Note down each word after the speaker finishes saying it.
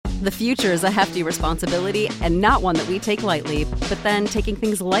The future is a hefty responsibility and not one that we take lightly, but then taking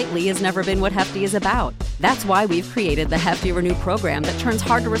things lightly has never been what Hefty is about. That's why we've created the Hefty Renew program that turns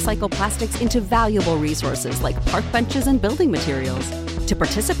hard-to-recycle plastics into valuable resources like park benches and building materials. To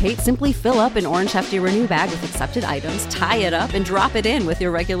participate, simply fill up an orange Hefty Renew bag with accepted items, tie it up, and drop it in with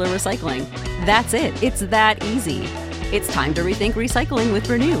your regular recycling. That's it. It's that easy. It's time to rethink recycling with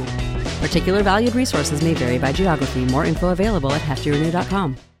Renew. Particular valued resources may vary by geography. More info available at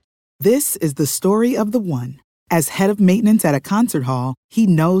heftyrenew.com. This is the story of the one. As head of maintenance at a concert hall, he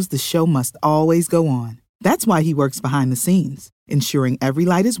knows the show must always go on. That's why he works behind the scenes, ensuring every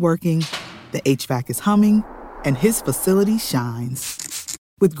light is working, the HVAC is humming, and his facility shines.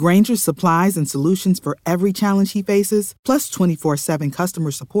 With Grainger's supplies and solutions for every challenge he faces, plus 24/7 customer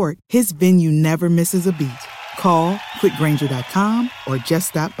support, his venue never misses a beat. Call quickgrainger.com or just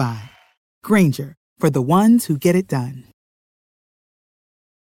stop by. Grainger, for the ones who get it done.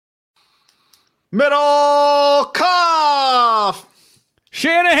 Middlekauff!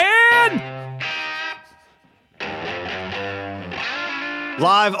 Shanahan!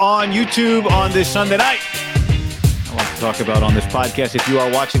 Live on YouTube on this Sunday night. I want to talk about on this podcast. If you are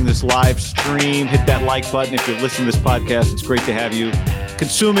watching this live stream, hit that like button. If you're listening to this podcast, it's great to have you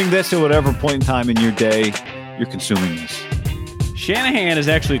consuming this at whatever point in time in your day you're consuming this. Shanahan is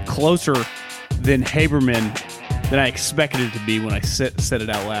actually closer than Haberman than I expected it to be when I said it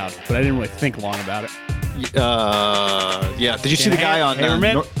out loud, but I didn't really think long about it. Yeah. Did you see the guy on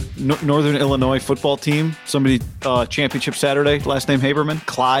Northern Illinois football team? Somebody championship Saturday. Last name Haberman.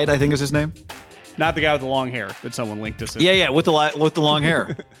 Clyde, I think is his name. Not the guy with the long hair that someone linked us. Yeah, with the long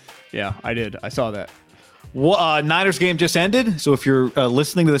hair. Yeah, I did. I saw that. Well, Niners game just ended. So if you're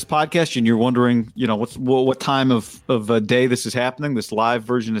listening to this podcast and you're wondering, what time of day this is happening, this live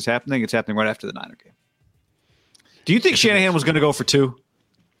version is happening. It's happening right after the Niner game. Do you think Shanahan was going to go for two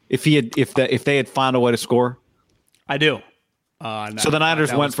if they had found a way to score? I do. So the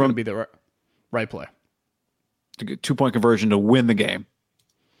Niners went from to be the right play to get 2-point conversion to win the game.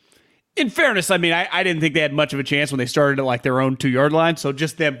 In fairness, I mean, I didn't think they had much of a chance when they started at like their own 2-yard line. So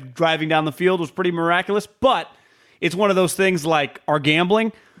just them driving down the field was pretty miraculous. But it's one of those things like our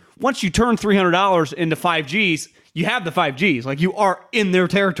gambling. Once you turn $300 into 5 Gs, you have the 5 Gs. Like you are in their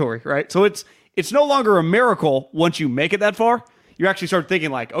territory, right? So it's no longer a miracle once you make it that far. You actually start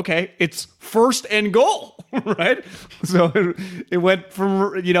thinking like, okay, it's first and goal, right? So it went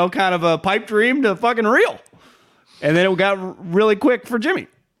from, kind of a pipe dream to fucking real. And then it got really quick for Jimmy.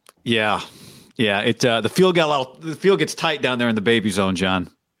 Yeah. The field gets tight down there in the baby zone, John.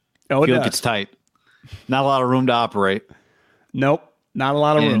 Oh, it field does. gets tight. Not a lot of room to operate. Nope. Not a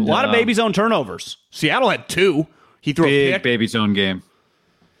lot of room. A lot of baby zone turnovers. Seattle had 2. He threw a pick. Baby zone game.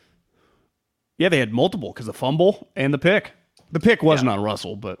 Yeah, they had multiple because the fumble and the pick. The pick wasn't on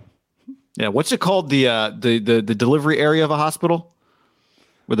Russell, but yeah. What's it called? The delivery area of a hospital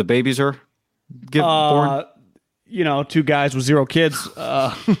where the babies are born. 2 guys with 0 kids.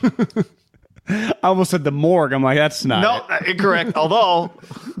 I almost said the morgue. I'm like, that's not incorrect. Although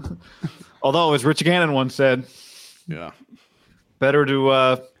as Rich Gannon once said, yeah, better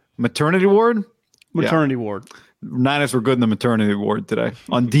to maternity ward. Maternity ward. Niners were good in the maternity ward today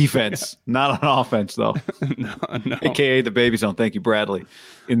on defense, not on offense, though. No. AKA the baby zone. Thank you, Bradley,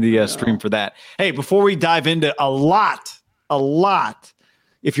 in the stream for that. Hey, before we dive into a lot,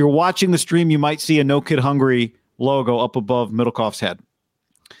 if you're watching the stream, you might see a No Kid Hungry logo up above Middlekauff's head.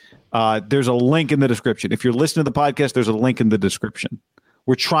 There's a link in the description. If you're listening to the podcast, there's a link in the description.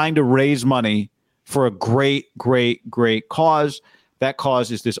 We're trying to raise money for a great, great, great cause. That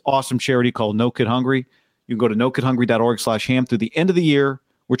cause is this awesome charity called No Kid Hungry. You can go to nokidhungry.org/ham. Through the end of the year,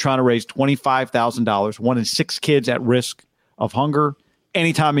 we're trying to raise $25,000. 1 in 6 kids at risk of hunger.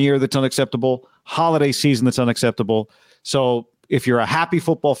 Any time of year that's unacceptable. Holiday season that's unacceptable. So if you're a happy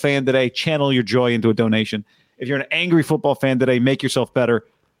football fan today, channel your joy into a donation. If you're an angry football fan today, make yourself better.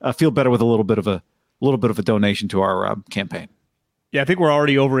 Feel better with a little bit of a donation to our campaign. Yeah, I think we're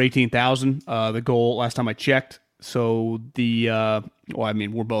already over 18,000. The goal last time I checked. So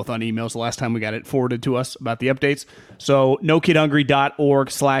we're both on emails the last time we got it forwarded to us about the updates. So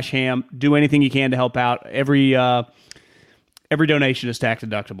nokidhungry.org/ham. Do anything you can to help out. Every donation is tax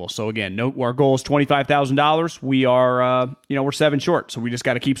deductible. So again, our goal is $25,000. We are, we're 7 short. So we just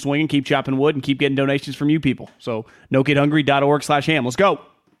got to keep swinging, keep chopping wood, and keep getting donations from you people. So nokidhungry.org/ham. Let's go.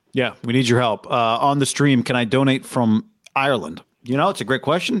 Yeah, we need your help. On the stream, can I donate from Ireland? It's a great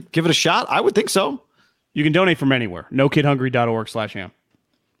question. Give it a shot. I would think so. You can donate from anywhere. nokidhungry.org/ham.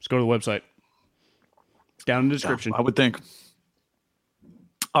 Just go to the website. Down in the description. Yeah, I would think.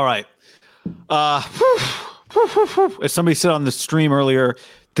 All right. As somebody said on the stream earlier,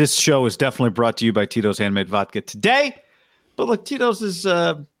 This show is definitely brought to you by Tito's Handmade Vodka today. But look, Tito's is,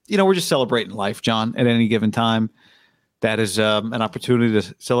 we're just celebrating life, John, at any given time. That is an opportunity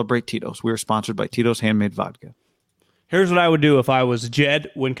to celebrate Tito's. We are sponsored by Tito's Handmade Vodka. Here's what I would do if I was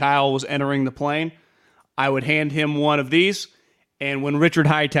Jed when Kyle was entering the plane. I would hand him one of these, and when Richard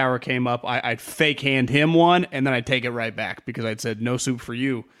Hightower came up, I'd fake hand him one, and then I'd take it right back because I'd said, no soup for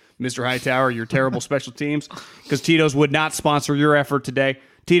you, Mr. Hightower, your terrible special teams, because Tito's would not sponsor your effort today.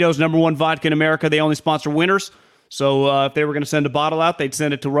 Tito's #1 vodka in America. They only sponsor winners. So if they were going to send a bottle out, they'd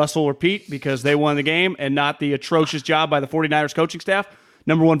send it to Russell or Pete because they won the game and not the atrocious job by the 49ers coaching staff.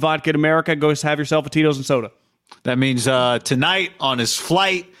 #1 vodka in America. Go have yourself a Tito's and soda. That means tonight on his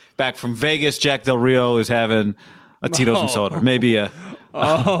flight back from Vegas, Jack Del Rio is having a Tito's and soda. Maybe a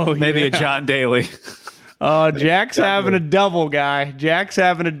John Daly. Oh, Jack's having a double, guy. Jack's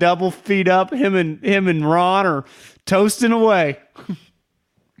having a double. Feet up. Him and Ron are toasting away.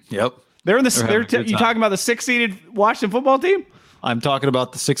 Yep. They're in the. You talking about the 6-seeded Washington football team? I'm talking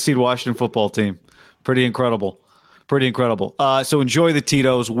about the 6-seed Washington football team. Pretty incredible. So enjoy the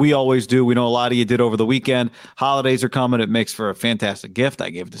Tito's. We always do. We know a lot of you did over the weekend. Holidays are coming. It makes for a fantastic gift. I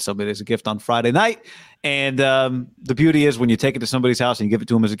gave it to somebody as a gift on Friday night. And the beauty is when you take it to somebody's house and you give it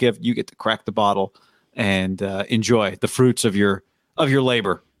to them as a gift, you get to crack the bottle and enjoy the fruits of your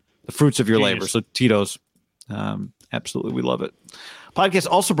labor. The fruits of your labor. So Tito's, absolutely, we love it. Podcast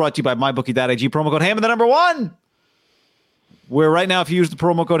also brought to you by MyBookie.ag. Promo code HAM and the number 1. Where right now, if you use the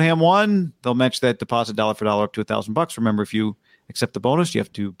promo code HAM1, they'll match that deposit dollar for dollar up to $1,000. Remember, if you accept the bonus, you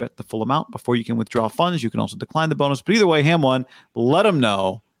have to bet the full amount before you can withdraw funds. You can also decline the bonus. But either way, HAM1, let them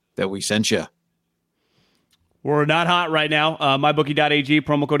know that we sent you. We're not hot right now. MyBookie.ag,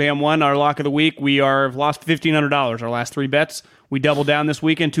 promo code HAM1, our lock of the week. We have lost $1,500 our last 3 bets. We doubled down this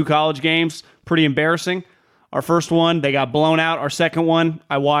weekend, 2 college games. Pretty embarrassing. Our first one, they got blown out. Our second one,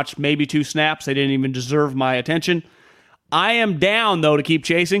 I watched maybe 2 snaps. They didn't even deserve my attention. I am down, though, to keep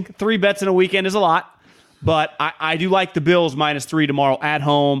chasing. 3 bets in a weekend is a lot, but I do like the Bills -3 tomorrow at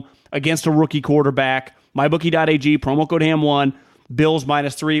home against a rookie quarterback. MyBookie.ag, promo code HAM1, Bills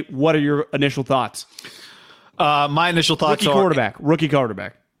 -3. What are your initial thoughts? My initial thoughts rookie quarterback. You're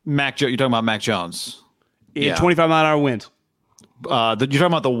talking about Mac Jones. Yeah. 25-mile-an-hour winds. You're talking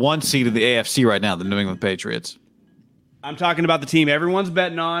about the 1 seed of the AFC right now, the New England Patriots. I'm talking about the team everyone's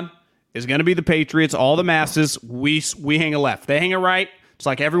betting on is going to be the Patriots. All the masses, we hang a left. They hang a right. It's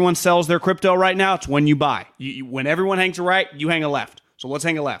like everyone sells their crypto right now. It's when you buy. When everyone hangs a right, you hang a left. So let's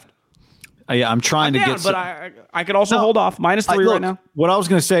hang a left. I'm trying to get... But I could also hold off. -3 right now. What I was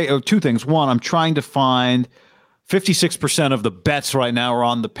going to say, 2 things. One, I'm trying to find 56% of the bets right now are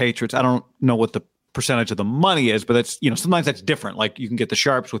on the Patriots. I don't know what the percentage of the money is, but that's, sometimes that's different. Like you can get the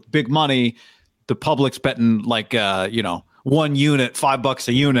sharps with big money. The public's betting like, 1 unit, $5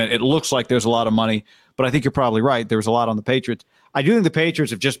 a unit. It looks like there's a lot of money, but I think you're probably right. There's a lot on the Patriots. I do think the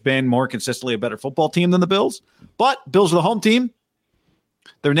Patriots have just been more consistently a better football team than the Bills, but Bills are the home team.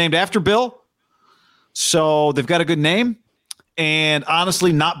 They're named after Bill. So they've got a good name. And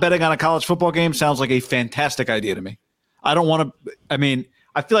honestly, not betting on a college football game sounds like a fantastic idea to me. I don't want to,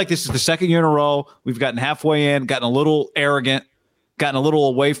 I feel like this is the second year in a row. We've gotten halfway in, gotten a little arrogant, gotten a little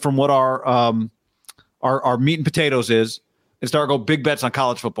away from what our meat and potatoes is, and start go big bets on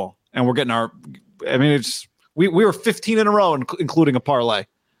college football. And we're getting we were 15 in a row, including a parlay.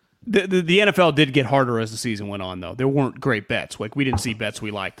 The NFL did get harder as the season went on, though. There weren't great bets. Like we didn't see bets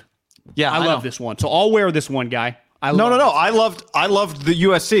we liked. Yeah, I love this one, so I'll wear this one, guy. I loved the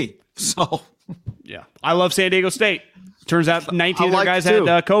USC. So yeah, I love San Diego State. Turns out 19 of their guys had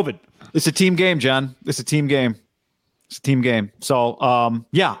COVID. It's a team game, John. It's a team game. So I'm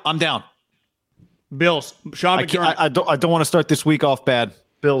down. Bills, Sean McDermott. I don't want to start this week off bad.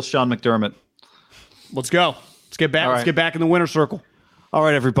 Bills, Sean McDermott. Let's go. Let's get back. Right. Let's get back in the winner's circle. All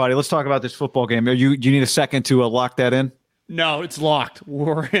right, everybody. Let's talk about this football game. Do you need a second to lock that in? No, it's locked.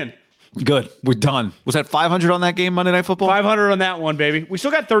 We're in. Good. We're done. Was that 500 on that game, Monday Night Football? 500 on that one, baby. We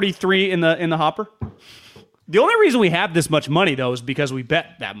still got 33 in the hopper. The only reason we have this much money, though, is because we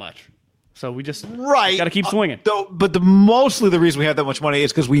bet that much. So we just got to keep swinging. But mostly the reason we have that much money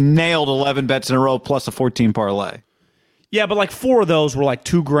is because we nailed 11 bets in a row plus a 14 parlay. Yeah, but like 4 of those were like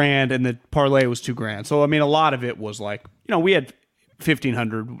 $2,000 and the parlay was $2,000. So, a lot of it was like, we had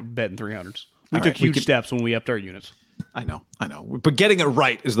 1,500 betting 300s. We took huge steps when we upped our units. I know. But getting it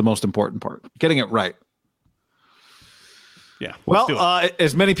right is the most important part. Getting it right. Yeah. Well,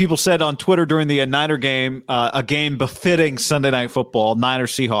 as many people said on Twitter during the Niner game, a game befitting Sunday Night Football,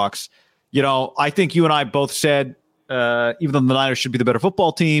 Niners Seahawks. I think you and I both said, even though the Niners should be the better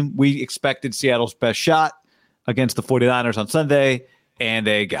football team, we expected Seattle's best shot against the 49ers on Sunday. and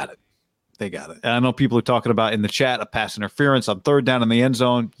they got it. And I know people are talking about in the chat a pass interference on third down in the end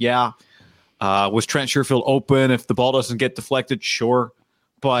zone. Yeah. Was Trent Sherfield open? If the ball doesn't get deflected, sure.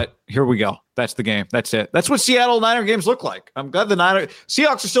 But here we go. That's the game. That's it. That's what Seattle Niner games look like. I'm glad the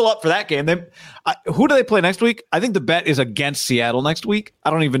Seahawks are still up for that game. Who do they play next week? I think the bet is against Seattle next week.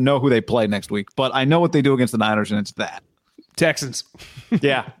 I don't even know who they play next week, but I know what they do against the Niners, and it's that. Texans.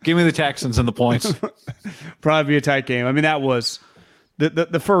 Yeah, give me the Texans and the points. Probably be a tight game. I mean, that was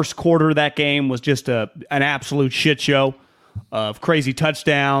the first quarter of that game was just an absolute shit show of crazy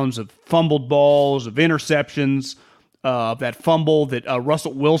touchdowns, of fumbled balls, of interceptions, that fumble that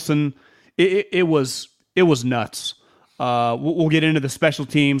Russell Wilson. It was nuts. We'll get into the special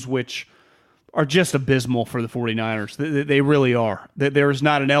teams, which are just abysmal for the 49ers. They really are. There is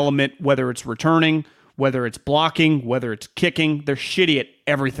not an element, whether it's returning, whether it's blocking, whether it's kicking. They're shitty at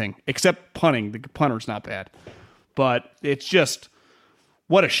everything except punting. The punter's not bad. But it's just,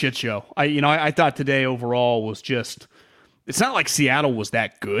 what a shit show. I thought today overall was just, it's not like Seattle was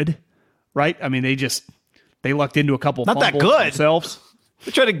that good, right? I mean, they lucked into a couple not fumbles that good themselves.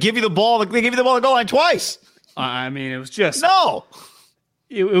 They tried to give you the ball. They gave you the ball at the goal line twice. I mean, it was just no.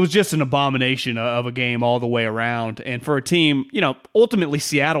 It was just an abomination of a game all the way around. And for a team, ultimately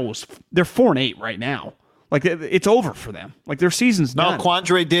Seattle they're 4-8 right now. Like, it's over for them. Like, their season's done. No,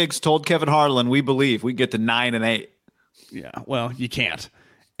 Quandre Diggs told Kevin Harlan, we believe we get to 9-8. Yeah, well, you can't.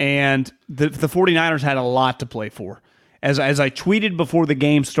 And the 49ers had a lot to play for. As I tweeted before the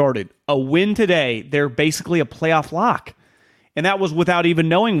game started, a win today, they're basically a playoff lock. And that was without even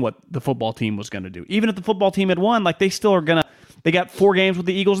knowing what the football team was going to do. Even if the football team had won, like, they still are going to, they got 4 games with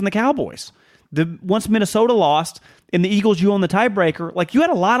the Eagles and the Cowboys. Once Minnesota lost and the Eagles, you own the tiebreaker, like, you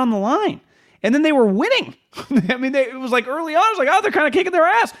had a lot on the line. And then they were winning. I mean, it was like early on, it was like, oh, they're kind of kicking their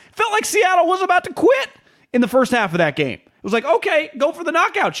ass. It felt like Seattle was about to quit in the first half of that game. It was like, okay, go for the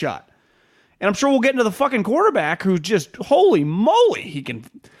knockout shot. And I'm sure we'll get into the fucking quarterback who just, holy moly, he can,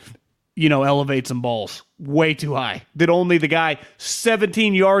 elevate some balls way too high. That only the guy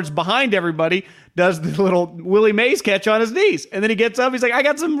 17 yards behind everybody does the little Willie Mays catch on his knees. And then he gets up, he's like, I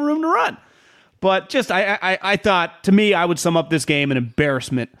got some room to run. But just, I thought, to me, I would sum up this game an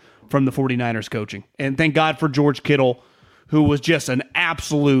embarrassment from the 49ers coaching. And thank God for George Kittle, who was just an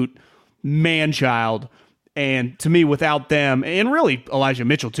absolute man-child. And to me, without them, and really Elijah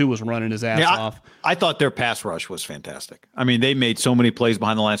Mitchell, too, was running his ass off. I thought their pass rush was fantastic. I mean, they made so many plays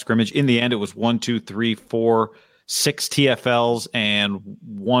behind the line of scrimmage. In the end, it was 6 TFLs and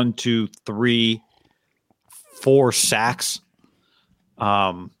 4 sacks.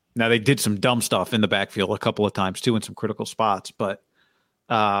 Now, they did some dumb stuff in the backfield a couple of times, too, in some critical spots. But,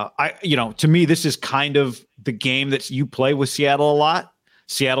 to me, this is kind of the game that you play with Seattle a lot.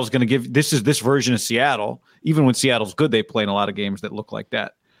 Seattle's going to give this version of Seattle. Even when Seattle's good, they play in a lot of games that look like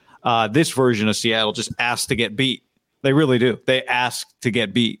that. This version of Seattle just asks to get beat. They really do. They ask to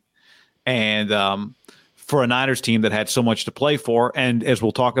get beat. And for a Niners team that had so much to play for, and as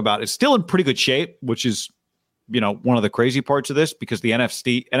we'll talk about, it's still in pretty good shape, which is, one of the crazy parts of this, because the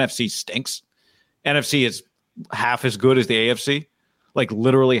NFC stinks. NFC is half as good as the AFC, like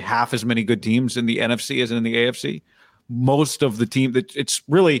literally half as many good teams in the NFC as in the AFC. Most of the team that it's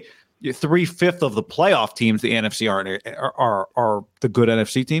really 3/5 of the playoff teams, the NFC are the good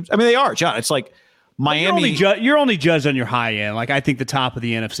NFC teams. I mean, they are, John. It's like Miami. You're only judged on your high end. Like, I think the top of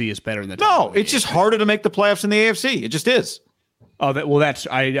the NFC is better than the top. No, it's just harder to make the playoffs in the AFC. It just is. Oh,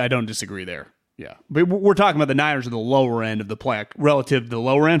 I don't disagree there. Yeah, but we're talking about the Niners at the lower end of the play relative to the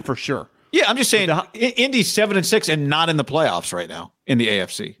lower end for sure. Yeah, I'm just saying Indy's 7-6 and not in the playoffs right now in the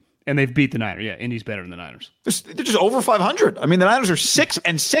AFC. And they've beat the Niners. Yeah, Indy's better than the Niners. They're just over 500. I mean, the Niners are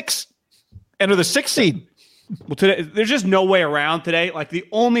 6-6 and are the 6th seed. Well, today there's just no way around today. Like, the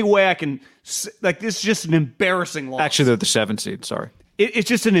only way I can, like, this is just an embarrassing loss. Actually, they're the 7th seed. Sorry. It's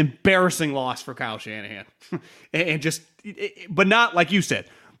just an embarrassing loss for Kyle Shanahan, but not like you said.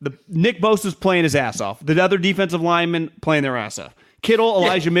 Nick Bosa's playing his ass off. The other defensive linemen playing their ass off. Kittle,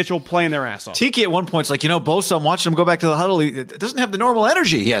 Elijah Mitchell playing their ass off. Tiki at one point's like, Bosa, I'm watching him go back to the huddle. He doesn't have the normal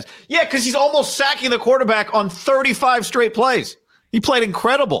energy he has. Yeah, because he's almost sacking the quarterback on 35 straight plays. He played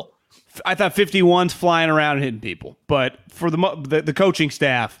incredible. I thought 51's flying around and hitting people. But for the coaching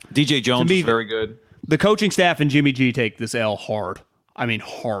staff. DJ Jones is very good. The coaching staff and Jimmy G take this L hard. I mean,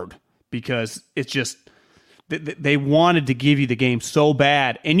 hard. Because it's just, they wanted to give you the game so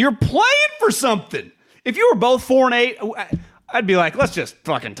bad. And you're playing for something. If you were both 4-8, I'd be like, let's just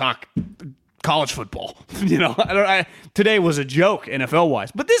fucking talk college football. Today was a joke,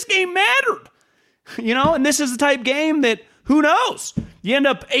 NFL-wise. But this game mattered. And this is the type game that, who knows? You end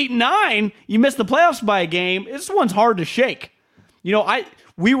up 8-9, you miss the playoffs by a game. This one's hard to shake.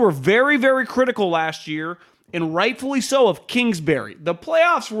 We were very, very critical last year, and rightfully so, of Kingsbury. The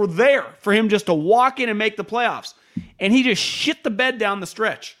playoffs were there for him just to walk in and make the playoffs, and he just shit the bed down the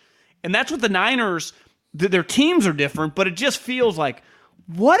stretch. And that's what the Niners, their teams are different, but it just feels like,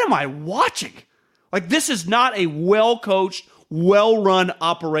 what am I watching? Like, this is not a well-coached, well-run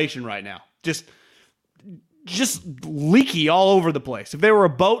operation right now. Just leaky all over the place. If they were a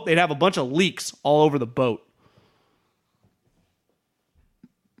boat, they'd have a bunch of leaks all over the boat.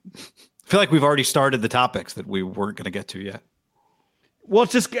 I feel like we've already started the topics that we weren't going to get to yet. Well,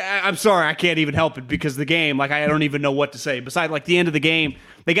 it's just, I'm sorry, I can't even help it because the game, like, I don't even know what to say. Besides, like, the end of the game,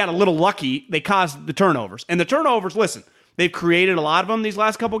 they got a little lucky. They caused the turnovers. And the turnovers, listen, they've created a lot of them these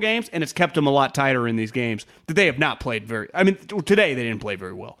last couple games, and it's kept them a lot tighter in these games that they have not played today they didn't play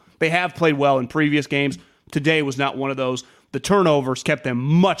very well. They have played well in previous games. Today was not one of those. The turnovers kept them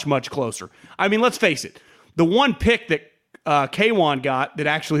much, much closer. I mean, let's face it. The one pick that Kwan got that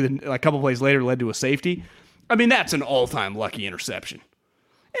actually a couple plays later led to a safety, I mean, that's an all-time lucky interception.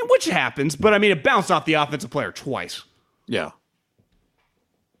 And which happens, but I mean, it bounced off the offensive player twice. Yeah.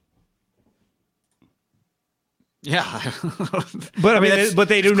 Yeah. But I mean, but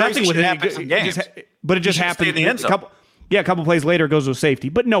they do nothing with it. But it just happened in the end zone. A couple plays later, it goes to a safety,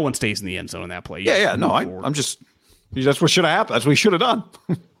 but no one stays in the end zone in that play. Yeah. No, that's what should have happened. That's what he should have done.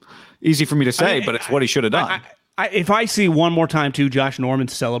 Easy for me to say, but it's what he should have done. If I see one more time, too, Josh Norman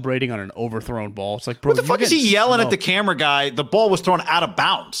celebrating on an overthrown ball, it's like, bro, what the fuck is he yelling at the camera guy? The ball was thrown out of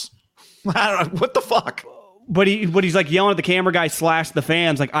bounds. I don't know. What the fuck? But he's like yelling at the camera guy / the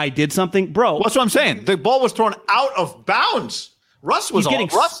fans, like, I did something. Bro. Well, that's what I'm saying. The ball was thrown out of bounds. Russ was all.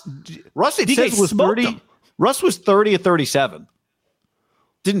 Russ it says was 30. Russ was 30 or 37.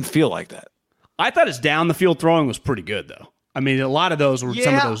 Didn't feel like that. I thought his down the field throwing was pretty good, though. I mean, a lot of those were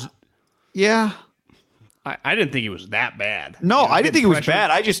some of those. Yeah. I didn't think it was that bad. No, I didn't think it was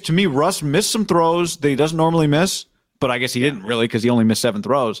bad. To me, Russ missed some throws that he doesn't normally miss, but I guess he didn't really because he only missed 7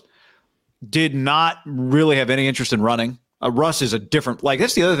 throws. Did not really have any interest in running. Russ is a different,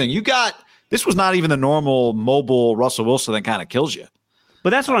 that's the other thing. This was not even the normal mobile Russell Wilson that kind of kills you. But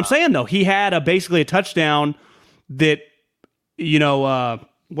that's what I'm saying, though. He had basically a touchdown that,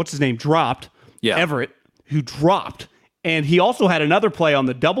 what's his name, dropped. Yeah. Everett, who dropped. And he also had another play on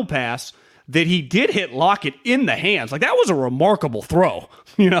the double pass that he did hit Lockett in the hands. Like, that was a remarkable throw,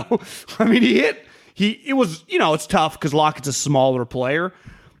 I mean, it was, it's tough because Lockett's a smaller player,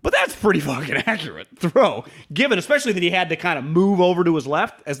 but that's pretty fucking accurate throw, given especially that he had to kind of move over to his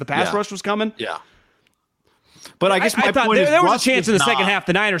left as the pass rush was coming. Yeah. But I guess my thought point is there was a chance in the second half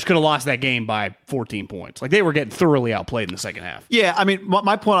the Niners could have lost that game by 14 points. Like, they were getting thoroughly outplayed in the second half. Yeah, I mean,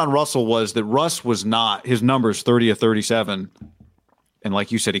 my point on Russell was that Russ was not, his numbers 30 or 37, and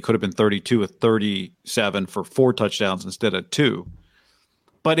like you said, he could have been 32 or 37 for 4 touchdowns instead of 2.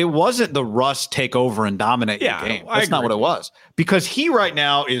 But it wasn't the Russ take over and dominate the game. That's not what it was. Because he right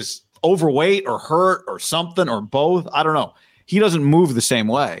now is overweight or hurt or something or both. I don't know. He doesn't move the same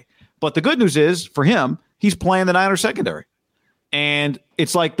way. But the good news is, for him, he's playing the Niners secondary. And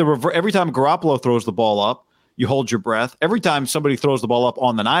it's like every time Garoppolo throws the ball up, you hold your breath. Every time somebody throws the ball up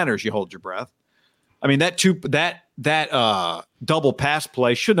on the Niners, you hold your breath. I mean, that double pass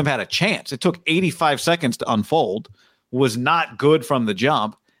play shouldn't have had a chance. It took 85 seconds to unfold, was not good from the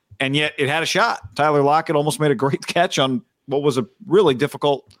jump, and yet it had a shot. Tyler Lockett almost made a great catch on what was a really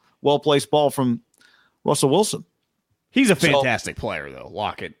difficult, well-placed ball from Russell Wilson. He's a fantastic player, though,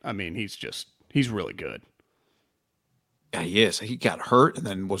 Lockett. I mean, he's really good. Yeah, he is. He got hurt and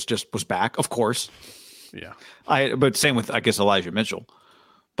then was back, of course. Yeah. But same with, I guess, Elijah Mitchell.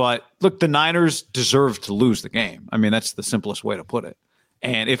 But look, the Niners deserved to lose the game. I mean, that's the simplest way to put it.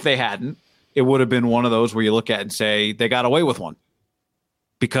 And if they hadn't, it would have been one of those where you look at it and say they got away with one.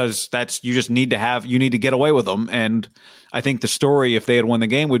 Because you need to get away with them. And I think the story, if they had won the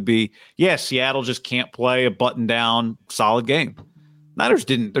game, would be, Seattle just can't play a button down solid game. Niners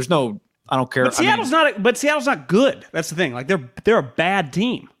didn't. There's no, I don't care. But Seattle's not good. That's the thing. Like, they're a bad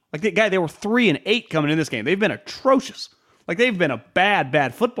team. Like, they were 3-8 coming in this game. They've been atrocious. Like, they've been a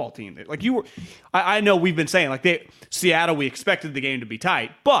bad football team. Like, I know we've been saying, like, Seattle, we expected the game to be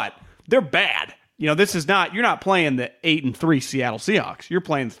tight, but they're bad. This is not, you're not playing the 8-3 Seattle Seahawks. You're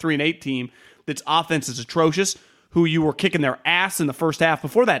playing the 3-8 team that's offense is atrocious, who you were kicking their ass in the first half.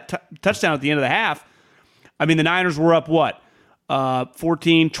 Before that touchdown at the end of the half, I mean, the Niners were up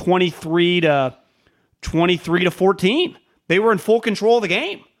 23 to 14. They were in full control of the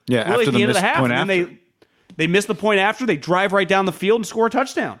game. Yeah, really, after at the end of the half, and then they missed the point after. They drive right down the field and score a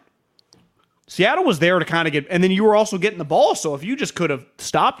touchdown. Seattle was there to kind of and then you were also getting the ball. So if you just could have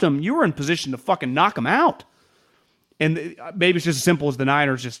stopped them, you were in position to fucking knock them out. And maybe it's just as simple as the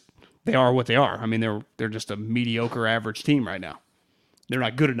Niners they are what they are. I mean, they're just a mediocre average team right now. They're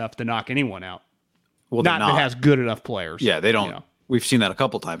not good enough to knock anyone out. Well, not that has good enough players. Yeah, they don't. You know. We've seen that a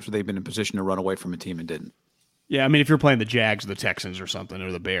couple times where they've been in position to run away from a team and didn't. Yeah, I mean, if you're playing the Jags or the Texans or something,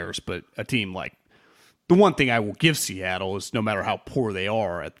 or the Bears, but a team like the one thing I will give Seattle is no matter how poor they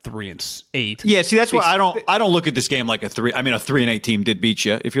are at 3-8. Yeah, see, that's why I don't look at this game like a 3-8 team did beat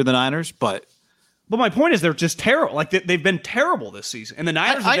you if you're the Niners, but my point is they're just terrible. Like they've been terrible this season, and the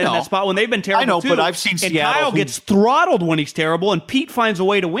Niners have been in that spot when they've been terrible. I know, too. But I've seen Seattle. And Kyle gets throttled when he's terrible, and Pete finds a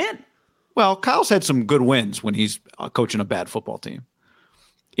way to win. Well, Kyle's had some good wins when he's coaching a bad football team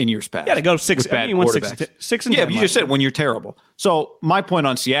in years past. Yeah, to go 6. I mean, you won 6 and 10. Yeah, but you just said when you're terrible. So my point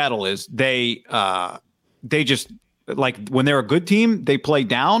on Seattle is they just like when they're a good team, they play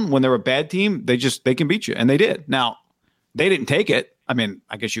down. When they're a bad team, they can beat you, and they did. Now they didn't take it. I mean,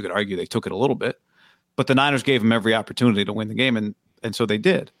 I guess you could argue they took it a little bit, but the Niners gave them every opportunity to win the game, and so they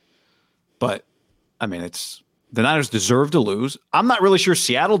did. But I mean, the Niners deserve to lose. I'm not really sure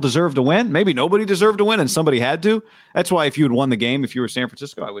Seattle deserved to win. Maybe nobody deserved to win and somebody had to. That's why if you had won the game, if you were San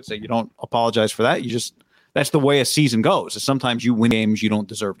Francisco, I would say you don't apologize for that. That's the way a season goes. Is sometimes you win games you don't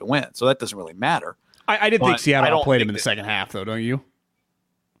deserve to win. So that doesn't really matter. I did think Seattle played him in the second half, though, don't you?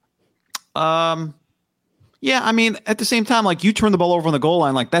 Yeah, I mean, at the same time, like you turn the ball over on the goal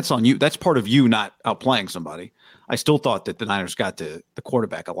line, like that's on you. That's part of you not outplaying somebody. I still thought that the Niners got to the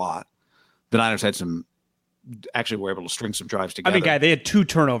quarterback a lot. The Niners had actually were able to string some drives together. I mean, they had 2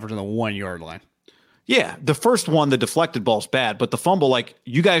 turnovers on the 1 yard line. Yeah, the first one, the deflected ball's bad, but the fumble, like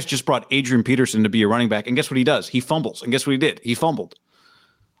you guys just brought Adrian Peterson to be a running back, and guess what he does? He fumbles, and guess what he did? He fumbled.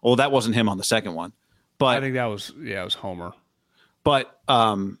 Well, that wasn't him on the second one, but I think it was Homer. But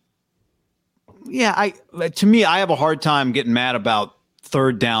to me, I have a hard time getting mad about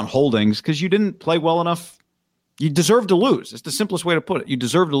third down holdings because you didn't play well enough. You deserve to lose. It's the simplest way to put it. You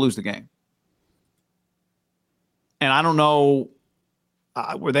deserve to lose the game. And I don't know,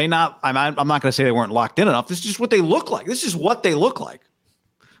 were they not? I'm not going to say they weren't locked in enough. This is just what they look like. This is what they look like,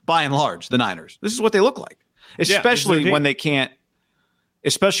 by and large. The Niners. This is what they look like, especially when they can't.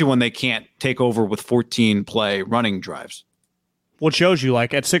 Especially when they can't take over with 14 play running drives. What shows you,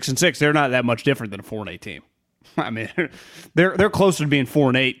 like at 6-6, they're not that much different than a 4-8 team. I mean, they're closer to being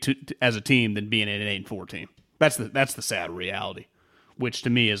 4-8 as a team than being an 8-4 team. That's the sad reality, which to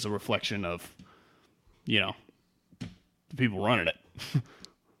me is a reflection of, the people running it,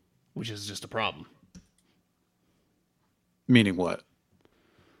 which is just a problem. Meaning what?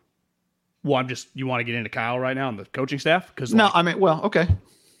 Well, you want to get into Kyle right now and the coaching staff? Okay.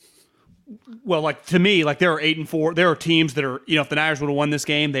 Well, like to me, like there are 8-4. There are teams that are, if the Niners would have won this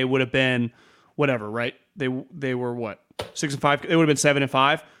game, they would have been whatever, right? They were what 6-5. They would have been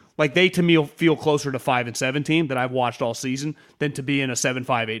 7-5. Like they to me feel closer to 5-7 team that I've watched all season than to be in a 7-5,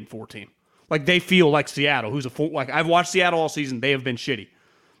 8-4 team. Like they feel like Seattle, who's I've watched Seattle all season. They have been shitty.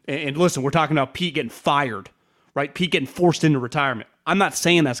 And listen, we're talking about Pete getting fired, right? Pete getting forced into retirement. I'm not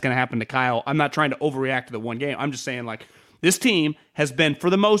saying that's going to happen to Kyle. I'm not trying to overreact to the one game. I'm just saying like this team has been for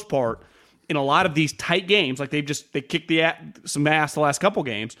the most part in a lot of these tight games. Like they kicked some ass the last couple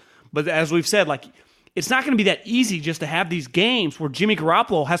games. But as we've said, like it's not going to be that easy just to have these games where Jimmy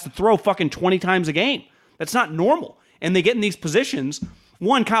Garoppolo has to throw fucking 20 times a game. That's not normal. And they get in these positions.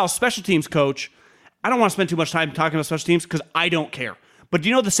 One, Kyle's special teams coach, I don't want to spend too much time talking about special teams because I don't care. But do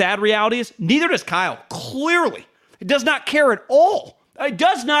you know the sad reality is? Neither does Kyle. Clearly. It does not care at all. It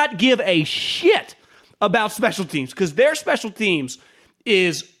does not give a shit about special teams because their special teams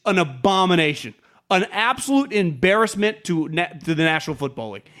is an abomination, an absolute embarrassment to the National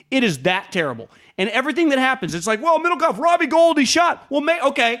Football League. It is that terrible. And everything that happens, it's like, well, middle golf, Robbie Gould, shot. Well,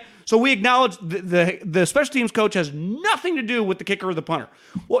 okay. So we acknowledge the special teams coach has nothing to do with the kicker or the punter.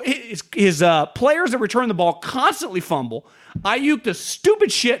 Well, his players that return the ball constantly fumble. Ayuk does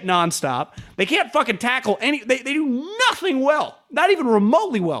stupid shit nonstop. They can't fucking tackle any. They do nothing well, not even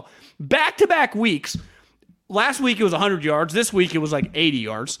remotely well. Back-to-back weeks. Last week it was 100 yards. This week it was like 80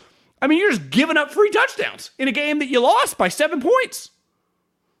 yards. I mean, you're just giving up free touchdowns in a game that you lost by 7 points.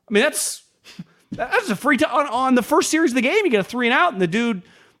 I mean, that's a free on the first series of the game. You get a 3-and-out, and the dude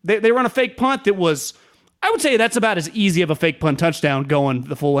they run a fake punt that was. I would say that's about as easy of a fake punt touchdown going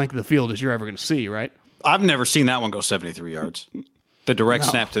the full length of the field as you're ever going to see, right? I've never seen that one go 73 yards. The direct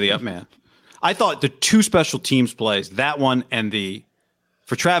snap to the up man. I thought the two special teams plays, that one and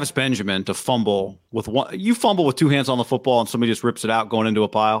for Travis Benjamin to fumble with one, you fumble with two hands on the football and somebody just rips it out going into a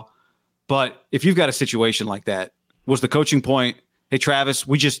pile. But if you've got a situation like that, was the coaching point, hey, Travis,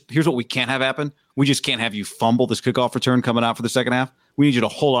 here's what we can't have happen. We just can't have you fumble this kickoff return coming out for the second half. We need you to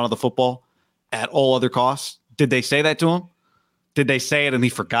hold on to the football at all other costs. Did they say that to him? Did they say it and he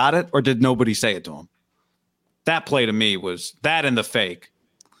forgot it? Or did nobody say it to him? That play to me was that and the fake.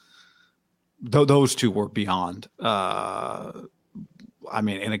 Those two were beyond. I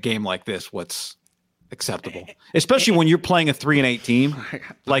mean, in a game like this, what's acceptable? Especially when you're playing a 3-8 team.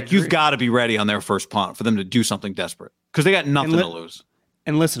 Like, you've got to be ready on their first punt for them to do something desperate because they got nothing to lose.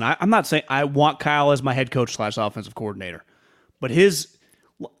 And listen, I'm not saying I want Kyle as my head coach / offensive coordinator, but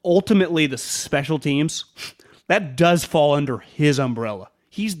ultimately the special teams, that does fall under his umbrella.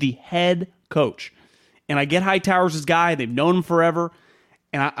 He's the head coach. And I get Hightower's his guy. They've known him forever.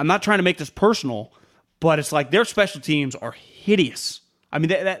 And I'm not trying to make this personal, but it's like their special teams are hideous. I mean,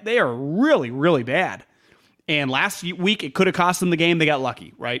 they are really, really bad. And last week, it could have cost them the game. They got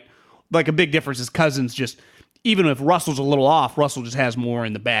lucky, right? Like, a big difference is Cousins just, even if Russell's a little off, Russell just has more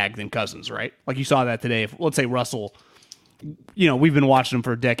in the bag than Cousins, right? Like, you saw that today. If, let's say Russell, we've been watching him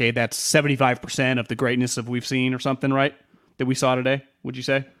for a decade. That's 75% of the greatness of we've seen or something, right? That we saw today, would you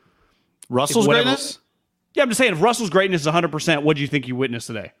say? Russell's greatness? Yeah, I'm just saying, if Russell's greatness is 100%, what do you think you witnessed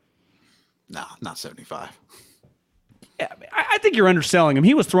today? No, not 75. Yeah, I think you're underselling him.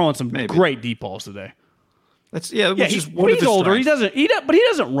 He was throwing some great deep balls today. He's older. He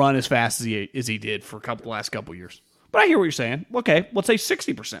doesn't run as fast as he did for the last couple years. But I hear what you're saying. Okay, let's say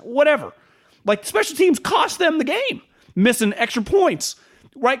 60%, whatever. Like, special teams cost them the game, missing extra points,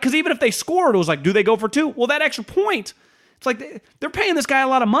 right? Because even if they scored, it was like, do they go for 2? Well, that extra point, it's like they're paying this guy a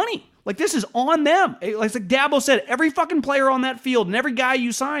lot of money. Like, this is on them. Like Dabo said, every fucking player on that field and every guy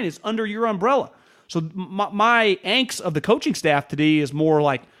you sign is under your umbrella. So my angst of the coaching staff today is more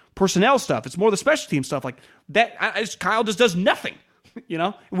like personnel stuff. It's more the special team stuff. Like that, Kyle just does nothing.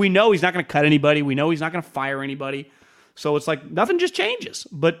 We know he's not going to cut anybody. We know he's not going to fire anybody. So it's like nothing just changes.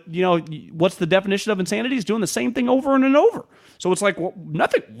 But, what's the definition of insanity? Is doing the same thing over and over. So it's like, well,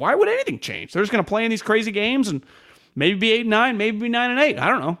 nothing. Why would anything change? They're just going to play in these crazy games and maybe be 8-9, maybe be 9-8. I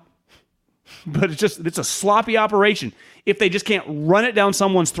don't know. But it's a sloppy operation. If they just can't run it down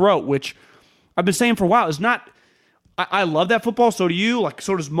someone's throat, which I've been saying for a while, is not. I love that football. So do you. Like,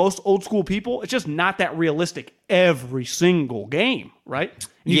 so does most old school people. It's just not that realistic every single game, right?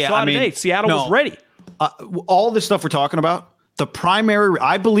 And you saw today, Seattle was ready. All this stuff we're talking about,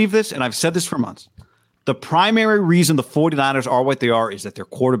 I believe this, and I've said this for months. The primary reason the 49ers are what they are is that their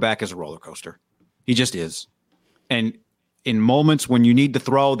quarterback is a roller coaster. He just is. And in moments when you need to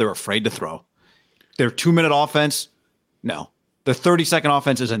throw, they're afraid to throw. Their 2-minute offense, no. The 30-second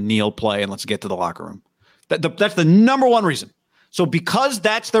offense is a kneel play, and let's get to the locker room. That's the number one reason. So because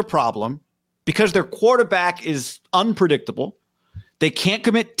that's their problem, because their quarterback is unpredictable, they can't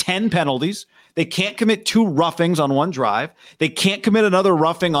commit 10 penalties. They can't commit 2 roughings on one drive. They can't commit another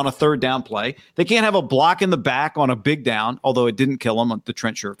roughing on a third down play. They can't have a block in the back on a big down, although it didn't kill them on the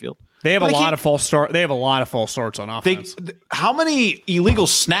Trent Sherfield. They have a lot of false starts. They have a lot of false starts on offense. How many illegal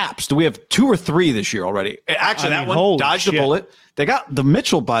snaps do we have? 2 or 3 this year already. Actually, that one dodged a bullet. They got the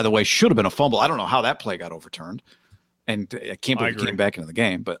Mitchell, by the way, should have been a fumble. I don't know how that play got overturned. And I can't believe he came back into the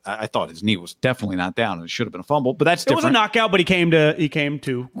game, but I thought his knee was definitely not down and it should have been a fumble. But that's different. It was a knockout, but he came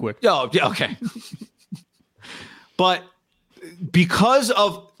too quick. Oh, yeah, okay. But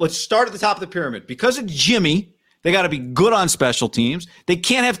let's start at the top of the pyramid. Because of Jimmy, they got to be good on special teams. They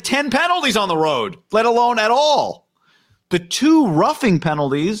can't have 10 penalties on the road, let alone at all. The 2 roughing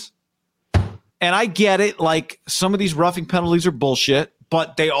penalties, and I get it, like some of these roughing penalties are bullshit,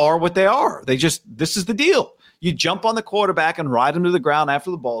 but they are what they are. This is the deal. You jump on the quarterback and ride him to the ground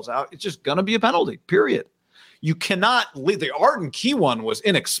after the ball's out. It's just going to be a penalty, period. You cannot the Arden Key one was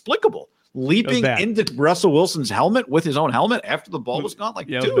inexplicable. Leaping into Russell Wilson's helmet with his own helmet after the ball was gone. Like,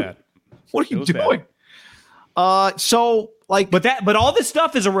 dude, what are you doing? But all this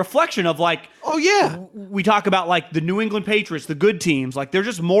stuff is a reflection of like, oh yeah, we talk about like the New England Patriots, the good teams, like they're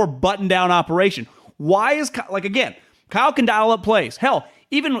just more buttoned down operation. Why is Kyle can dial up plays. Hell,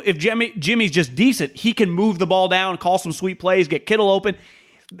 even if Jimmy's just decent, he can move the ball down, call some sweet plays, get Kittle open.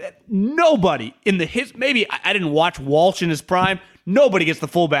 Nobody maybe I didn't watch Walsh in his prime. Nobody gets the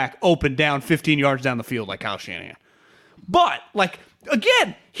fullback open down 15 yards down the field like Kyle Shanahan. But like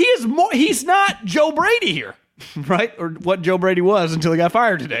again, he's not Joe Brady here. Right? Or what Joe Brady was until he got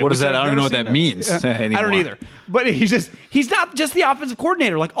fired today. What is that? I don't know what that means. I don't either. But he's not just the offensive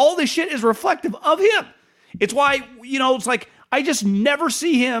coordinator. Like all this shit is reflective of him. It's why, it's like I just never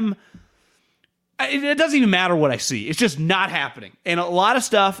see him. It doesn't even matter what I see. It's just not happening. And a lot of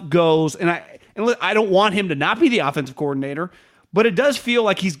stuff goes, and I don't want him to not be the offensive coordinator, but it does feel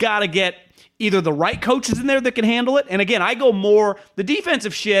like he's got to get either the right coaches in there that can handle it. And again, I go more the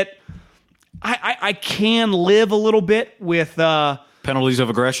defensive shit. I can live a little bit with penalties of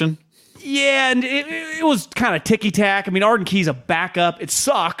aggression. Yeah, and it was kind of ticky-tack. I mean, Arden Key's a backup. It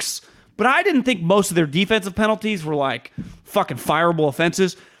sucks. But I didn't think most of their defensive penalties were like fucking fireable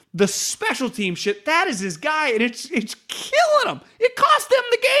offenses. The special team shit, that is his guy, and it's killing him. It cost them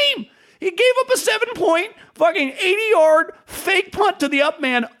the game. He gave up a 7-point, fucking 80-yard fake punt to the up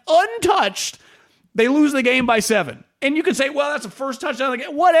man, untouched. They lose the game by 7. And you can say, well, that's the first touchdown of the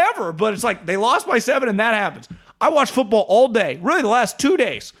game. Whatever, but it's like they lost by 7, and that happens. I watched football all day, really the last 2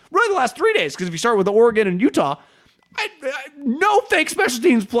 days, really the last 3 days, because if you start with the Oregon and Utah, no fake special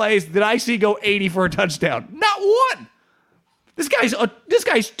teams plays that I see go 80 for a touchdown. Not one. This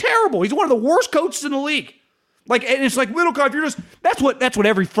guy's terrible. He's one of the worst coaches in the league. Like, and it's like, Littlecoff, you're just, that's what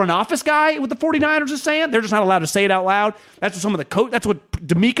every front office guy with the 49ers is saying. They're just not allowed to say it out loud. That's what some of the that's what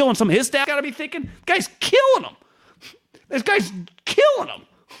D'Amico and some of his staff got to be thinking. The guy's killing them. This guy's killing them.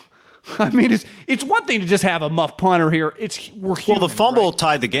 I mean, it's one thing to just have a muff punter here. We're human, the fumble right?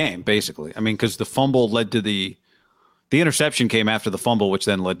 tied the game, basically. I mean, because the fumble led to the interception came after the fumble, which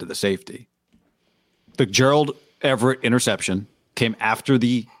then led to the safety. The Gerald Everett interception came after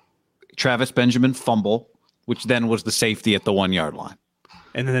the Travis Benjamin fumble, which then was the safety at the 1 yard line.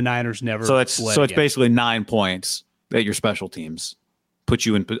 And then the Niners never. So it's basically 9 points that your special teams put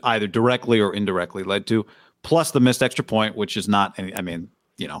you in either directly or indirectly led to, plus the missed extra point, which is not. I mean,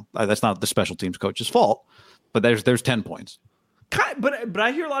 that's not the special teams coach's fault, but there's 10 points. But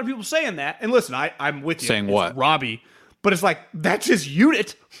I hear a lot of people saying that, and listen, I'm with you. Saying it's what? Robbie. But it's like, that's his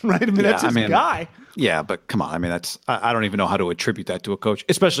unit, right? I mean, that's his guy. Yeah, but come on. I mean, I don't even know how to attribute that to a coach,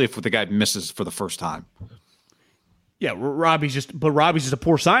 especially if the guy misses for the first time. Yeah, Robbie's just a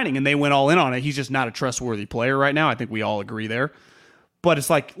poor signing, and they went all in on it. He's just not a trustworthy player right now. I think we all agree there. But it's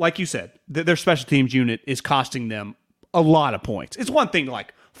like you said, their special teams unit is costing them a lot of points. It's one thing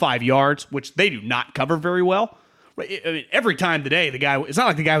like 5 yards, which they do not cover very well. I mean, every time today, it's not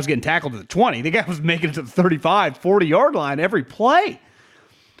like the guy was getting tackled at the 20. The guy was making it to the 35, 40-yard line every play.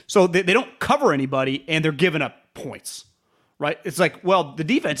 So they don't cover anybody, and they're giving up points, right? It's like, well, the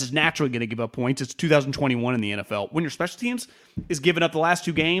defense is naturally going to give up points. It's 2021 in the NFL. When your special teams is giving up the last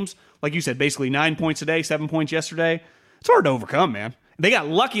 2 games, like you said, basically 9 points today, 7 points yesterday, it's hard to overcome, man. They got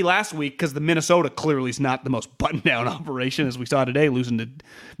lucky last week because the Minnesota clearly is not the most buttoned-down operation, as we saw today, losing to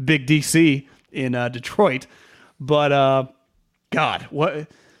Big DC in Detroit. But God, what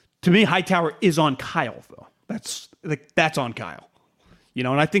to me, Hightower is on Kyle though. That's on Kyle, and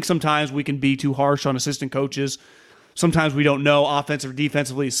I think sometimes we can be too harsh on assistant coaches. Sometimes we don't know offensive or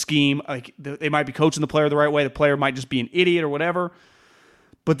defensively scheme. Like they might be coaching the player the right way. The player might just be an idiot or whatever.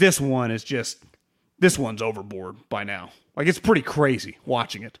 But this one's overboard by now. Like it's pretty crazy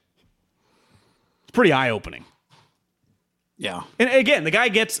watching it. It's pretty eye opening. Yeah. And again, the guy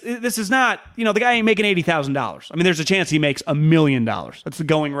this is not, the guy ain't making $80,000. I mean, there's a chance he makes $1 million. That's the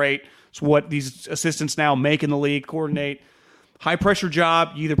going rate. It's what these assistants now make in the league, coordinate. High pressure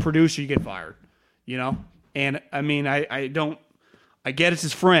job, you either produce or you get fired, And I mean, I get it's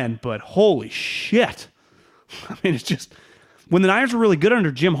his friend, but holy shit. I mean, it's just, when the Niners were really good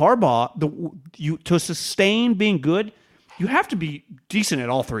under Jim Harbaugh, to sustain being good, you have to be decent at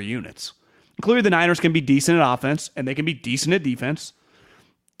all 3 units. Clearly, the Niners can be decent at offense, and they can be decent at defense.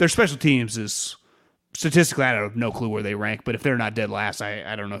 Their special teams is, statistically, I have no clue where they rank, but if they're not dead last,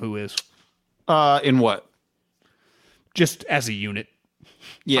 I don't know who is. In what? Just as a unit.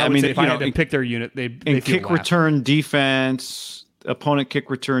 Yeah, I mean, if I had to pick their unit, they kick last. Return defense, opponent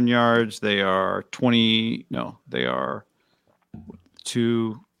kick return yards, they are 20. No, they are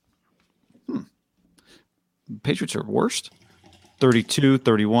 2. Patriots are worst. 32,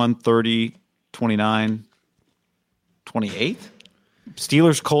 31, 30, 29, 28.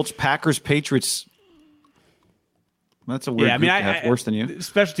 Steelers, Colts, Packers, Patriots. That's a weird group to have worse than you.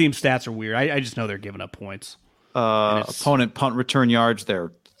 Special team stats are weird. I just know they're giving up points. Opponent punt return yards,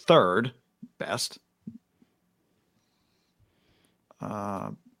 they're 3rd best.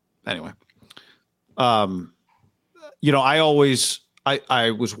 Anyway. I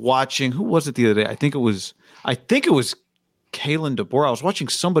was watching, who was it the other day? I think it was Kalen DeBoer. I was watching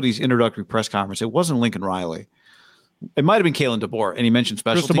somebody's introductory press conference. It wasn't Lincoln Riley. It might have been Kalen DeBoer, and he mentioned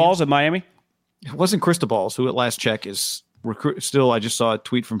special teams. Cristobal's at Miami? It wasn't Cristobal's, who at last check is still. I just saw a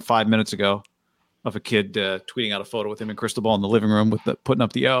tweet from 5 minutes ago of a kid tweeting out a photo with him and Cristobal in the living room with putting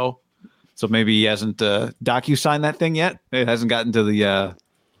up the O. So maybe he hasn't docu-signed that thing yet. It hasn't gotten to the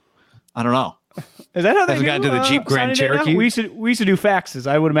I don't know. Is that how they hasn't gotten to the Jeep Grand Cherokee? We used to do faxes.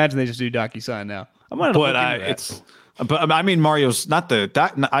 I would imagine they just do DocuSign now. But I mean, Mario's not the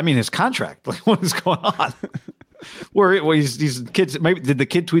doc. I mean, his contract. Like, what is going on? Where these kids? Maybe did the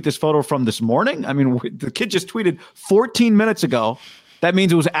kid tweet this photo from this morning? I mean, the kid just tweeted 14 minutes ago That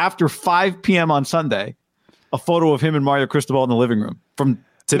means it was after 5 p.m. on Sunday, a photo of him and Mario Cristobal in the living room from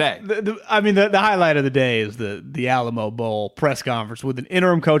today. The highlight of the day is the Alamo Bowl press conference with an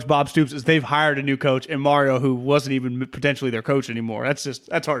interim coach, Bob Stoops, as they've hired a new coach, and Mario, who wasn't even potentially their coach anymore.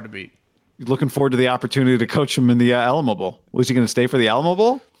 That's hard to beat. Looking forward to the opportunity to coach him in the Alamo Bowl. Was he going to stay for the Alamo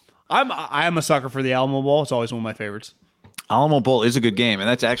Bowl? I'm a sucker for the Alamo Bowl. It's always one of my favorites. Alamo Bowl is a good game, and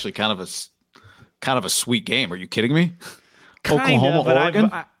that's actually kind of a sweet game. Are you kidding me? Oklahoma,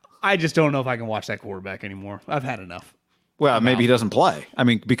 Oregon. I just don't know if I can watch that quarterback anymore. I've had enough. Well, maybe he doesn't play. I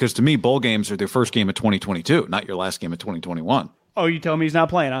mean, because to me, bowl games are their first game of 2022, not your last game of 2021. Oh, you tell me he's not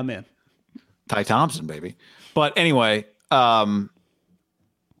playing? I'm in. Ty Thompson, baby. But anyway, so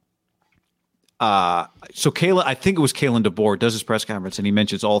Kalen, I think it was Kalen DeBoer, does his press conference, and he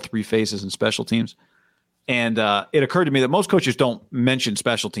mentions all three phases in special teams. And it occurred to me that most coaches don't mention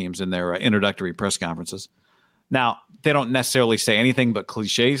special teams in their introductory press conferences. Now, they don't necessarily say anything but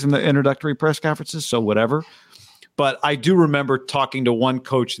cliches in the introductory press conferences, so whatever. But I do remember talking to one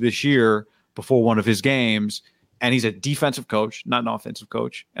coach this year before one of his games, and he's a defensive coach, not an offensive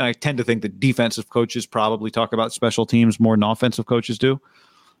coach. And I tend to think that defensive coaches probably talk about special teams more than offensive coaches do.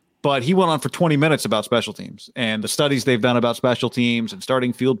 But he went on for 20 minutes about special teams and the studies they've done about special teams and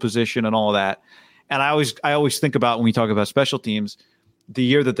starting field position and all of that. And I always think about when we talk about special teams, the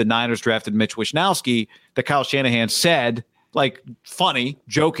year that the Niners drafted Mitch Wishnowsky, that Kyle Shanahan said, like funny,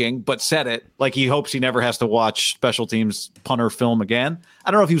 joking, but said it like he hopes he never has to watch special teams punter film again.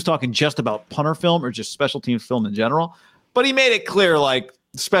 I don't know if he was talking just about punter film or just special teams film in general, but he made it clear like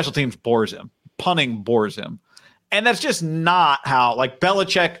special teams bores him. Punting bores him. And that's just not how, like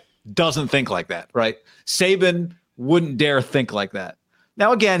Belichick doesn't think like that, right? Saban wouldn't dare think like that.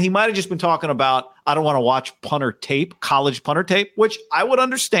 Now, again, he might have just been talking about, I don't want to watch punter tape, college punter tape, which I would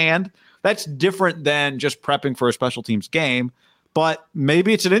understand. That's different than just prepping for a special teams game, but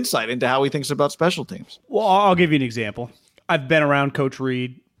maybe it's an insight into how he thinks about special teams. Well, I'll give you an example. I've been around Coach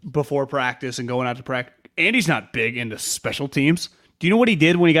Reed before practice and going out to practice. Andy's not big into special teams. Do you know what he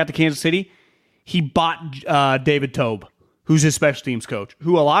did when he got to Kansas City? He bought David Tobe, who's his special teams coach,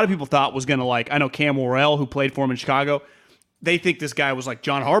 who a lot of people thought was going to I know Cam Worrell, who played for him in Chicago. They think this guy was like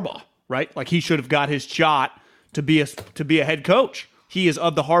John Harbaugh, right? Like he should have got his shot to be a head coach. He is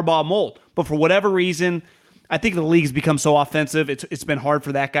of the Harbaugh mold. But for whatever reason, I think the league's become so offensive, it's been hard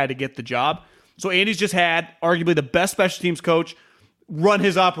for that guy to get the job. So Andy's just had arguably the best special teams coach run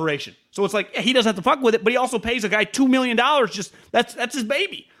his operation. So it's like, yeah, he doesn't have to fuck with it, but he also pays a guy $2 million. Just that's his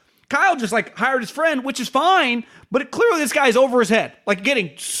baby. Kyle just hired his friend, which is fine, but clearly this guy's over his head, getting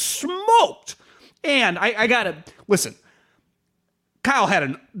smoked. And I gotta listen. Kyle had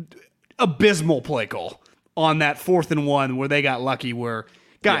an abysmal play call on that 4th and 1 where they got lucky.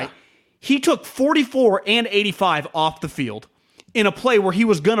 He took 44 and 85 off the field in a play where he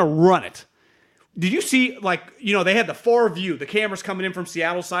was gonna run it. Did you see, they had the far view, the cameras coming in from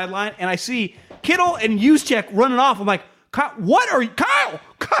Seattle sideline, and I see Kittle and Juszczyk running off. I'm like, Kyle, what are we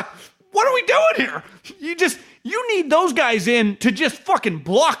doing here? You need those guys in to just fucking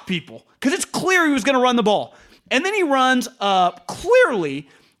block people because it's clear he was going to run the ball. And then he runs, clearly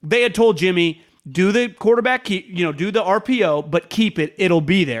they had told Jimmy, do the quarterback, do the RPO, but keep it, it'll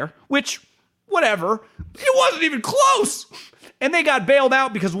be there, which, whatever. It wasn't even close. And they got bailed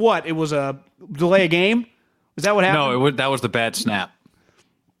out because what? It was a delay of game? Is that what happened? No, that was the bad snap.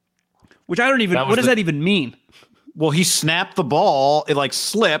 Which I don't even, what does that even mean? Well, he snapped the ball. It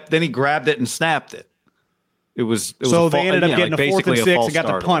slipped. Then he grabbed it and snapped it. It was so they ended up getting a 4th and 6 and got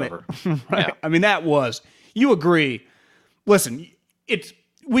to punt it. Right? Yeah. I mean, that was, you agree. Listen,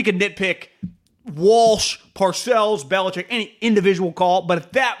 we could nitpick Walsh, Parcells, Belichick, any individual call, but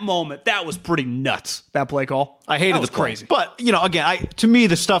at that moment, that was pretty nuts. That play call, I hated the play. Crazy. But again, to me,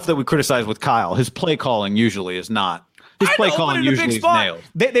 the stuff that we criticize with Kyle, his play calling usually is not. His play calling usually is nailed.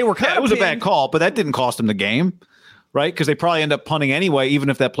 They were kind of. It was a bad call, but that didn't cost him the game, right? Because they probably end up punting anyway, even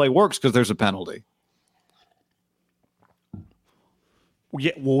if that play works, because there's a penalty.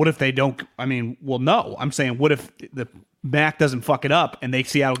 Yeah. Well, what if they don't? I mean, no. I'm saying, what if the Mac doesn't fuck it up and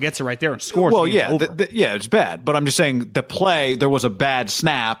Seattle gets it right there and scores? Well, yeah, it's bad. But I'm just saying the play, there was a bad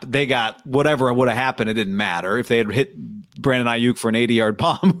snap. They got whatever would have happened. It didn't matter if they had hit Brandon Ayuk for an 80-yard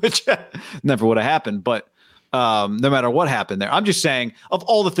bomb, which never would have happened. But no matter what happened there, I'm just saying of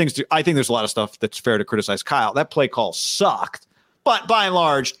all the things, I think there's a lot of stuff that's fair to criticize Kyle. That play call sucked, but by and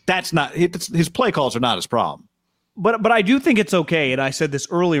large, that's not his play calls are not his problem. But I do think it's okay, and I said this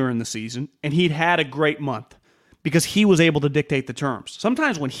earlier in the season, and he'd had a great month because he was able to dictate the terms.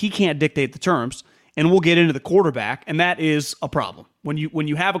 Sometimes when he can't dictate the terms, and we'll get into the quarterback, and that is a problem. When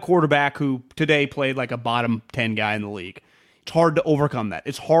you have a quarterback who today played like a bottom 10 guy in the league, It's hard to overcome that.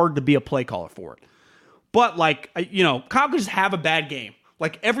 It's hard to be a play caller for it. But, like, Kyle could just have a bad game.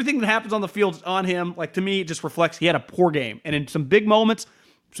 Like, everything that happens on the field is on him. Like, to me, it just reflects he had a poor game. And in some big moments,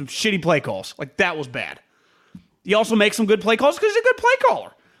 some shitty play calls. Like, that was bad. He also makes some good play calls because he's a good play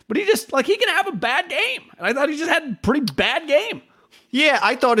caller. But he just, like, he can have a bad game. And I thought he just had a pretty bad game. Yeah,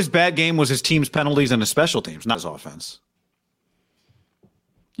 I thought his bad game was his team's penalties and his special teams, not his offense.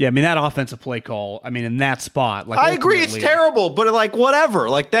 Yeah, I mean, that offensive play call, I mean, in that spot. Like, I agree, it's terrible, but, like, whatever.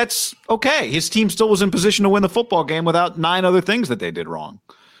 Like, that's okay. His team still was in position to win the football game without 9 other things that they did wrong.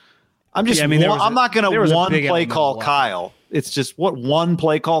 I'm just, I'm not going to one play call Kyle. It's just, one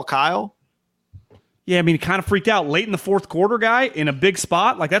play call Kyle? Yeah, I mean, he kind of freaked out late in the fourth quarter, guy, in a big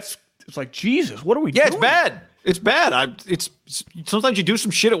spot. Like, it's like, Jesus, what are we doing? Yeah, it's bad. It's bad. Sometimes you do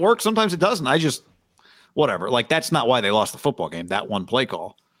some shit at work. Sometimes it doesn't. Whatever. Like, that's not why they lost the football game, that one play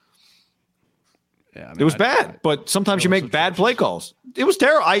call. Yeah, I mean, it was bad, but sometimes you make bad play calls. It was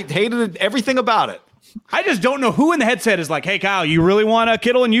terrible. I hated everything about it. I just don't know who in the headset is like, hey, Kyle, you really want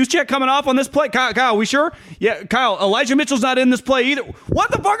Kittle and Juszczyk coming off on this play? Kyle, we sure? Yeah, Kyle, Elijah Mitchell's not in this play either.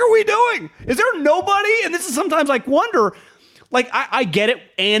 What the fuck are we doing? Is there nobody? And this is sometimes like wonder. Like, I get it.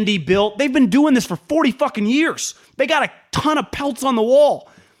 Andy, Bill, they've been doing this for 40 fucking years. They got a ton of pelts on the wall.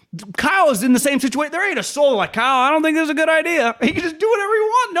 Kyle is in the same situation. There ain't a soul like, Kyle, I don't think this is a good idea. He can just do whatever he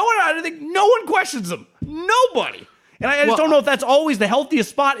wants. No one questions him. Nobody. And I just don't know if that's always the healthiest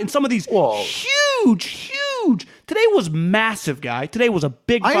spot in some of these huge. Today was massive, guy. Today was a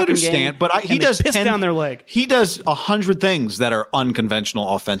big fucking game. I understand, but he does piss down their leg. He does 100 things that are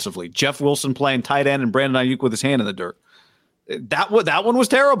unconventional offensively. Jeff Wilson playing tight end and Brandon Ayuk with his hand in the dirt. That one was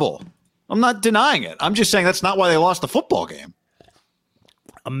terrible. I'm not denying it. I'm just saying that's not why they lost the football game.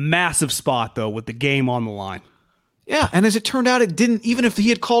 A massive spot, though, with the game on the line. Yeah, and as it turned out, it didn't. Even if he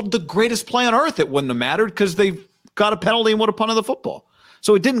had called the greatest play on earth, it wouldn't have mattered because they got a penalty and would have punted the football.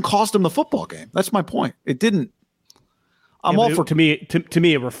 So it didn't cost him the football game. That's my point. It didn't. To me,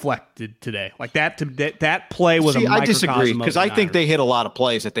 it reflected today. Like that play was a microcosm. I disagree because I think Niners. they hit a lot of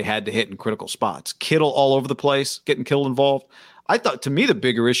plays that they had to hit in critical spots. Kittle all over the place, getting Kittle involved. I thought, to me, the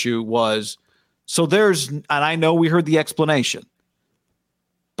bigger issue was and I know we heard the explanation,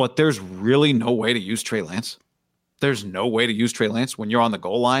 but there's really no way to use Trey Lance. There's no way to use Trey Lance when you're on the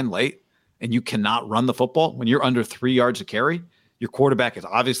goal line late and you cannot run the football. When you're under 3 yards of carry, your quarterback is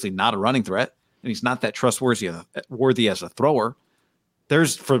obviously not a running threat, and he's not that trustworthy as a thrower.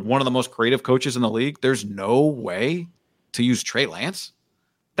 For one of the most creative coaches in the league, there's no way to use Trey Lance.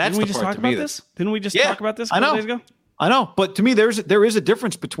 That's Didn't we just talk about this? Didn't we just talk about this a couple days ago? I know, but to me, there is a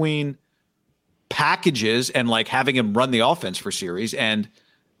difference between packages and like having him run the offense for series and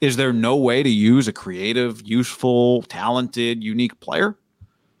is there no way to use a creative, useful, talented, unique player?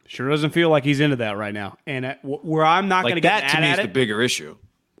 Sure doesn't feel like he's into that right now. And where I'm not going to get that to me is the bigger issue.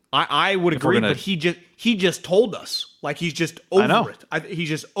 I would agree, but he just told us like he's just over it. He's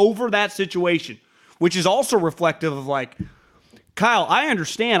just over that situation, which is also reflective of like, Kyle, I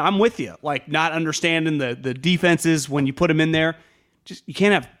understand. I'm with you. Like not understanding the defenses when you put him in there. Just you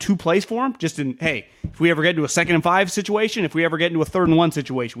can't have 2 plays for him. Just in if we ever get into a 2nd and 5 situation, if we ever get into a 3rd and 1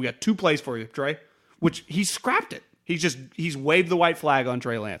 situation, we got 2 plays for you, Trey. Which he scrapped it. He's waved the white flag on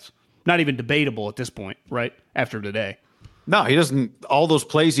Trey Lance. Not even debatable at this point, right? After today. No, he doesn't. All those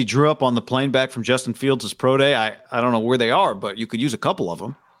plays he drew up on the plane back from Justin Fields' pro day, I don't know where they are, but you could use a couple of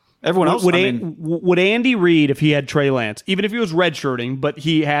them. Everyone else would Andy Reid, if he had Trey Lance, even if he was redshirting, but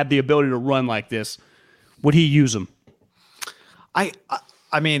he had the ability to run like this, would he use him?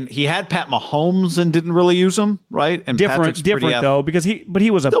 I mean, he had Pat Mahomes and didn't really use him, right? And different though, because he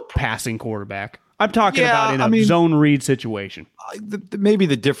was a passing quarterback. I'm talking about in a zone read situation. Maybe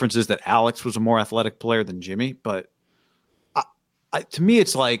the difference is that Alex was a more athletic player than Jimmy, but to me,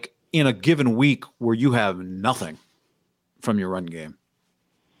 it's like in a given week where you have nothing from your run game.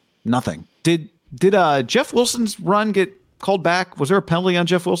 Nothing. Did Jeff Wilson's run get called back? Was there a penalty on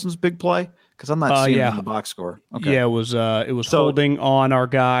Jeff Wilson's big play? Because I'm not seeing it in the box score. Okay. Yeah, it was holding on our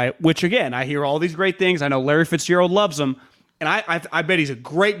guy, which again, I hear all these great things. I know Larry Fitzgerald loves him, and I bet he's a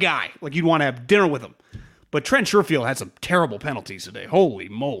great guy. Like you'd want to have dinner with him. But Trent Sherfield had some terrible penalties today. Holy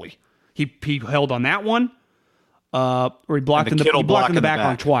moly. He held on that one, or he blocked in the back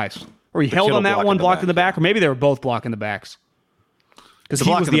on twice. Or he held on that one, blocked in the back, or maybe they were both blocking the backs. Because he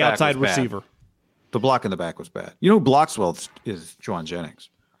was the outside receiver. The block in the back was bad. You know who blocks well is Juwan Jennings.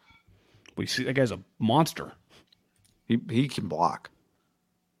 We see that guy's a monster. He can block.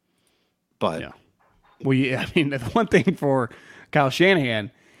 But yeah. Well, I mean, the one thing for Kyle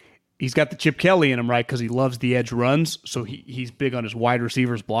Shanahan, he's got the Chip Kelly in him, right? Because he loves the edge runs, so he's big on his wide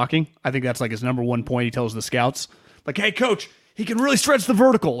receivers blocking. I think that's like his number one point he tells the scouts. Like, hey, coach, he can really stretch the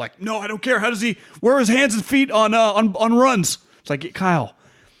vertical. Like, no, I don't care. How does he wear his hands and feet on runs? It's like, Kyle,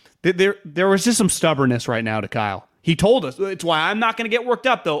 there was just some stubbornness right now to Kyle. He told us. It's why I'm not going to get worked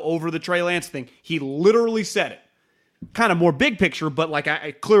up, though, over the Trey Lance thing. He literally said it. Kind of more big picture, but like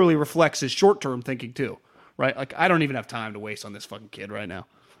it clearly reflects his short-term thinking too, right? Like I don't even have time to waste on this fucking kid right now,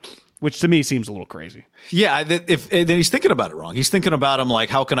 which to me seems a little crazy. Yeah, then he's thinking about it wrong. He's thinking about him like,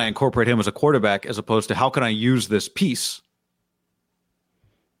 how can I incorporate him as a quarterback as opposed to how can I use this piece?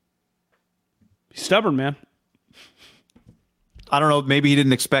 He's stubborn, man. I don't know. Maybe he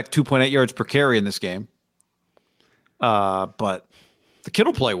didn't expect 2.8 yards per carry in this game. But the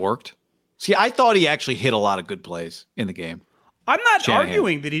Kittle play worked. See, I thought he actually hit a lot of good plays in the game. I'm not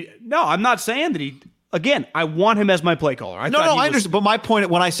arguing that I'm not saying that he. Again, I want him as my play caller. I understand. But my point,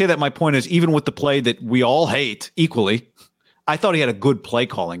 when I say that, my point is even with the play that we all hate equally, I thought he had a good play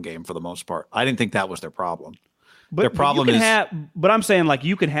calling game for the most part. I didn't think that was their problem. But, their problem but I'm saying like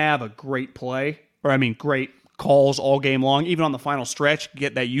you can have a great play, great calls all game long, even on the final stretch,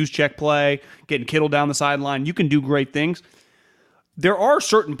 get that use check play, getting Kittle down the sideline. You can do great things. There are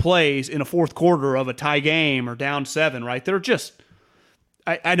certain plays in a fourth quarter of a tie game or down 7, right? They're just,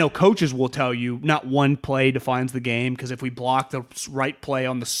 I know coaches will tell you not one play defines the game because if we block the right play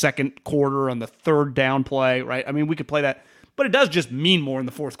on the second quarter, on the third down play, right? I mean, we could play that, but it does just mean more in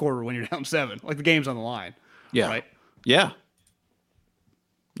the fourth quarter when you're down 7, like the game's on the line. Yeah. Right? Yeah.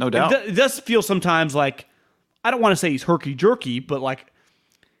 No doubt. It does feel sometimes like, I don't want to say he's herky-jerky, but like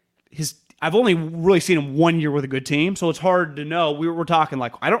I've only really seen him 1 year with a good team, so it's hard to know. We're talking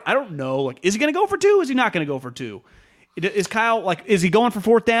like I don't know. Like, is he going to go for 2? Is he not going to go for 2? Is Kyle like? Is he going for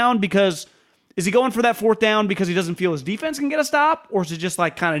fourth down because? Is he going for that fourth down because he doesn't feel his defense can get a stop, or is it just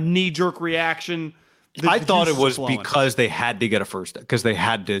like kind of knee-jerk reaction? I thought it was because they had to get a first because they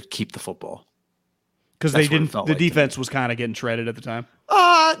had to keep the football. Because they didn't. The defense was kind of getting shredded at the time.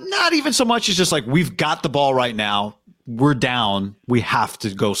 Not even so much. It's just like we've got the ball right now. We're down. We have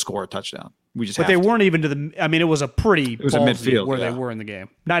to go score a touchdown. But they weren't even to the. I mean, it was a pretty. It was a midfield where they were in the game.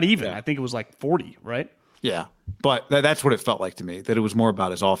 Not even. Yeah. I think it was like 40, right? Yeah, but that's what it felt like to me. That it was more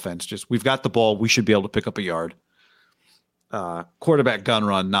about his offense. Just we've got the ball. We should be able to pick up a yard. Quarterback gun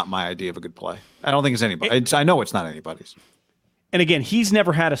run. Not my idea of a good play. I don't think it's anybody. I know it's not anybody's. And again, he's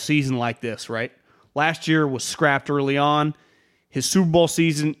never had a season like this, right? Last year was scrapped early on. His Super Bowl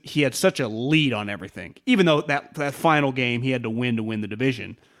season, he had such a lead on everything. Even though that final game he had to win the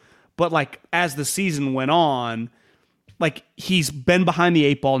division. But like as the season went on, like he's been behind the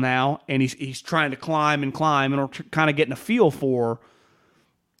 8 ball now, and he's trying to climb and kind of getting a feel for,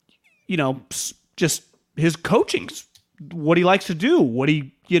 just his coaching, what he likes to do, what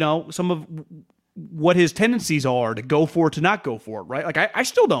he, some of what his tendencies are to go for it, to not go for it, right? Like I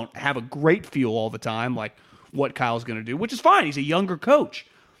still don't have a great feel all the time, like what Kyle's going to do, which is fine. He's a younger coach.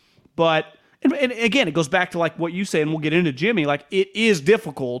 But, and again, it goes back to like what you say, and we'll get into Jimmy, like it is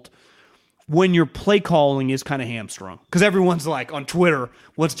difficult when your play calling is kind of hamstrung. Because everyone's like on Twitter,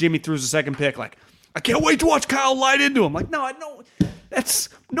 once Jimmy throws the second pick, like, I can't wait to watch Kyle light into him. Like, no,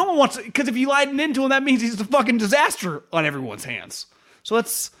 no one wants, because if you light into him, that means he's a fucking disaster on everyone's hands. So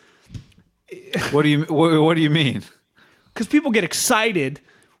that's... What do you mean? Because people get excited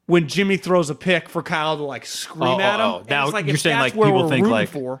when Jimmy throws a pick for Kyle to like scream at him. Now like, you're saying like people think like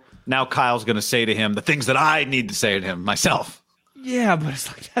for, now Kyle's going to say to him the things that I need to say to him myself. Yeah, but it's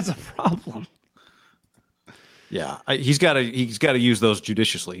like that's a problem. Yeah, he's got to use those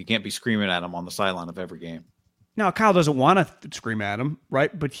judiciously. He can't be screaming at him on the sideline of every game. Now Kyle doesn't want to scream at him,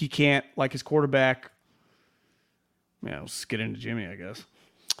 right? But he can't, like his quarterback. Yeah, let's get into Jimmy, I guess.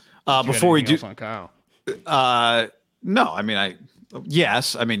 Before we do on Kyle. No, I mean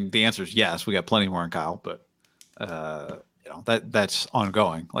yes. I mean the answer is yes. We got plenty more on Kyle, but that's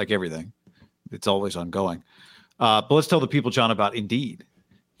ongoing, like everything. It's always ongoing. But let's tell the people, John, about Indeed.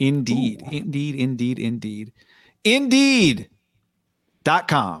 Indeed. Indeed.com/ham.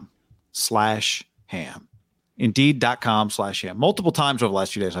 Indeed.com/ham. Multiple times over the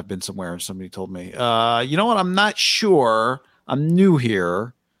last few days, I've been somewhere and somebody told me, you know what? I'm not sure. I'm new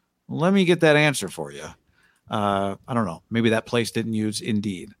here. Let me get that answer for you. I don't know. Maybe that place didn't use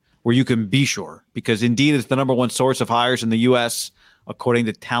Indeed, where you can be sure, because Indeed is the number one source of hires in the U.S., according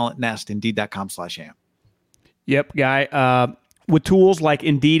to Talent Nest. Indeed.com/ham. Yep, guy. With tools like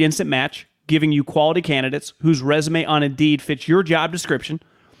Indeed Instant Match, giving you quality candidates whose resume on Indeed fits your job description,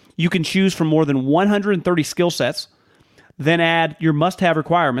 you can choose from more than 130 skill sets, then add your must-have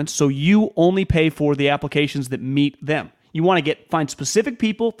requirements so you only pay for the applications that meet them. You want to find specific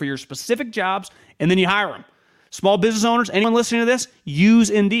people for your specific jobs, and then you hire them. Small business owners, anyone listening to this, use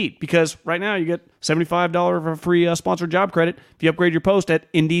Indeed, because right now you get $75 of a free sponsored job credit if you upgrade your post at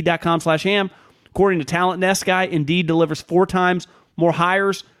Indeed.com/ham. According to Talent Nest guy, Indeed delivers 4 times more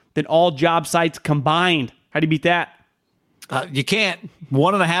hires than all job sites combined. How do you beat that? You can't.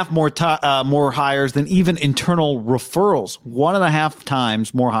 1.5 more hires than even internal referrals. 1.5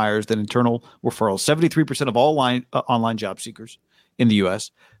 times more hires than internal referrals. 73% of all online job seekers in the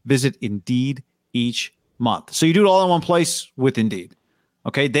U.S. visit Indeed each month. So you do it all in one place with Indeed.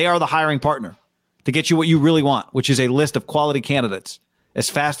 Okay, they are the hiring partner to get you what you really want, which is a list of quality candidates as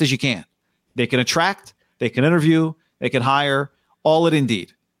fast as you can. They can attract, they can interview, they can hire, all at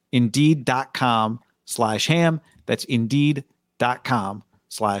Indeed. Indeed.com/ham. That's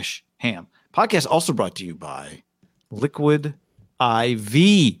Indeed.com/ham. Podcast also brought to you by Liquid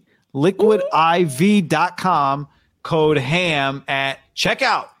IV. LiquidIV.com, code HAM at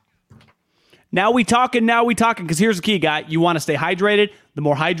checkout. Now we talking, because here's the key, guy. You want to stay hydrated. The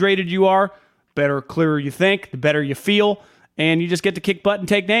more hydrated you are, better, clearer you think, the better you feel, and you just get to kick butt and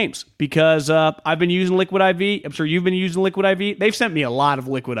take names. Because I've been using Liquid IV. I'm sure you've been using Liquid IV. They've sent me a lot of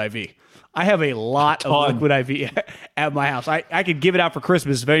Liquid IV. I have a lot of Liquid IV at my house. I could give it out for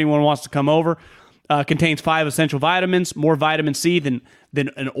Christmas if anyone wants to come over. Contains 5 essential vitamins, more vitamin C than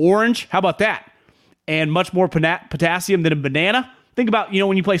an orange. How about that? And much more potassium than a banana. Think about,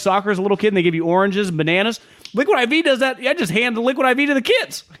 when you play soccer as a little kid and they give you oranges and bananas. Liquid IV does that. I just hand the Liquid IV to the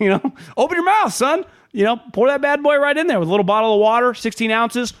kids. Open your mouth, son. Pour that bad boy right in there with a little bottle of water, 16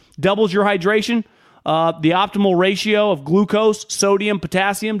 ounces, doubles your hydration. The optimal ratio of glucose, sodium,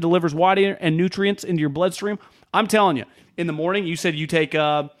 potassium delivers water and nutrients into your bloodstream. I'm telling you, in the morning, you said you take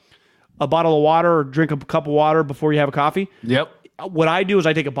a bottle of water or drink a cup of water before you have a coffee. Yep. What I do is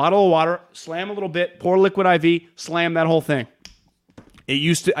I take a bottle of water, slam a little bit, pour Liquid IV, slam that whole thing. I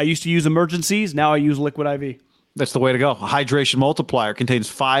used to use Emergen-Cs. Now I use Liquid IV. That's the way to go. A hydration multiplier contains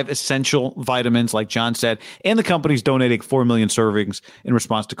 5 essential vitamins, like John said, and the company's donating 4 million servings in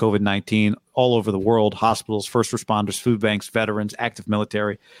response to COVID-19 all over the world. Hospitals, first responders, food banks, veterans, active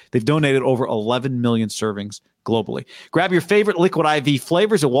military. They've donated over 11 million servings globally. Grab your favorite Liquid IV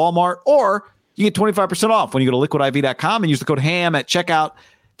flavors at Walmart, or you get 25% off when you go to liquidiv.com and use the code HAM at checkout.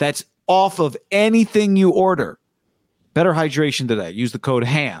 That's off of anything you order. Better hydration today. Use the code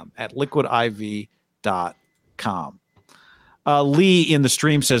HAM at liquidiv.com. Lee in the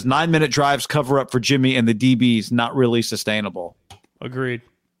stream says 9-minute drives cover up for Jimmy and the DBs, not really sustainable. Agreed.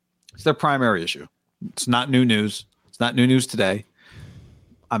 It's their primary issue. It's not new news. It's not new news today.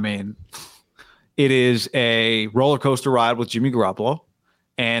 I mean, it is a roller coaster ride with Jimmy Garoppolo,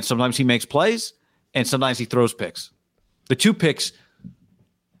 and sometimes he makes plays, and sometimes he throws picks. The 2 picks,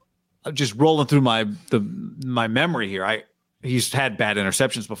 just rolling through my memory here. He's had bad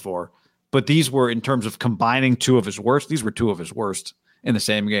interceptions before, but these were, in terms of combining 2 of his worst, these were 2 of his worst in the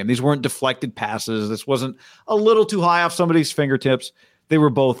same game. These weren't deflected passes. This wasn't a little too high off somebody's fingertips. They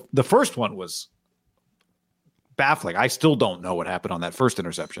were both. The first one was baffling. I still don't know what happened on that first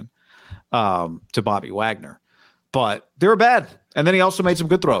interception to Bobby Wagner, but they were bad. And then he also made some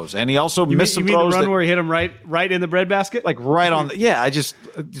good throws, and he also missed some throws. The run where he hit him right in the breadbasket, like right on the. Yeah, it's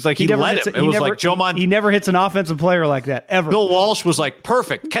like he let him. It was like Joe Montana. He never hits an offensive player like that ever. Bill Walsh was like,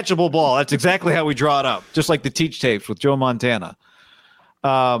 perfect, catchable ball. That's exactly how we draw it up, just like the teach tapes with Joe Montana.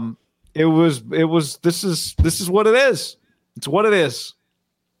 It was. This is what it is. It's what it is.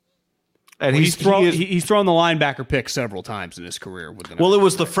 And he's thrown the linebacker pick several times in his career. It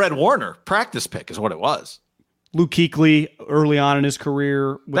was the Fred Warner practice pick, is what it was. Luke Kuechly early on in his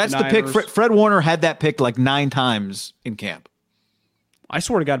career. That's the pick. Fred Warner had that pick like 9 times in camp. I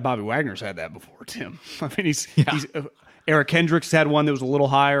swear to God, Bobby Wagner's had that before, Tim. I mean, he's Eric Hendricks had one that was a little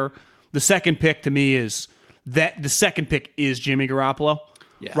higher. The second pick to me is that the second pick is Jimmy Garoppolo,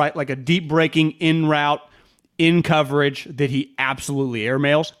 right? Like a deep breaking in route, in coverage that he absolutely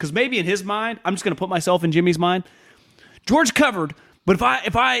airmails. Because maybe in his mind, I'm just going to put myself in Jimmy's mind. George covered. But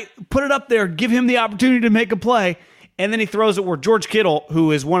if I put it up there, give him the opportunity to make a play, and then he throws it where George Kittle,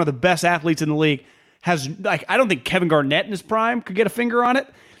 who is one of the best athletes in the league, has, like, I don't think Kevin Garnett in his prime could get a finger on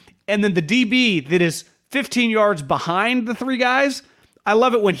it. And then the DB that is 15 yards behind the 3 guys, I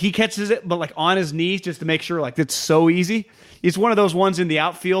love it when he catches it, but like on his knees just to make sure, like, it's so easy. It's one of those ones in the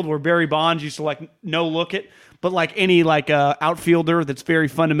outfield where Barry Bonds used to like no look it, but like any outfielder that's very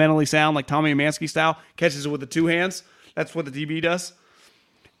fundamentally sound, like Tommy Amansky style, catches it with the 2 hands. That's what the DB does.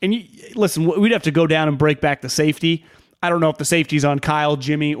 And listen, we'd have to go down and break back the safety. I don't know if the safety's on Kyle,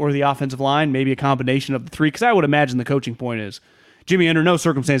 Jimmy, or the offensive line. Maybe a combination of the 3, because I would imagine the coaching point is, Jimmy, under no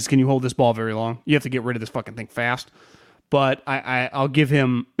circumstances can you hold this ball very long. You have to get rid of this fucking thing fast. But I'll give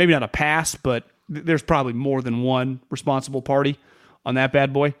him maybe not a pass, but there's probably more than one responsible party on that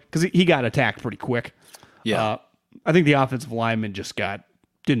bad boy because he got attacked pretty quick. Yeah. I think the offensive lineman just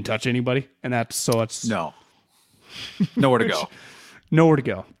didn't touch anybody, and it's nowhere to go. Nowhere to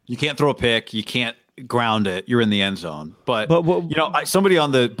go. You can't throw a pick. You can't ground it. You're in the end zone. But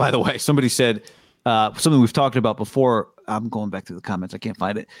somebody said something we've talked about before. I'm going back to the comments. I can't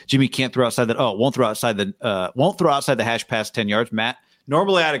find it. Jimmy can't throw outside won't throw outside the hash past 10 yards. Matt,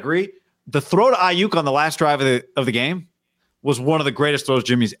 normally I'd agree. The throw to Ayuk on the last drive of the game was one of the greatest throws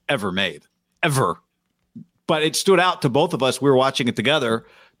Jimmy's ever made. Ever. But it stood out to both of us. We were watching it together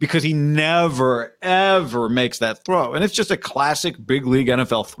because he never, ever makes that throw. And it's just a classic big league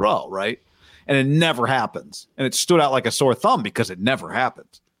NFL throw, right? And it never happens. And it stood out like a sore thumb because it never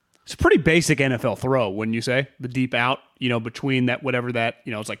happens. It's a pretty basic NFL throw, wouldn't you say? The deep out, between that, whatever that,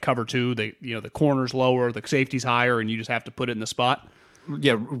 it's like cover two, the corner's lower, the safety's higher, and you just have to put it in the spot.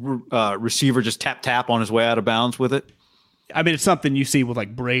 Yeah, receiver just tap on his way out of bounds with it. I mean, it's something you see with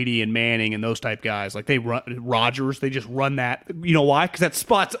like Brady and Manning and those type guys. Like they run Rodgers, they just run that. You know why? Because that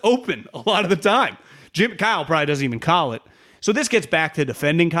spot's open a lot of the time. Kyle probably doesn't even call it. So this gets back to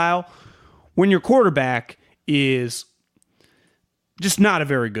defending Kyle. When your quarterback is just not a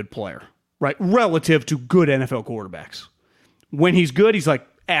very good player, right? Relative to good NFL quarterbacks. When he's good, he's like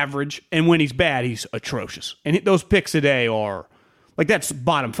average. And when he's bad, he's atrocious. And those picks today are like that's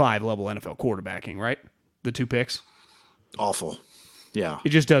bottom 5 level NFL quarterbacking, right? The 2 picks. Awful. Yeah. It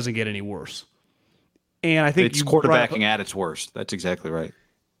just doesn't get any worse. And I think it's quarterbacking at its worst. That's exactly right.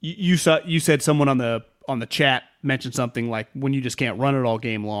 You said someone on the chat mentioned something like when you just can't run it all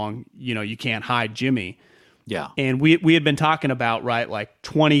game long, you can't hide Jimmy. Yeah. And we had been talking about, right, like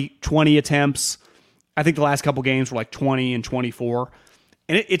 20 attempts. I think the last couple games were like 20 and 24.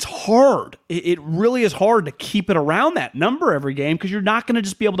 And it's hard. It really is hard to keep it around that number every game because you're not going to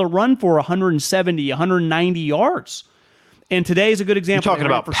just be able to run for 170, 190 yards. And today is a good example. You're talking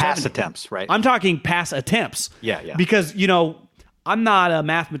about pass attempts, right? I'm talking pass attempts. Yeah. Because, I'm not a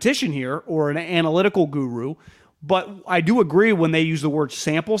mathematician here or an analytical guru, but I do agree when they use the word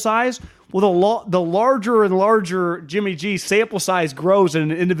sample size. Well, the larger and larger Jimmy G sample size grows in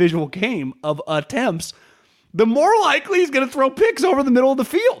an individual game of attempts, the more likely he's going to throw picks over the middle of the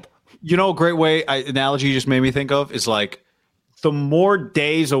field. A great analogy you just made me think of is like, the more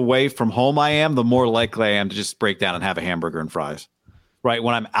days away from home I am, the more likely I am to just break down and have a hamburger and fries, right?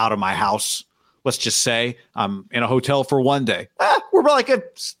 When I'm out of my house, let's just say I'm in a hotel for one day. We're like a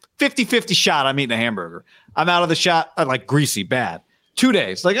 50-50 shot I'm eating a hamburger. I'm out of the shot, I like greasy, bad. 2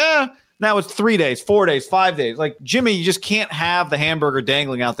 days, like, now it's 3 days, 4 days, 5 days. Like, Jimmy, you just can't have the hamburger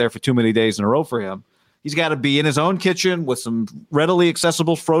dangling out there for too many days in a row for him. He's got to be in his own kitchen with some readily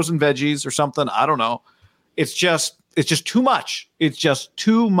accessible frozen veggies or something. I don't know. It's just too much. It's just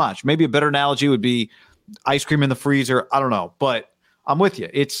too much. Maybe a better analogy would be ice cream in the freezer. I don't know, but I'm with you.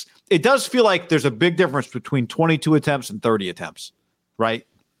 It does feel like there's a big difference between 22 attempts and 30 attempts, right?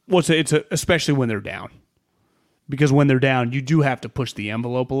 Well, it's especially when they're down, because when they're down, you do have to push the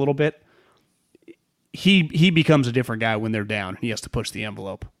envelope a little bit. He becomes a different guy when they're down. He has to push the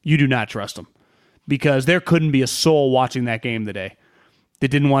envelope. You do not trust him because there couldn't be a soul watching that game today that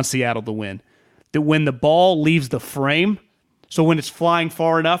didn't want Seattle to win. That when the ball leaves the frame, so when it's flying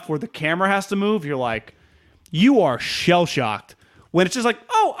far enough where the camera has to move, you're like, you are shell-shocked. When it's just like,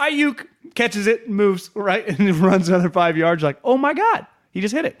 oh, Ayuk catches it and moves, right? And it runs another 5 yards, like, oh my God, he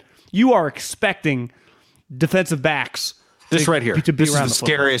just hit it. You are expecting defensive backs. This right here. To be this is the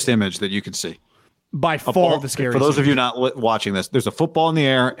scariest image that you can see. By far the scariest. For those of you not watching this, there's a football in the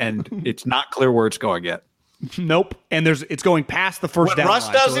air, and it's not clear where it's going yet. Nope. And it's going past the first down line. Russ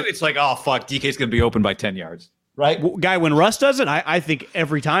does so it, it's like, oh, fuck, DK's going to be open by 10 yards. Right? Guy, when Russ does it, I think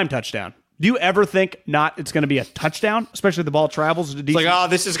every time touchdown. Do you ever think it's going to be a touchdown, especially if the ball travels? It's like, oh,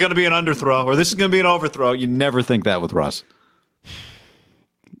 this is going to be an underthrow or this is going to be an overthrow. You never think that with Russ.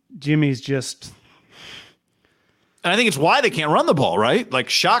 Jimmy's just... And I think it's why they can't run the ball, right? Like,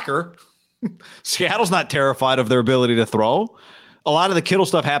 shocker. Seattle's not terrified of their ability to throw. A lot of the Kittle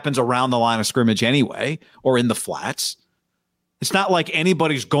stuff happens around the line of scrimmage anyway, or in the flats. It's not like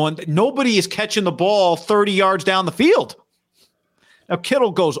nobody is catching the ball 30 yards down the field. Now,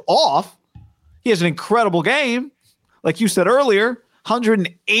 Kittle goes off. He has an incredible game. Like you said earlier,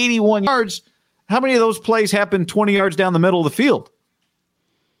 181 yards. How many of those plays happen 20 yards down the middle of the field?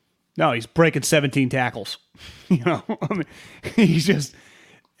 No, he's breaking 17 tackles. He's just...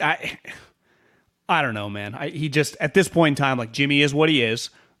 I don't know, man. He just, at this point in time, like Jimmy is what he is.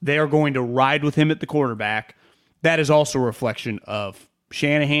 They are going to ride with him at the quarterback. That is also a reflection of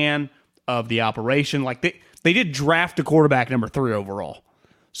Shanahan, of the operation. Like they did draft a quarterback number 3 overall.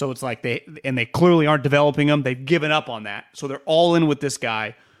 So it's like they clearly aren't developing him. They've given up on that. So they're all in with this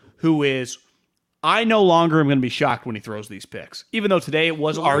guy who is, I no longer am going to be shocked when he throws these picks. Even though today it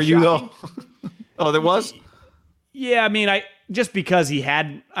was a little shocking. Though? Oh, there was? Yeah, I mean, just because he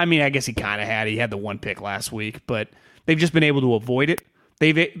had, I mean, I guess he kind of had. He had the one pick last week, but they've just been able to avoid it.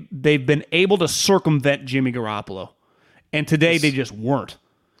 They've been able to circumvent Jimmy Garoppolo, and today they just weren't.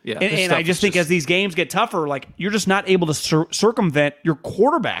 Yeah, and I just think as these games get tougher, like you're just not able to circumvent your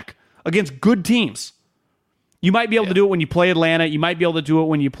quarterback against good teams. You might be able to do it when you play Atlanta. You might be able to do it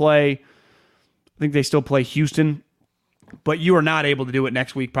when you play, I think they still play Houston, but you are not able to do it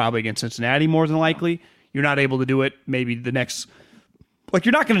next week probably against Cincinnati more than likely. You're not able to do it maybe the next, like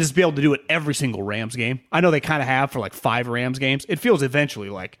you're not going to just be able to do it every single Rams game. I know they kind of have for like 5 Rams games. It feels eventually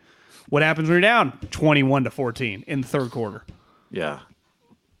like what happens when you're down 21-14 in the third quarter. Yeah.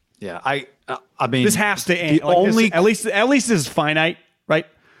 Yeah. I mean, this has to end. Like at least this is finite, right?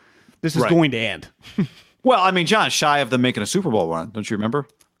 This is going to end. Well, I mean, John, shy of them making a Super Bowl run. Don't you remember?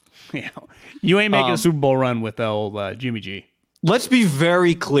 Yeah. You ain't making a Super Bowl run with the old Jimmy G. Let's be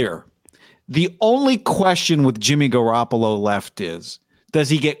very clear. The only question with Jimmy Garoppolo left is, does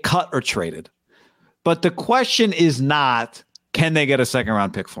he get cut or traded? But the question is not, can they get a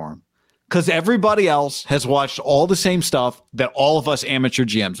second-round pick for him? Because everybody else has watched all the same stuff that all of us amateur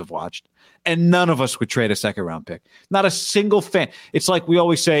GMs have watched, and none of us would trade a second-round pick. Not a single fan. It's like we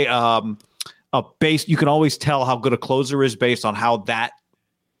always say, you can always tell how good a closer is based on how that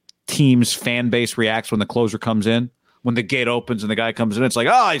team's fan base reacts when the closer comes in. When the gate opens and the guy comes in, it's like,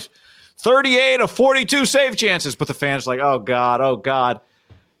 oh, he's 38 of 42 save chances. But the fans are like, oh, God.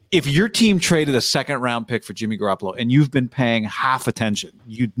 If your team traded a second-round pick for Jimmy Garoppolo and you've been paying half attention,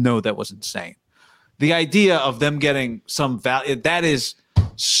 you'd know that was insane. The idea of them getting some value, that is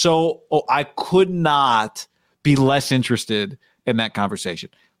so I could not be less interested in that conversation.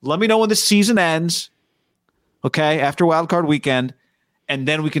 Let me know when the season ends, okay, after Wild Card Weekend, and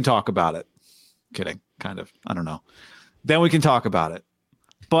then we can talk about it. Kidding, kind of. I don't know. Then we can talk about it.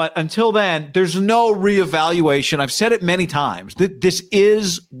 But until then, there's no reevaluation. I've said it many times. This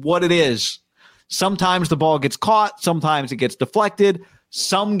is what it is. Sometimes the ball gets caught. Sometimes it gets deflected.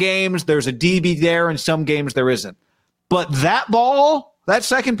 Some games there's a DB there, and some games there isn't. But that ball, that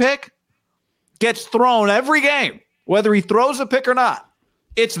second pick, gets thrown every game, whether he throws a pick or not.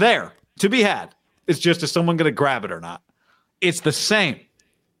 It's there to be had. It's just, is someone going to grab it or not? It's the same.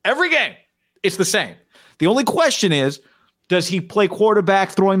 Every game, it's the same. The only question is, does he play quarterback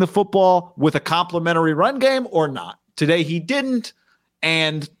throwing the football with a complementary run game or not? Today he didn't,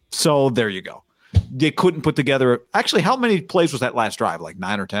 and so there you go. They couldn't put together. Actually, how many plays was that last drive? Like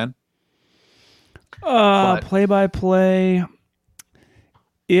 9 or 10? Play-by-play,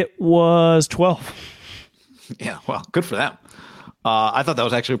 it was 12. Yeah, well, good for them. I thought that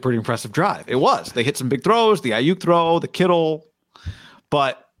was actually a pretty impressive drive. It was. They hit some big throws, the Ayuk throw, the Kittle,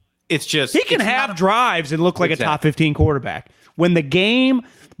 but it's just he can have drives and look like a top 15 quarterback when the game,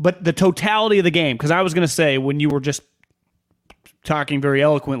 but the totality of the game. Because I was going to say, when you were just talking very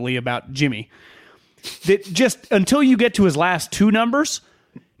eloquently about Jimmy, that just until you get to his last 2 numbers,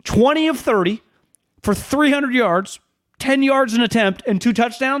 20 of 30 for 300 yards, 10 yards an attempt, and 2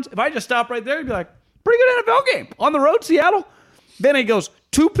 touchdowns. If I just stop right there, you'd be like, pretty good NFL game on the road, Seattle. Then he goes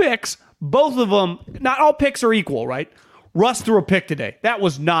 2 picks, both of them. Not all picks are equal, right? Russ threw a pick today. That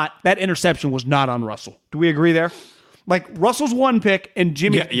interception was not on Russell. Do we agree there? Like Russell's 1 pick and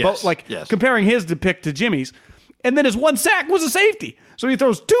Jimmy, comparing his pick to Jimmy's, and then his 1 sack was a safety. So he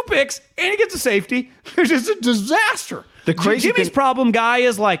throws 2 picks and he gets a safety. It's just a disaster. The crazy Jimmy's problem, guy,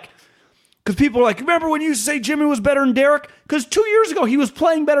 is like, because people are like, remember when you used to say Jimmy was better than Derek? Because 2 years ago he was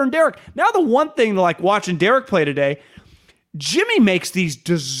playing better than Derek. Now the one thing like watching Derek play today, Jimmy makes these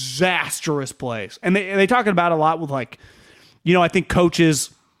disastrous plays, and they talking about it a lot with like. I think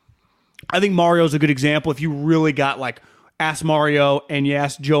coaches, I think Mario's a good example. If you really got ask Mario and you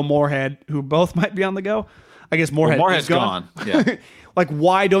ask Joe Moorhead, who both might be on the go. I guess Moorhead's gone. Yeah.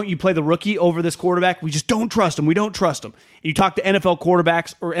 Why don't you play the rookie over this quarterback? We just don't trust him. We don't trust him. And you talk to NFL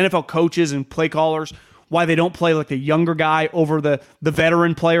quarterbacks or NFL coaches and play callers, why they don't play the younger guy over the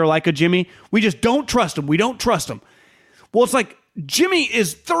veteran player like a Jimmy. We just don't trust him. We don't trust him. Well, it's like, Jimmy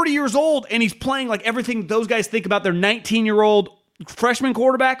is 30 years old, and he's playing like everything those guys think about their 19-year-old freshman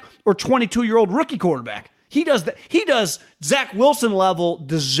quarterback or 22-year-old rookie quarterback. He does Zach Wilson level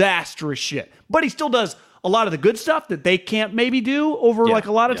disastrous shit, but he still does a lot of the good stuff that they can't maybe do over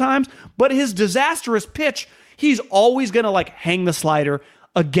a lot of times. But his disastrous pitch, he's always going to hang the slider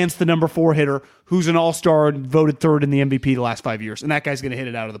against the number 4 hitter who's an all-star and voted 3rd in the MVP the last 5 years. And that guy's going to hit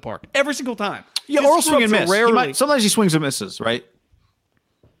it out of the park every single time. Yeah, or swing and miss. Sometimes he swings and misses, right?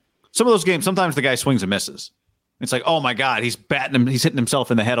 some of those games, sometimes the guy swings and misses. It's like, oh my God, he's hitting himself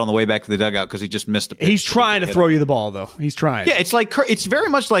in the head on the way back to the dugout because he just missed a pitch. He's trying to throw you the ball, though. He's trying. Yeah, it's very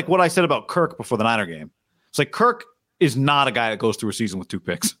much like what I said about Kirk before the Niner game. It's like Kirk is not a guy that goes through a season with 2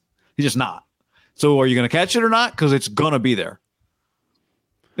 picks. He's just not. So are you going to catch it or not? Because it's going to be there.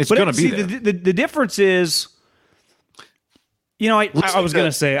 It's going to be there. The difference is, I was going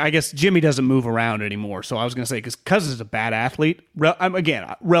to say, I guess Jimmy doesn't move around anymore. So I was going to say, because Cousins is a bad athlete,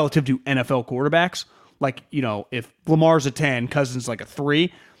 again, relative to NFL quarterbacks. Like, if Lamar's a 10, Cousins like a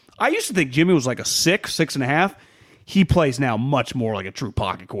 3. I used to think Jimmy was like a 6, 6.5. He plays now much more like a true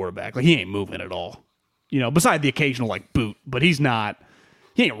pocket quarterback. Like, he ain't moving at all. Beside the occasional like boot, but he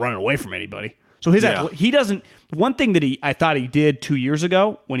ain't running away from anybody. So he doesn't. One thing that I thought he did 2 years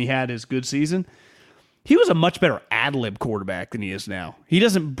ago when he had his good season, he was a much better ad lib quarterback than he is now. He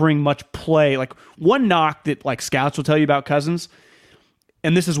doesn't bring much play. Like, one knock that like scouts will tell you about Cousins,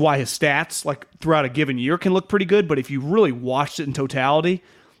 and this is why his stats like throughout a given year can look pretty good. But if you really watched it in totality,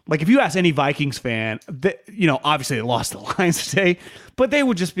 like if you ask any Vikings fan, obviously they lost the Lions today, but they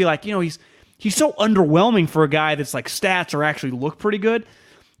would just be like, he's so underwhelming for a guy that's like stats are actually look pretty good.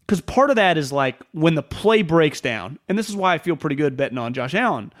 Because part of that is like when the play breaks down, and this is why I feel pretty good betting on Josh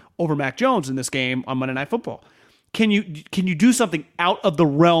Allen over Mac Jones in this game on Monday Night Football. Can you do something out of the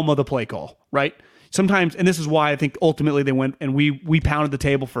realm of the play call, right? Sometimes, and this is why I think ultimately they went and we pounded the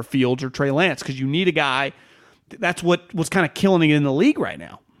table for Fields or Trey Lance, because you need a guy. That's what's kind of killing it in the league right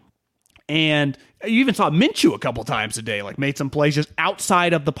now. And you even saw Minshew a couple times today, like made some plays just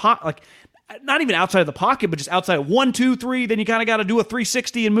outside of the pocket, like not even outside of the pocket, but just outside of 1, 2, 3. Then you kind of got to do a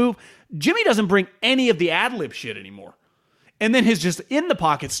 360 and move. Jimmy doesn't bring any of the ad lib shit anymore. And then his just in the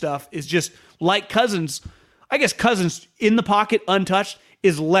pocket stuff is just like Cousins. I guess Cousins in the pocket, untouched,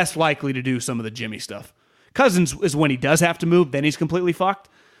 is less likely to do some of the Jimmy stuff. Cousins is when he does have to move, then he's completely fucked.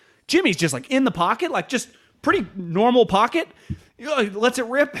 Jimmy's just like in the pocket, like just pretty normal pocket. Lets it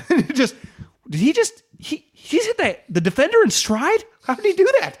rip. He hit the defender in stride? How did he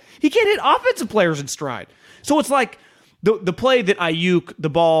do that? He can't hit offensive players in stride. So it's like the play that Ayuk, the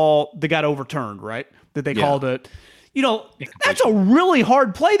ball that got overturned, right? That they called it. That's a really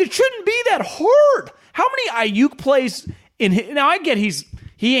hard play that shouldn't be that hard. How many Ayuk plays now I get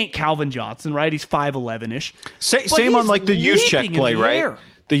he ain't Calvin Johnson, right? He's 5'11-ish. Same on like the Juszczyk play, right? Air.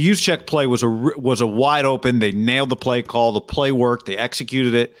 The Juszczyk play was a wide open. They nailed the play call. The play worked. They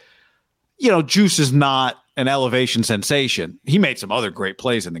executed it. Juice is not an elevation sensation. He made some other great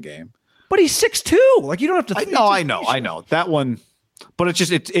plays in the game. But he's 6'2". Like, you don't have to. I know that one. But it's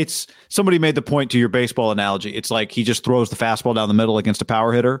just it's somebody made the point to your baseball analogy. It's like he just throws the fastball down the middle against a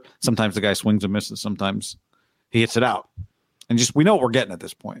power hitter. Sometimes the guy swings and misses. Sometimes he hits it out. And just we know what we're getting at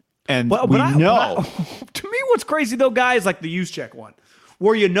this point. And to me, what's crazy though, guys, like the Juszczyk one,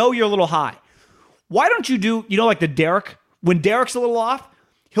 where you're a little high. Why don't you do like the Derek? When Derek's a little off,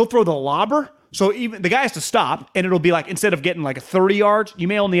 he'll throw the lobber. So even the guy has to stop, and it'll be like instead of getting like a 30 yards, you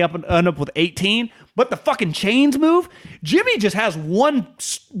may only end up with 18. But the fucking chains move. Jimmy just has one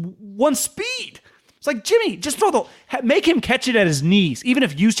speed. It's like, Jimmy, just make him catch it at his knees. Even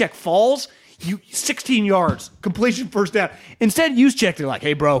if Juszczyk falls, 16 yards, completion, first down. Instead, Juszczyk, they're like,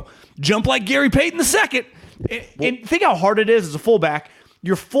 hey, bro, jump like Gary Payton II. And think how hard it is as a fullback.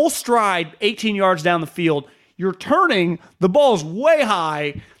 You're full stride, 18 yards down the field. You're turning. The ball's way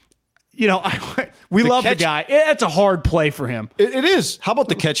high. We love the guy. It's a hard play for him. It is. How about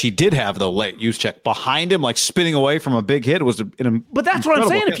the catch he did have though late? Juszczyk behind him, like spinning away from a big hit. But that's what I'm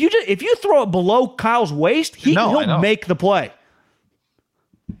saying. Hit. If you throw it below Kyle's waist, he'll make the play.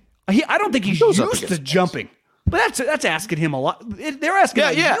 I don't think he's used to jumping. But that's asking him a lot. They're asking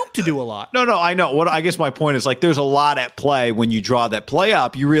Ayuk to do a lot. No, I know. I guess my point is like there's a lot at play when you draw that play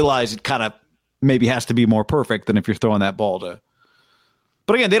up. You realize it kind of maybe has to be more perfect than if you're throwing that ball to.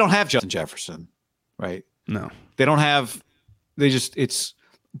 But again, they don't have Justin Jefferson, right? No, they don't have.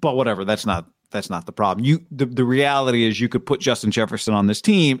 But whatever. That's not the problem. The reality is you could put Justin Jefferson on this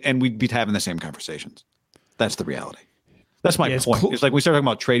team and we'd be having the same conversations. That's the reality. That's my point. It's like we start talking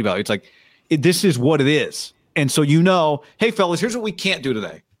about trade value. It's like this is what it is. And so hey fellas, here's what we can't do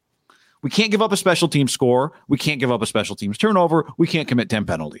today. We can't give up a special team score. We can't give up a special teams turnover. We can't commit 10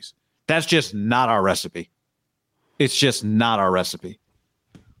 penalties. That's just not our recipe. It's just not our recipe.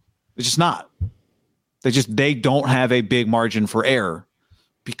 It's just not. They don't have a big margin for error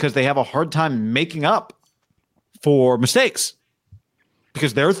because they have a hard time making up for mistakes.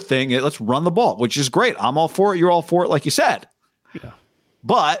 Because their thing is let's run the ball, which is great. I'm all for it. You're all for it, like you said. Yeah.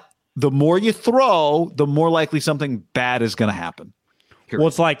 But the more you throw, the more likely something bad is going to happen. Well,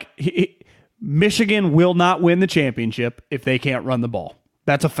 it's like Michigan will not win the championship if they can't run the ball.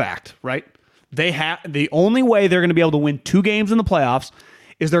 That's a fact, right? The only way they're going to be able to win 2 games in the playoffs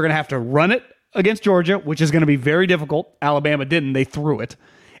is they're going to have to run it against Georgia, which is going to be very difficult. Alabama didn't. They threw it.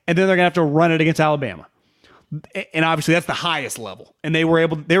 And then they're going to have to run it against Alabama. And obviously that's the highest level. And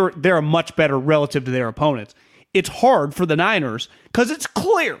they're much better relative to their opponents. It's hard for the Niners because it's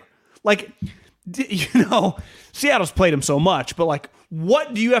clear. Like, Seattle's played them so much, but like,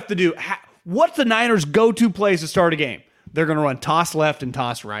 what do you have to do? What's the Niners' go-to plays to start a game? They're going to run toss left and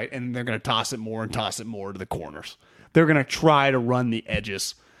toss right, and they're going to toss it more to the corners. They're going to try to run the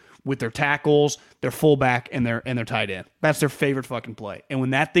edges with their tackles, their fullback, and their tight end. That's their favorite fucking play. And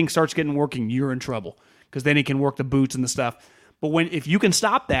when that thing starts getting working, you're in trouble because then he can work the boots and the stuff. But if you can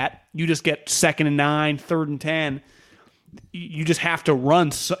stop that, you just get 2nd and 9, 3rd and 10. You just have to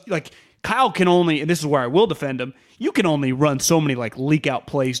run. Like Kyle can only, and this is where I will defend him, you can only run so many like leak out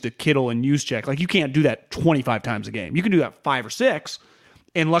plays to Kittle and Juszczyk. Like you can't do that 25 times a game. You can do that 5 or 6,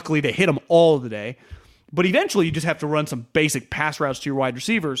 and luckily they hit them all of the day. But eventually you just have to run some basic pass routes to your wide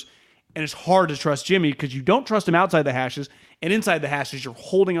receivers, and it's hard to trust Jimmy because you don't trust him outside the hashes, and inside the hashes you're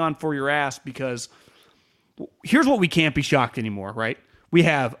holding on for your ass because here's what we can't be shocked anymore, right? We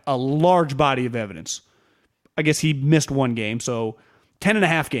have a large body of evidence. I guess he missed 1 game, so 10 and a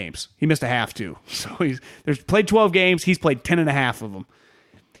half games. He missed a half too. So there's played 12 games. He's played 10 and a half of them.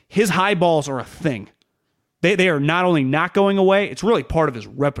 His high balls are a thing. They are not only not going away, it's really part of his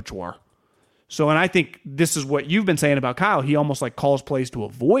repertoire. So, and I think this is what you've been saying about Kyle. He almost like calls plays to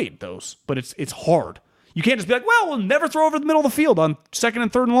avoid those, but it's hard. You can't just be like, well, we'll never throw over the middle of the field on 2nd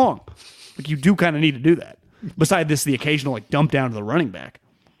and 3rd and long. Like you do kind of need to do that. Besides this, the occasional like dump down to the running back.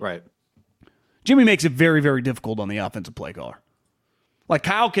 Right. Jimmy makes it very, very difficult on the offensive play caller. Like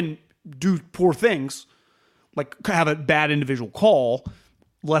Kyle can do poor things, like have a bad individual call,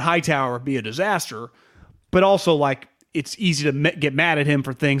 let Hightower be a disaster, but also like it's easy to get mad at him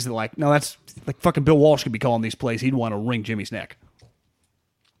for things that like, no, that's like fucking Bill Walsh could be calling these plays. He'd want to wring Jimmy's neck.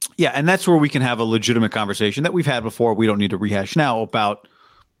 Yeah, and that's where we can have a legitimate conversation that we've had before. We don't need to rehash now about,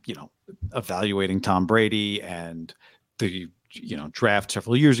 evaluating Tom Brady and the, draft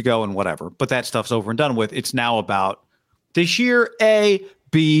several years ago and whatever. But that stuff's over and done with. It's now about this year, A,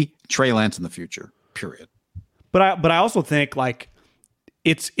 B, Trey Lance in the future, period. But I also think like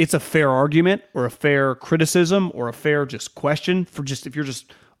it's a fair argument or a fair criticism or a fair just question for just if you're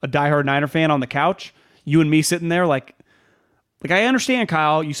just a diehard Niner fan on the couch, you and me sitting there like I understand,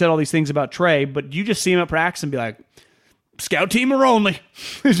 Kyle, you said all these things about Trey, but you just see him at practice and be like, scout team or only.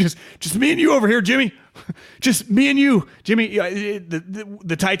 It's just me and you over here, Jimmy. Just me and you, Jimmy.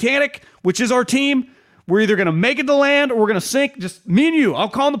 The Titanic, which is our team, we're either going to make it to land or we're going to sink. Just me and you. I'll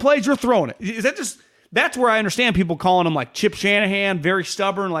call the plays. You're throwing it. Is that just? That's where I understand people calling him like Chip Shanahan, very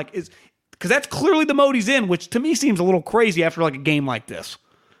stubborn. Like because that's clearly the mode he's in, which to me seems a little crazy after like a game like this.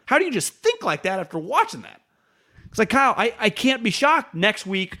 How do you just think like that after watching that? It's like, Kyle, I can't be shocked next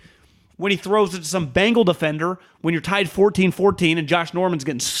week when he throws it to some Bengal defender when you're tied 14-14 and Josh Norman's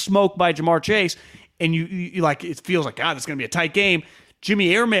getting smoked by Jamar Chase and you like it feels like, God, this is going to be a tight game. Jimmy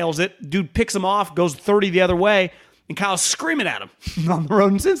airmails it. Dude picks him off, goes 30 the other way, and Kyle's screaming at him on the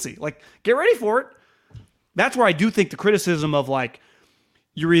road in Cincy. Like, get ready for it. That's where I do think the criticism of, like,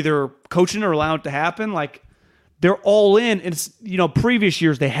 you're either coaching or allowing it to happen. Like, they're all in. And it's, previous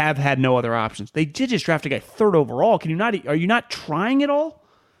years they have had no other options. They did just draft a guy 3rd overall. Are you not trying at all?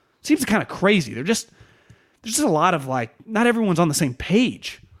 Seems kind of crazy. There's just a lot of, like, not everyone's on the same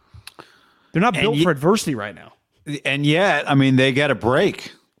page. They're not built for adversity right now. And yet, I mean, they get a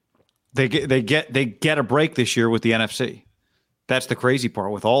break. They get a break this year with the NFC. That's the crazy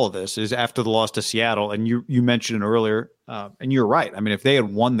part with all of this is after the loss to Seattle, and you mentioned it earlier, and you're right. I mean, if they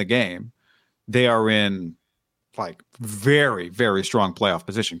had won the game, they are in like very, very strong playoff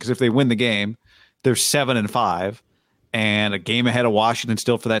position. Because if they win the game, they're 7-5 and a game ahead of Washington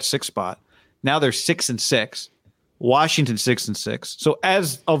still for that 6th spot. Now they're 6-6. Washington 6-6. So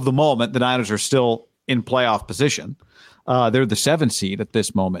as of the moment, the Niners are still in playoff position. They're the 7th seed at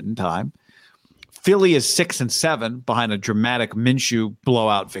this moment in time. Philly is 6-7 behind a dramatic Minshew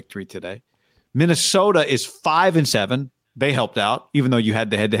blowout victory today. Minnesota is 5-7. They helped out, even though you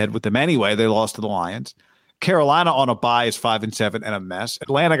had the head-to-head with them anyway. They lost to the Lions. Carolina on a bye is 5-7 and a mess.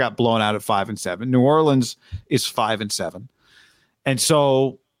 Atlanta got blown out at 5-7. New Orleans is 5-7. And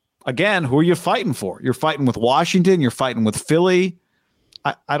so, again, who are you fighting for? You're fighting with Washington. You're fighting with Philly.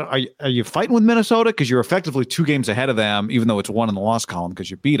 Are you fighting with Minnesota? Because you're effectively 2 games ahead of them, even though it's 1 in the loss column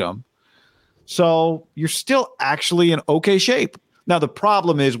because you beat them. So you're still actually in okay shape. Now, the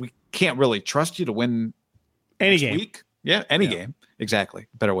problem is we can't really trust you to win any game. Week. Yeah, any game. Exactly.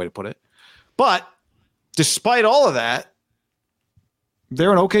 Better way to put it. But despite all of that,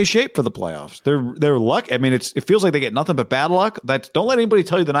 they're in okay shape for the playoffs. They're luck. I mean, it feels like they get nothing but bad luck. Don't let anybody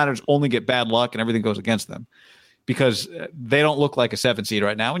tell you the Niners only get bad luck and everything goes against them, because they don't look like a 7 seed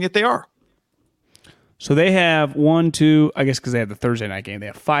right now, and yet they are. So they have 1, 2, I guess because they have the Thursday night game. They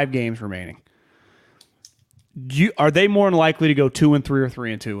have 5 games remaining. Are they more than likely to go 2-3 or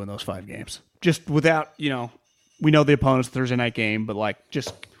 3-2 in those 5 games? Just without, we know the opponent's Thursday night game, but like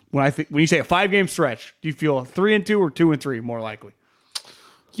just when you say a 5-game stretch, do you feel 3-2 or 2-3 more likely?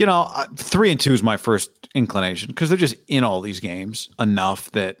 3-2 is my first inclination, because they're just in all these games enough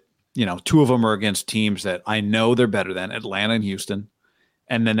that, 2 of them are against teams that I know they're better than, Atlanta and Houston.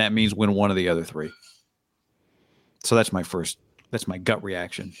 And then that means win one of the other 3. So that's my gut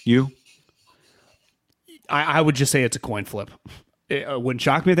reaction. You? I would just say it's a coin flip. It wouldn't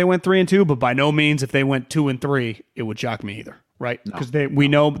shock me if they went 3-2, but by no means if they went 2-3, it would shock me either, right? Because we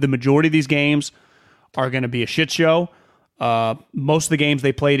know the majority of these games are going to be a shit show. Most of the games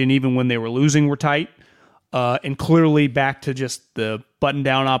they played in, even when they were losing, were tight. And clearly back to just the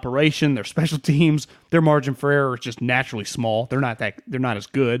button-down operation, their special teams, their margin for error is just naturally small. They're not as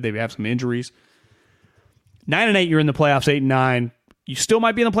good. They have some injuries. 9-8, you're in the playoffs. 8-9, you still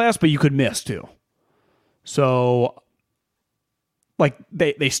might be in the playoffs, but you could miss too. So, like,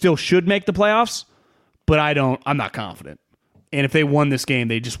 they still should make the playoffs, but I'm not confident. And if they won this game,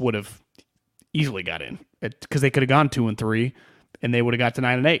 they just would have easily got in, because they could have gone 2-3 and they would have got to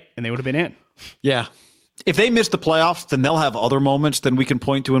 9-8 and they would have been in. Yeah. If they miss the playoffs, then they'll have other moments that we can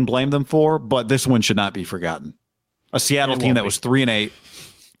point to and blame them for, but this one should not be forgotten. A Seattle team that was 3-8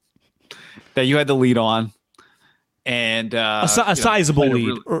 that you had the lead on, and a sizable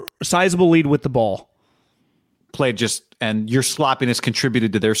lead, sizable lead with the ball. And your sloppiness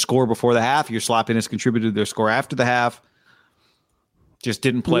contributed to their score before the half. Your sloppiness contributed to their score after the half. Just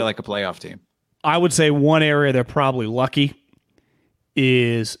didn't play like a playoff team. I would say one area they're probably lucky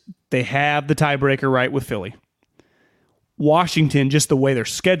is they have the tiebreaker right with Philly. Washington, just the way their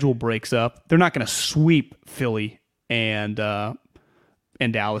schedule breaks up, they're not going to sweep Philly and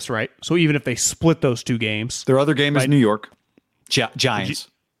Dallas, right? So even if they split those 2 games, their other game is New York Giants,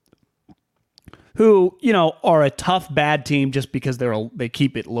 who are a tough bad team just because they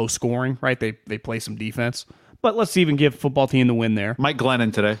keep it low scoring, right? They play some defense, but let's even give football team the win there. Mike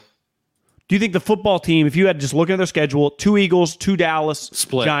Glennon today. Do you think the football team, if you had to just look at their schedule, 2 Eagles, 2 Dallas,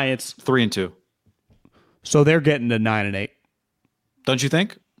 split Giants, 3-2, so they're getting to 9-8? Don't you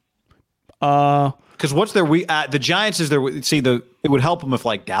think? Because what's their week? The Giants is their. It would help them if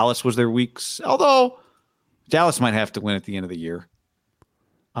like Dallas was their weeks. Although Dallas might have to win at the end of the year.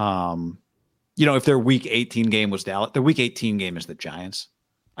 If their week 18 game was Dallas, their week 18 game is the Giants,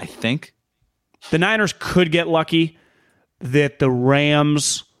 I think. The Niners could get lucky that the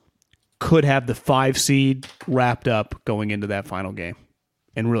Rams could have the 5 seed wrapped up going into that final game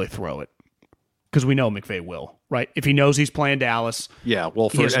and really throw it. Because we know McVay will, right? If he knows he's playing Dallas. Yeah,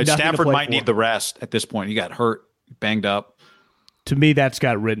 well, Stafford might need the rest at this point. He got hurt, banged up. To me, that's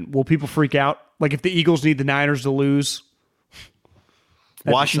got written. Will people freak out? Like if the Eagles need the Niners to lose?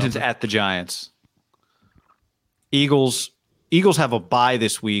 Washington's at the Giants. Eagles have a bye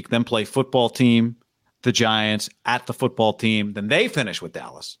this week, then play football team, the Giants, at the football team. Then they finish with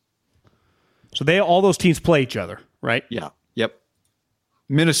Dallas. So all those teams play each other, right? Yeah. Yep.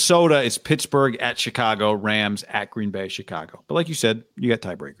 Minnesota is Pittsburgh at Chicago, Rams at Green Bay, Chicago. But like you said, you got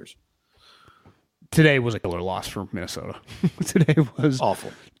tiebreakers. Today was a killer loss for Minnesota. Today was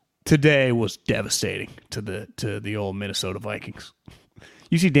awful. Today was devastating to the old Minnesota Vikings.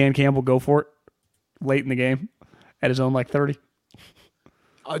 You see Dan Campbell go for it late in the game at his own 30.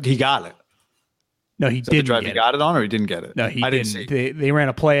 He got it. No, he didn't. Drive he got it on, or he didn't get it? No, he didn't. They ran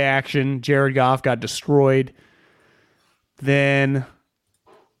a play action. Jared Goff got destroyed. Then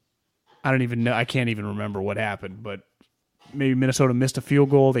I don't even know. I can't even remember what happened, but maybe Minnesota missed a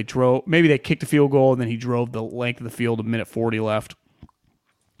field goal. Maybe they kicked a field goal, and then he drove the length of the field, a minute 40 left.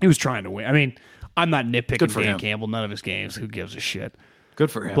 He was trying to win. I mean, I'm not nitpicking Dan Campbell. None of his games. Who gives a shit?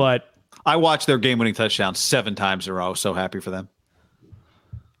 Good for him. But I watched their game-winning touchdown 7 times in a row. So happy for them.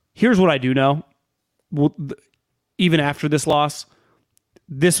 Here's what I do know. Even after this loss,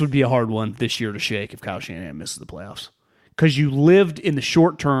 this would be a hard one this year to shake if Kyle Shanahan misses the playoffs. Because you lived in the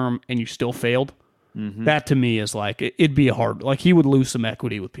short term and you still failed. Mm-hmm. That to me is it'd be a hard, he would lose some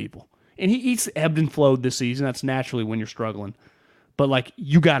equity with people. And he's ebbed and flowed this season. That's naturally when you're struggling. But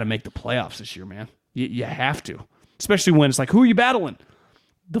you got to make the playoffs this year, man. You have to. Especially when it's who are you battling?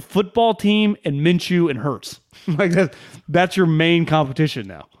 The football team and Minshew and Hurts. That's your main competition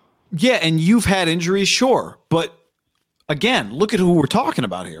now. Yeah, and you've had injuries, sure. But again, look at who we're talking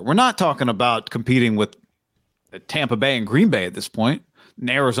about here. We're not talking about competing with Tampa Bay and Green Bay at this point. And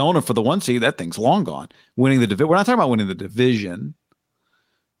Arizona for the 1 seed, that thing's long gone. Winning the division. We're not talking about winning the division.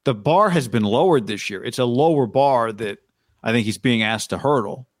 The bar has been lowered this year. It's a lower bar that I think he's being asked to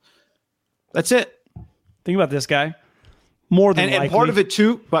hurdle. That's it. Think about this guy. More than likely. And part of it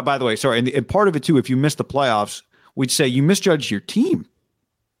too, but by the way, sorry, and part of it too, if you miss the playoffs, we'd say you misjudged your team.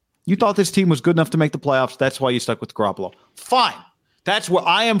 You thought this team was good enough to make the playoffs. That's why you stuck with Garoppolo. Fine. That's where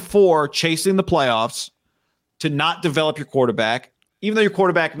I am for chasing the playoffs to not develop your quarterback, even though your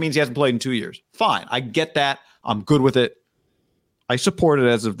quarterback means he hasn't played in 2 years. Fine. I get that. I'm good with it. I support it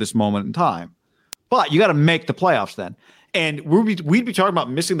as of this moment in time. But you got to make the playoffs then. And we'd be talking about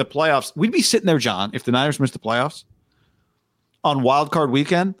missing the playoffs. We'd be sitting there, John, if the Niners missed the playoffs on Wild Card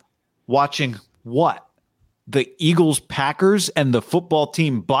Weekend, watching what? The Eagles, Packers, and the football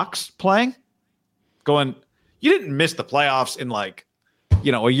team Bucks playing? Going, you didn't miss the playoffs in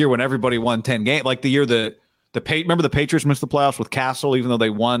a year when everybody won 10 games. Like the year remember the Patriots missed the playoffs with Castle, even though they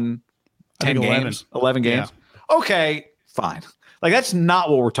won 10 games, 11 games? Yeah. Okay, fine. Like, that's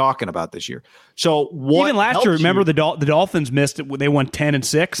not what we're talking about this year. So what even last year, remember the Dolphins missed it. They won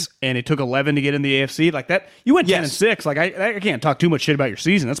 10-6, and it took 11 to get in the AFC. Like that, you went 10-6. Like I can't talk too much shit about your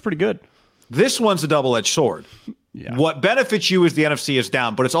season. That's pretty good. This one's a double-edged sword. Yeah. What benefits you is the NFC is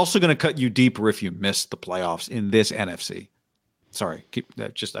down, but it's also going to cut you deeper if you miss the playoffs in this NFC. Sorry, keep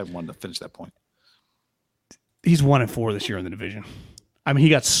that. I wanted to finish that point. He's 1-4 this year in the division. I mean, he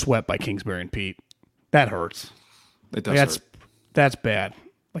got swept by Kingsbury and Pete. That hurts. It does hurt. That's bad.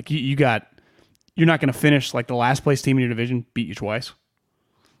 Like you're not going to finish like the last place team in your division beat you twice.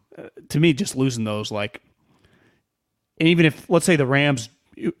 To me, just losing those, and even if, let's say the Rams,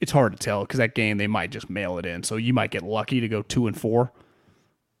 it's hard to tell because that game they might just mail it in. So you might get lucky to go 2-4.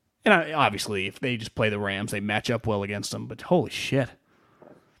 And obviously, if they just play the Rams, they match up well against them. But holy shit,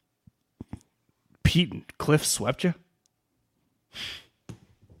 Pete and Cliff swept you.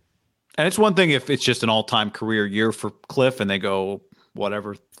 And it's one thing if it's just an all-time career year for Cliff and they go,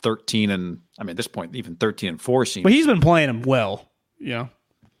 whatever, 13 and, I mean, at this point, even 13-4 seems. But he's been playing them well, Yeah,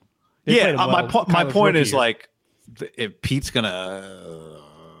 my point is year. If Pete's going to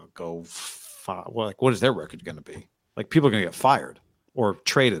go, what is their record going to be? Like, people are going to get fired or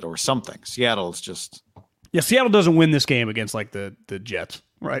traded or something. Seattle is just. Yeah, Seattle doesn't win this game against, the Jets,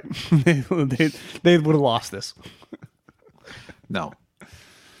 right? they would have lost this. No.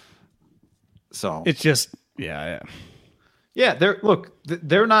 So it's just, yeah.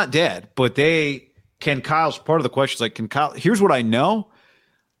 They're not dead, but Kyle's part of the question is Kyle, here's what I know.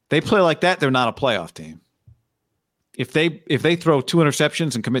 They play like that, they're not a playoff team. If they throw 2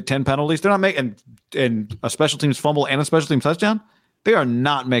 interceptions and commit 10 penalties, they're not making, and a special teams fumble and a special teams touchdown, they are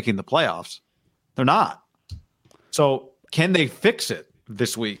not making the playoffs. They're not. So can they fix it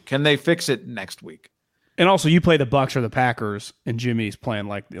this week? Can they fix it next week? And also, you play the Bucks or the Packers, and Jimmy's playing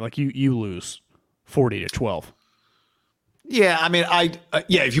like you lose 40-12. Yeah, I mean,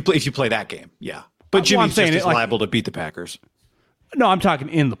 if you play that game, yeah. But Jimmy's just as liable to beat the Packers. No, I'm talking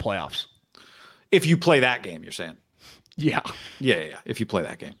in the playoffs. If you play that game, you're saying. Yeah. Yeah. If you play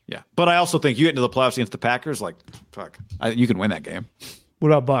that game, yeah. But I also think you get into the playoffs against the Packers, you can win that game. What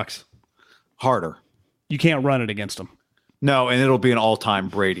about Bucks? Harder. You can't run it against them. No, and it'll be an all-time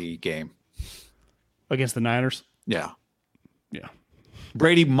Brady game. Against the Niners? Yeah. Yeah.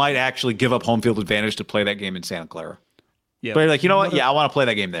 Brady might actually give up home field advantage to play that game in Santa Clara. Yeah. But you know what? Yeah, I want to play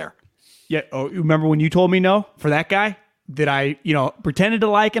that game there. Yeah. Oh, remember when you told me no for that guy that I, pretended to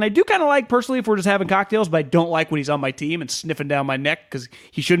like, and I do kind of like personally if we're just having cocktails, but I don't like when he's on my team and sniffing down my neck because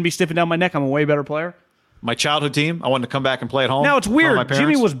he shouldn't be sniffing down my neck. I'm a way better player. My childhood team, I wanted to come back and play at home. Now it's weird.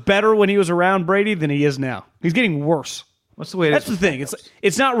 Jimmy was better when he was around Brady than he is now. He's getting worse. What's the way? That's the thing.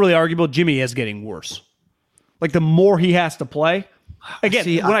 It's not really arguable. Jimmy is getting worse. Like the more he has to play. Again,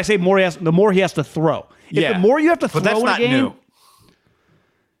 when I say more the more he has to throw. The more you have to throw in a game, new.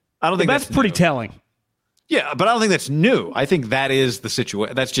 I don't think that's pretty telling. Yeah, but I don't think that's new. I think that is the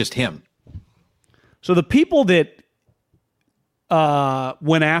situation. That's just him. So the people that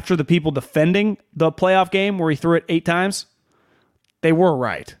went after the people defending the playoff game where he threw it 8 times, they were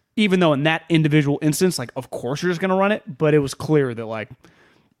right. Even though in that individual instance, of course you're just going to run it, but it was clear that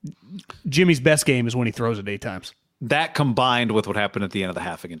Jimmy's best game is when he throws it 8 times. That combined with what happened at the end of the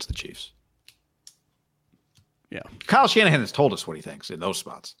half against the Chiefs. Yeah. Kyle Shanahan has told us what he thinks in those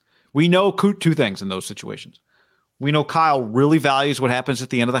spots. We know 2 things in those situations. We know Kyle really values what happens at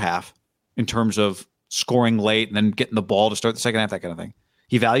the end of the half in terms of scoring late and then getting the ball to start the second half, that kind of thing.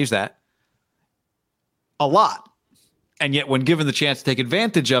 He values that a lot. And yet when given the chance to take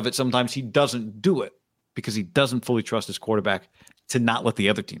advantage of it, sometimes he doesn't do it because he doesn't fully trust his quarterback to not let the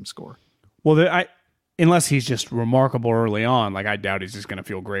other team score. Well, unless he's just remarkable early on, like I doubt he's just going to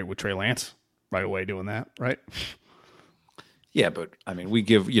feel great with Trey Lance right away doing that, right? Yeah, but I mean, we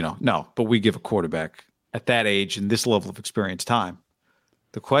give a quarterback at that age and this level of experience time.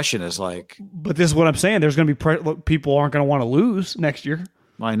 The question is like, but this is what I'm saying. There's going to be people aren't going to want to lose next year.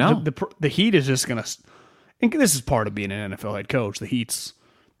 I know the heat is just going to. And this is part of being an NFL head coach. The heat's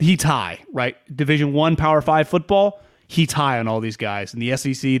high, right? Division I, Power 5 football, heat's high on all these guys. And the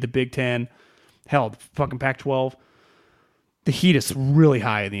SEC, the Big Ten, hell, the fucking Pac-12. The heat is really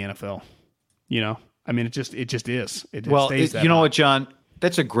high in the NFL. You know, I mean, it just is. You know what, John?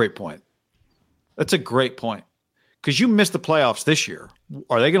 That's a great point. That's a great point. Because you missed the playoffs this year.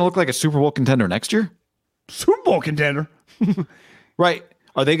 Are they going to look like a Super Bowl contender next year? Super Bowl contender? Right.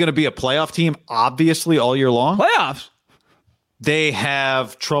 Are they going to be a playoff team, obviously, all year long? Playoffs? They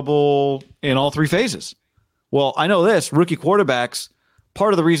have trouble in all three phases. Well, I know this. Rookie quarterbacks,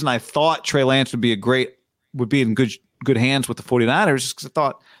 part of the reason I thought Trey Lance would be in good hands with the 49ers is because I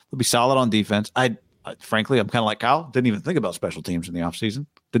thought they'll be solid on defense. Frankly, I'm kind of like Kyle. Didn't even think about special teams in the offseason.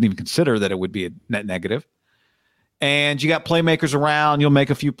 Didn't even consider that it would be a net negative. And you got playmakers around. You'll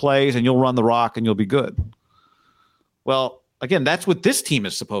make a few plays, and you'll run the rock, and you'll be good. Well, again, that's what this team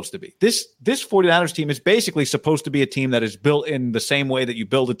is supposed to be. This 49ers team is basically supposed to be a team that is built in the same way that you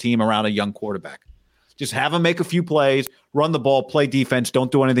build a team around a young quarterback. Just have them make a few plays, run the ball, play defense,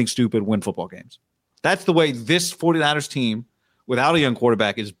 don't do anything stupid, win football games. That's the way this 49ers team without a young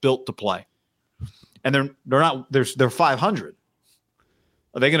quarterback is built to play. And they're 500.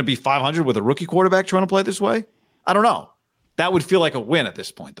 Are they going to be 500 with a rookie quarterback trying to play this way? I don't know. That would feel like a win at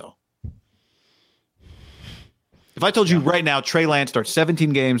this point, though. If I told you right now Trey Lance starts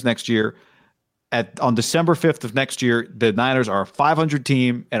 17 games next year, on December 5th of next year, the Niners are a 500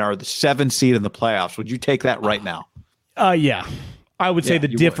 team and are the 7th seed in the playoffs, would you take that right now? Yeah. I would say the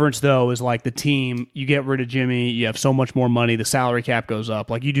difference, though, is like the team, you get rid of Jimmy, you have so much more money, the salary cap goes up.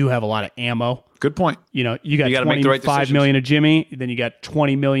 Like, you do have a lot of ammo. Good point. You know, you got $25 million of Jimmy, then you got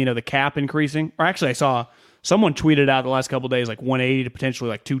 $20 million of the cap increasing. Or actually, I saw someone tweeted out the last couple of days like 180 to potentially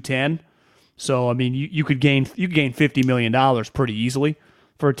like 210. So, I mean, you could gain $50 million pretty easily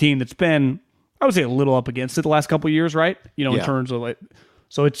for a team that's been, I would say, a little up against it the last couple of years, right? You know, in terms of like,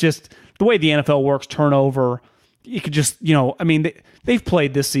 so it's just the way the NFL works, turnover. You could just, you know, I mean, they've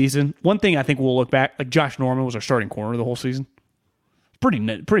played this season. One thing I think we'll look back, like Josh Norman was our starting corner the whole season. Pretty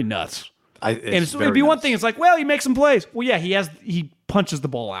nuts. It'd be one thing. It's like, well, he makes some plays. Well, yeah, he punches the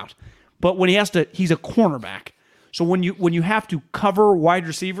ball out, but when he's a cornerback. So when you have to cover wide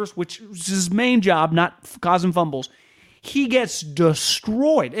receivers, which is his main job, not causing fumbles, he gets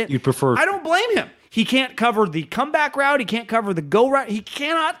destroyed. You'd prefer? I don't blame him. He can't cover the comeback route. He can't cover the go route. He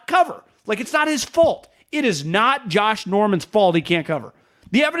cannot cover. Like, it's not his fault. It is not Josh Norman's fault he can't cover.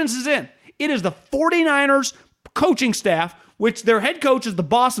 The evidence is in. It is the 49ers coaching staff, which their head coach is the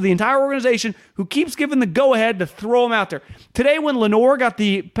boss of the entire organization, who keeps giving the go-ahead to throw him out there. Today, when Lenore got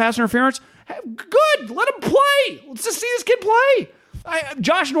the pass interference, good, let him play. Let's just see this kid play.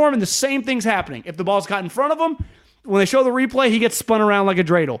 Josh Norman, the same thing's happening. If the ball's caught in front of him, when they show the replay, he gets spun around like a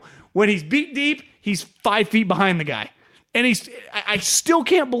dreidel. When he's beat deep, he's 5 feet behind the guy. And I still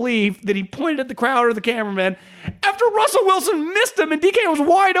can't believe that he pointed at the crowd or the cameraman after Russell Wilson missed him and DK was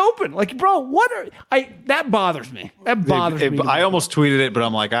wide open. Like, bro, that bothers me. That bothers me. I almost tweeted it, but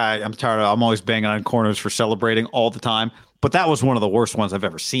I'm like, I'm tired I'm always banging on corners for celebrating all the time. But that was one of the worst ones I've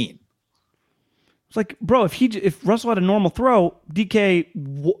ever seen. It's like, bro, if Russell had a normal throw,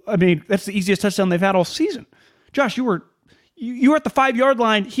 DK, I mean, that's the easiest touchdown they've had all season. Josh, you were at the 5-yard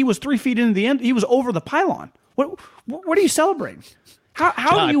line. He was 3 feet into the end. He was over the pylon. What are you celebrating? How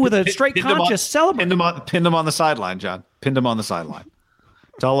John, are you with a straight conscious celebrate? Pinned him on the sideline, John. Pinned him on the sideline.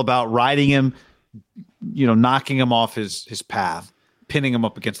 It's all about riding him, knocking him off his path, pinning him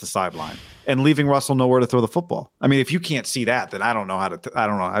up against the sideline, and leaving Russell nowhere to throw the football. I mean, if you can't see that, then I don't know how to. I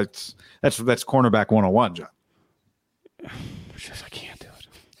don't know. That's cornerback 101, John. I can't do it.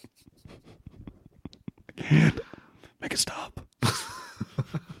 I can't. Make it stop.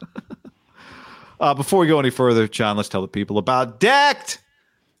 Before we go any further, John, let's tell the people about Decked.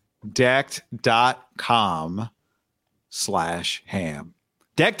 Decked.com/ham.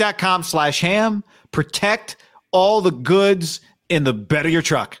 Decked.com/ham. Protect all the goods in the bed of your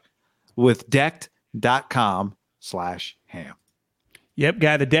truck with Decked.com/ham. Yep,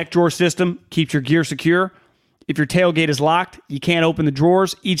 guy, the deck drawer system keeps your gear secure. If your tailgate is locked, you can't open the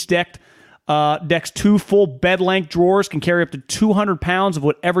drawers. Each deck's 2 full bed-length drawers can carry up to 200 pounds of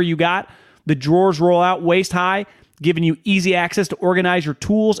whatever you got. The drawers roll out waist high, giving you easy access to organize your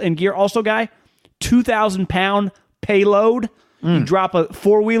tools and gear. Also, guy, 2,000-pound payload. You drop a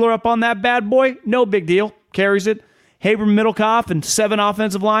four-wheeler up on that bad boy, no big deal. Carries it. Abram Middlecoff and 7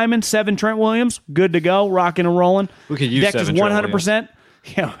 offensive linemen, 7 Trent Williams, good to go, rocking and rolling. We could use Decked is 100%.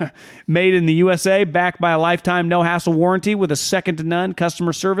 Yeah, made in the USA, backed by a lifetime no-hassle warranty with a second-to-none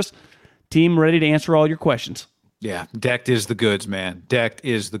customer service team ready to answer all your questions. Yeah, Decked is the goods, man. Decked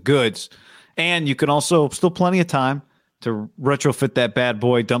is the goods. And you can also, still plenty of time to retrofit that bad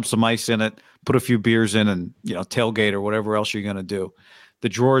boy, dump some ice in it, put a few beers in, and tailgate or whatever else you're going to do. The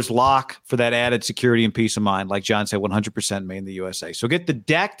drawers lock for that added security and peace of mind. Like John said, 100% made in the USA. So get the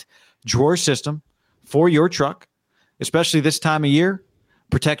Decked drawer system for your truck, especially this time of year.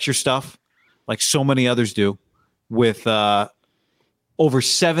 Protect your stuff like so many others do with over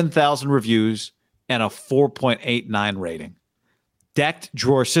 7,000 reviews and a 4.89 rating. Decked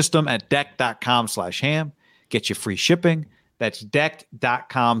drawer system at decked.com/ham. Get you free shipping. That's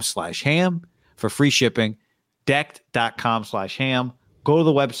decked.com/ham for free shipping. Decked.com/ham. Go to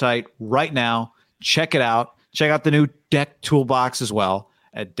the website right now. Check it out. Check out the new Decked toolbox as well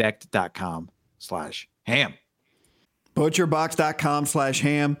at decked.com/ham.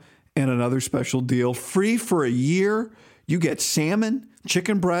 Butcherbox.com/ham and another special deal. Free for a year. You get salmon,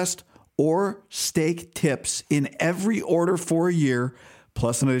 chicken breast, or steak tips in every order for a year,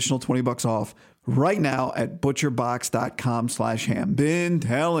 plus an additional $20 off right now at butcherbox.com/ham. Been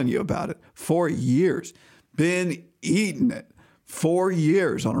telling you about it for years. Been eating it for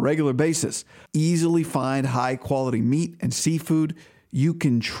years on a regular basis. Easily find high quality meat and seafood you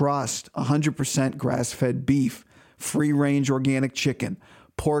can trust. 100% grass-fed beef, free-range organic chicken,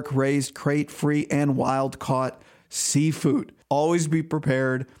 pork raised crate-free and wild-caught seafood. Always be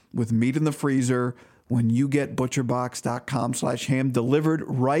prepared with meat in the freezer when you get butcherbox.com/ham delivered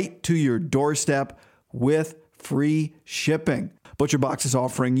right to your doorstep with free shipping. ButcherBox is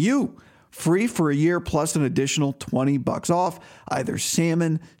offering you free for a year plus an additional $20 off either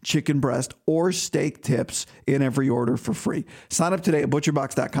salmon, chicken breast, or steak tips in every order for free. Sign up today at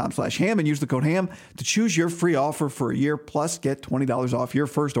butcherbox.com/ham and use the code HAM to choose your free offer for a year plus get $20 off your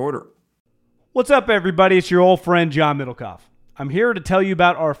first order. What's up, everybody? It's your old friend, John Middlecoff. I'm here to tell you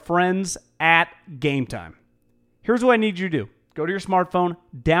about our friends at Game Time. Here's what I need you to do. Go to your smartphone,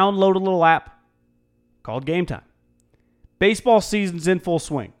 download a little app called Game Time. Baseball season's in full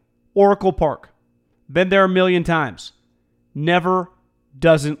swing. Oracle Park. Been there a million times. Never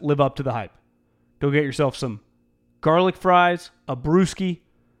doesn't live up to the hype. Go get yourself some garlic fries, a brewski,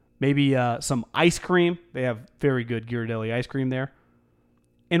 maybe some ice cream. They have very good Ghirardelli ice cream there.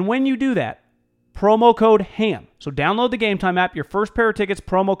 And when you do that, promo code HAM. So download the Game Time app. Your first pair of tickets,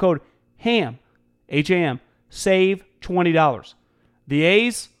 promo code HAM, H-A-M, save $20. The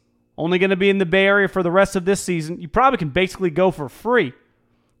A's, only going to be in the Bay Area for the rest of this season. You probably can basically go for free.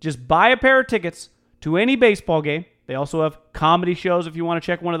 Just buy a pair of tickets to any baseball game. They also have comedy shows if you want to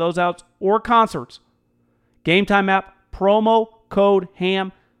check one of those out, or concerts. Game Time app, promo code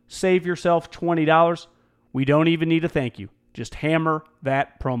HAM, save yourself $20. We don't even need a thank you. Just hammer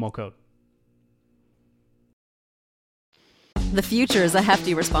that promo code. The future is a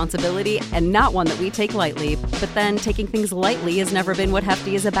hefty responsibility and not one that we take lightly. But then taking things lightly has never been what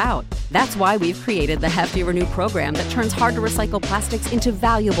Hefty is about. That's why we've created the Hefty Renew program that turns hard-to-recycle plastics into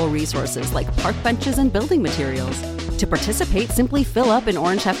valuable resources like park benches and building materials. To participate, simply fill up an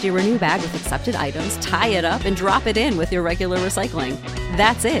orange Hefty Renew bag with accepted items, tie it up, and drop it in with your regular recycling.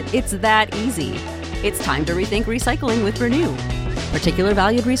 That's it. It's that easy. It's time to rethink recycling with Renew. Particular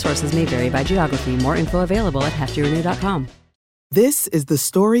valued resources may vary by geography. More info available at heftyrenew.com. This is the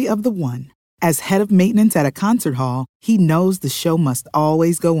story of the one. As head of maintenance at a concert hall, he knows the show must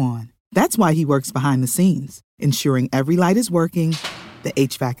always go on. That's why he works behind the scenes, ensuring every light is working, the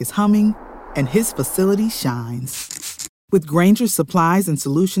HVAC is humming, and his facility shines. With Grainger's supplies and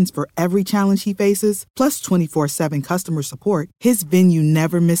solutions for every challenge he faces, plus 24/7 customer support, his venue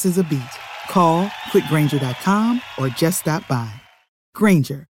never misses a beat. Call quickgrainger.com or just stop by.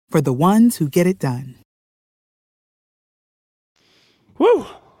 Grainger, for the ones who get it done. Woo!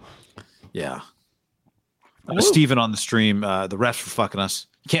 Yeah. Steven on the stream, the refs were fucking us.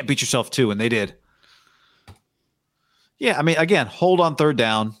 You can't beat yourself too, and they did. Yeah, I mean, again, hold on third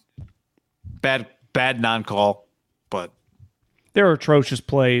down. Bad non-call, but there are atrocious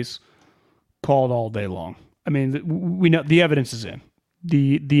plays called all day long. I mean, we know the evidence is in.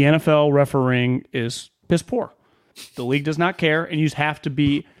 The NFL refereeing is piss poor. The league does not care, and you just have to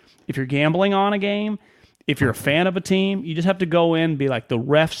be, if you're gambling on a game, if you're a fan of a team, you just have to go in and be like, the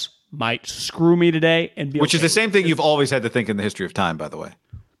refs might screw me today, and be which okay. is the same thing you've always had to think in the history of time, by the way.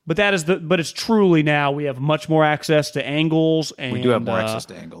 But it's truly now we have much more access to angles, and we do have more access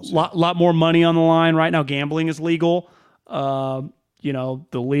to angles. Lot more money on the line right now. Gambling is legal. The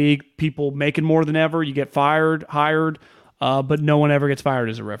league, people making more than ever. You get hired, but no one ever gets fired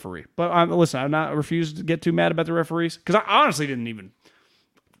as a referee. But I refuse to get too mad about the referees because I honestly didn't even.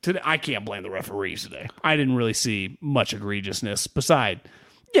 I can't blame the referees today. I didn't really see much egregiousness.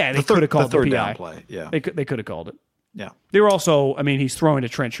 They could have called the third PI. down play. Yeah, they could have called it. Yeah, they were also. I mean, he's throwing to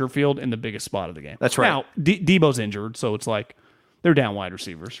Trent Sherfield in the biggest spot of the game. That's right. Now Debo's injured, so it's like they're down wide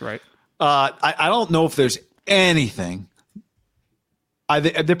receivers, right? I don't know if there's anything. We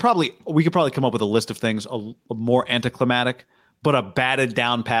could probably come up with a list of things a more anticlimactic, but a batted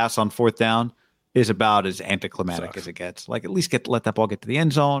down pass on fourth down is about as anticlimactic as it gets. Like at least let that ball get to the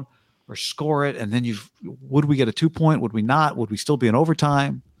end zone or score it, and then would we get a 2-point? Would we not? Would we still be in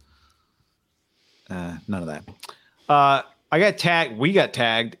overtime? None of that. We got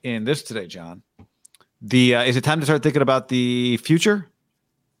tagged in this today, John. Is it time to start thinking about the future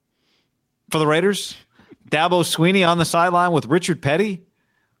for the Raiders? Dabo Swinney on the sideline with Richard Petty.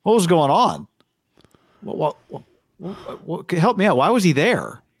 What was going on? What help me out. Why was he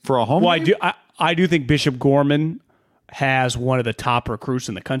there for a home? Well, I do think Bishop Gorman has one of the top recruits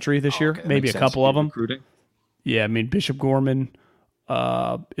in the country this year. Maybe a couple of them. Recruiting. Yeah, I mean Bishop Gorman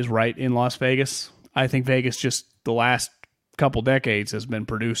is right in Las Vegas. I think Vegas just the last couple decades has been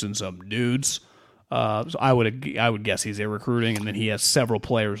producing some dudes. So I would guess he's there recruiting, and then he has several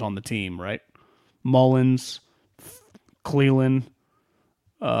players on the team, right? Mullins, Cleveland,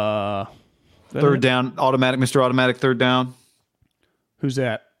 third down, Mr. Automatic third down. Who's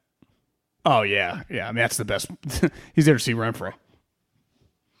that? Oh yeah. I mean that's the best. He's there to see Renfro.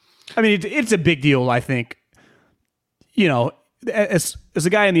 I mean it's a big deal. I think. As a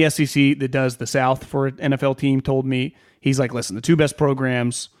guy in the SEC that does the South for an NFL team told me, he's like, listen, the two best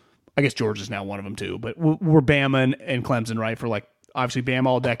programs. I guess Georgia's now one of them too, but we're Bama and Clemson, right? For like obviously Bama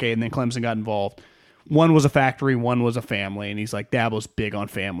all decade, and then Clemson got involved. One was a factory, one was a family, and he's like, Dabo's big on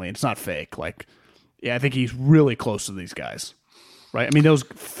family. It's not fake. Like, yeah, I think he's really close to these guys, right? I mean,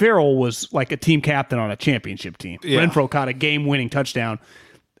 Farrell was like a team captain on a championship team. Yeah. Renfro caught a game-winning touchdown.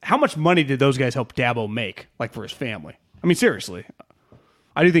 How much money did those guys help Dabo make, like for his family? I mean, seriously,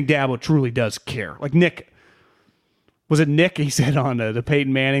 I do think Dabo truly does care. Like Nick. Was it Nick? He said on the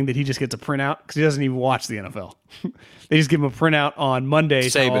Peyton Manning that he just gets a printout because he doesn't even watch the NFL. They just give him a printout on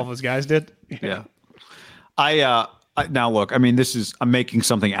Mondays. All of his guys did. Yeah. Now look. I mean, I'm making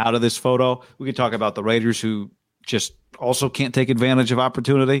something out of this photo. We could talk about the Raiders who just also can't take advantage of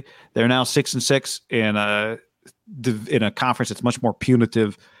opportunity. They're now 6-6 in a conference that's much more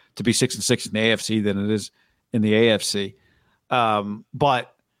punitive to be 6-6 in the AFC than it is in the AFC.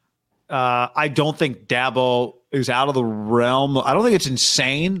 But I don't think Dabo is out of the realm. I don't think it's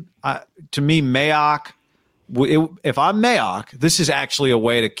insane. To me, Mayock, if I'm Mayock, this is actually a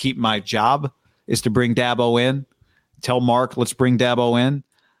way to keep my job, is to bring Dabo in. Tell Mark, let's bring Dabo in.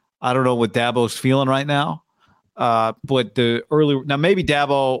 I don't know what Dabo's feeling right now. But now maybe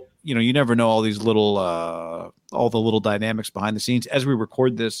Dabo, you never know all these little, all the little dynamics behind the scenes. As we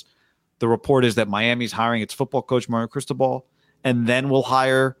record this, the report is that Miami's hiring its football coach, Mario Cristobal, and then we'll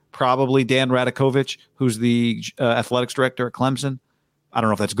hire probably Dan Radakovich, who's the athletics director at Clemson. I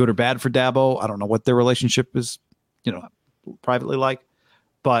don't know if that's good or bad for Dabo. I don't know what their relationship is, privately like.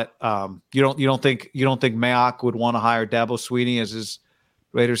 But you don't think Mayock would want to hire Dabo Swinney as his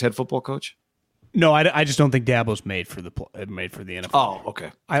Raiders head football coach? No, I just don't think Dabo's made for the NFL. Oh,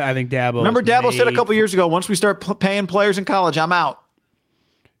 okay. I think Dabo. Remember, Dabo said a couple years ago, once we start paying players in college, I'm out.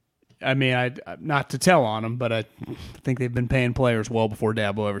 I mean, not to tell on them, but I think they've been paying players well before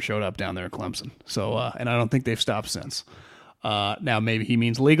Dabo ever showed up down there at Clemson. So, and I don't think they've stopped since. Now, maybe he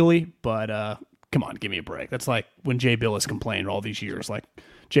means legally, but come on, give me a break. That's like when Jay Billis complained all these years. Like,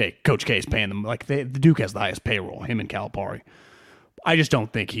 Coach K is paying them. Like, the Duke has the highest payroll, him and Calipari. I just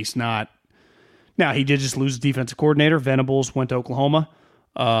don't think he's not. Now, he did just lose his defensive coordinator. Venables went to Oklahoma.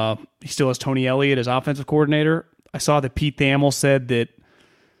 He still has Tony Elliott as offensive coordinator. I saw that Pete Thamel said that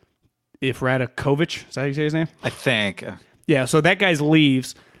if Radakovich, is that how you say his name? I think. Yeah, so that guy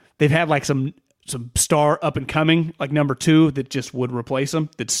leaves. They've had like some star up and coming, like number 2, that just would replace him,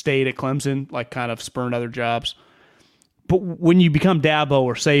 that stayed at Clemson, like kind of spurned other jobs. But when you become Dabo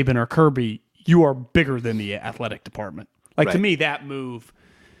or Saban or Kirby, you are bigger than the athletic department. Like right. To me, that move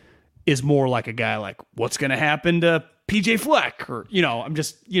is more like a guy like, what's going to happen to PJ Fleck? Or, I'm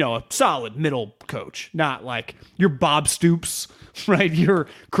just, a solid middle coach, not like you're Bob Stoops, right? You're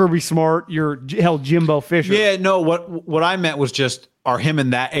Kirby Smart, you're Jimbo Fisher. Yeah, no, what I meant was just, are him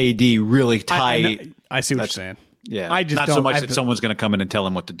and that AD really tight? I see what you're saying. Yeah, I just not so much that someone's going to come in and tell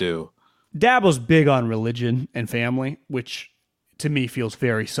him what to do. Dabo's big on religion and family, which to me feels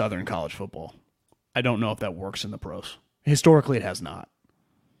very Southern college football. I don't know if that works in the pros. Historically, it has not.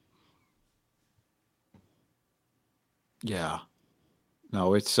 Yeah.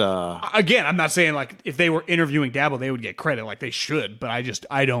 No, it's Again, I'm not saying like if they were interviewing Dabo, they would get credit like they should, but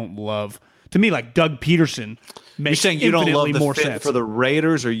I don't love. To me, like Doug Peterson you're makes saying you don't love infinitely the more fit sense. for the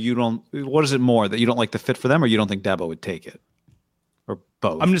Raiders, or you don't. What is it more that you don't like the fit for them, or you don't think Dabo would take it, or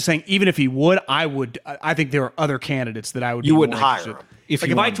both? I'm just saying, even if he would, I would. I think there are other candidates that I would. You be wouldn't more hire interested. him if like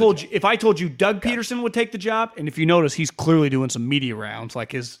you if I wanted told to. you if I told you Doug Peterson would take the job, and if you notice, he's clearly doing some media rounds.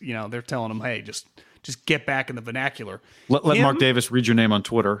 Like they're telling him, hey, just get back in the vernacular. Let Him, Mark Davis read your name on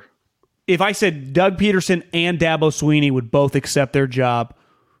Twitter. If I said Doug Peterson and Dabo Swinney would both accept their job,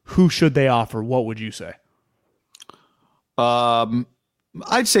 who should they offer? What would you say? I'd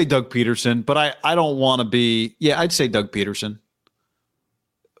say Doug Peterson, but I don't want to be. Yeah, I'd say Doug Peterson,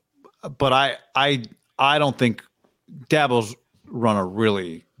 but I don't think Dabo's run a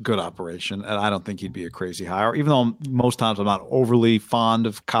really good operation, and I don't think he'd be a crazy hire. Even though most times I'm not overly fond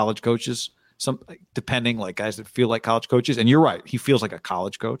of college coaches. Some depending, like guys that feel like college coaches, and you're right, he feels like a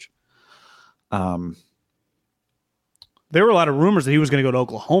college coach. There were a lot of rumors that he was going to go to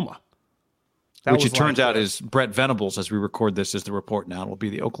Oklahoma. Which it turns out is Brett Venables, as we record this, is the report now, will be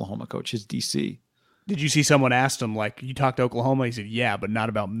the Oklahoma coach, his DC. Did you see someone asked him, like, you talked to Oklahoma? He said, yeah, but not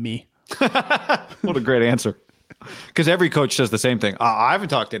about me. What a great answer. Because every coach says the same thing. I haven't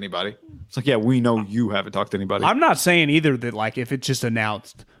talked to anybody. It's like, yeah, we know you haven't talked to anybody. I'm not saying either that, like, if it's just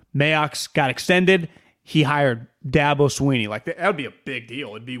announced, Mayock's got extended, he hired Dabo Swinney. Like, that would be a big deal.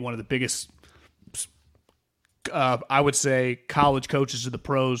 It'd be one of the biggest, I would say, college coaches of the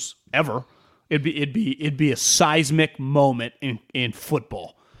pros ever. It'd be a seismic moment in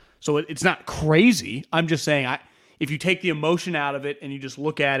football. So it's not crazy. I'm just saying, if you take the emotion out of it and you just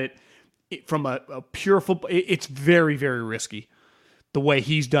look at it from a pure football, it's very, very risky the way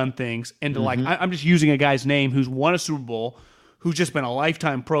he's done things. And to I'm just using a guy's name who's won a Super Bowl, who's just been a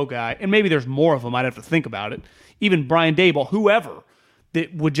lifetime pro guy, and maybe there's more of them. I'd have to think about it. Even Brian Daboll, whoever,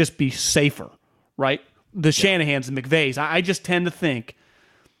 that would just be safer, right? The Shanahans and McVays. I just tend to think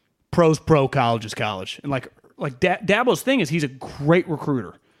pro's pro, college is college. And like Dabo's thing is he's a great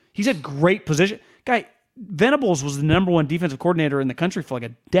recruiter. He's a great position. Guy, Venables was the number one defensive coordinator in the country for like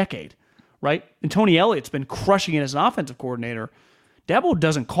a decade, right? And Tony Elliott's been crushing it as an offensive coordinator. Dabo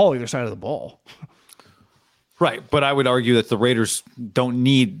doesn't call either side of the ball. Right, but I would argue that the Raiders don't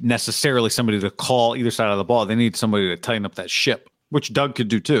need necessarily somebody to call either side of the ball. They need somebody to tighten up that ship, which Doug could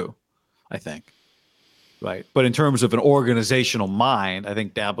do too, I think. Right, but in terms of an organizational mind, I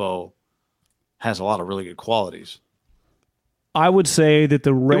think Dabo has a lot of really good qualities. I would say that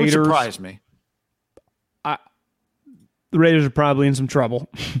the Raiders It would surprise me. The Raiders are probably in some trouble,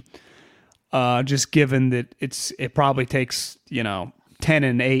 just given that it probably takes 10-8,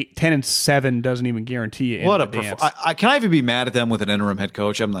 10-7 doesn't even guarantee you. What a can I even be mad at them with an interim head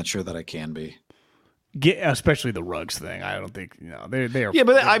coach? I'm not sure that I can be. Especially the Ruggs thing. I don't think they are. Yeah,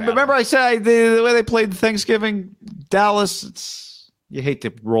 but I remember I said the way they played Thanksgiving Dallas. You hate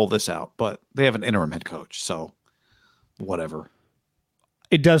to roll this out, but they have an interim head coach, so whatever.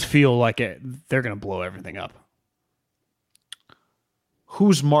 It does feel like they're going to blow everything up.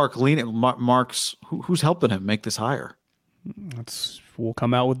 Who's Mark leaning? Who's helping him make this hire? We'll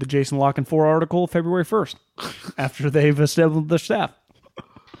come out with the Jason La Canfora article February 1st after they've assembled the staff.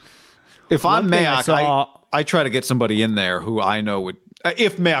 If I'm Mayock, I try to get somebody in there who I know would.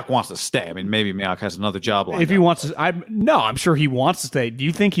 If Mayock wants to stay, I mean, maybe Mayock has another job lined up. If he wants to, I'm sure he wants to stay. Do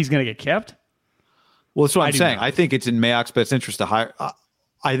you think he's going to get kept? Well, that's what I'm saying. I think it's in Mayock's best interest to hire.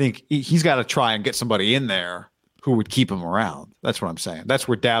 I think he's got to try and get somebody in there who would keep him around. That's what I'm saying. That's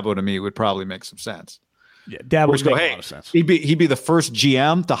where Dabo to me would probably make some sense. Yeah, Dabo would make a lot of sense. He'd be the first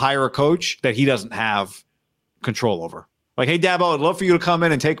GM to hire a coach that he doesn't have control over. Like, hey, Dabo, I'd love for you to come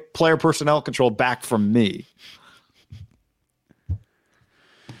in and take player personnel control back from me.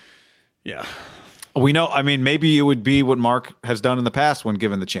 Yeah. We know, I mean, maybe it would be what Mark has done in the past when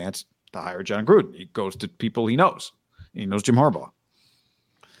given the chance to hire John Gruden. He goes to people he knows. He knows Jim Harbaugh.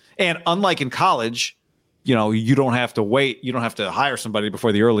 And unlike in college, you don't have to wait. You don't have to hire somebody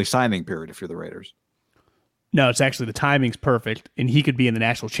before the early signing period if you're the Raiders. No, it's actually the timing's perfect, and he could be in the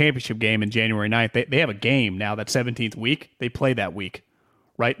national championship game in January 9th. They have a game now, that 17th week. They play that week,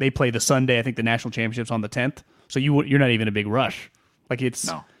 right? They play the Sunday. I think the national championship's on the 10th. So you're not even a big rush. Like it's.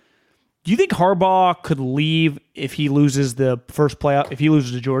 No. Do you think Harbaugh could leave if he loses the first playoff? If he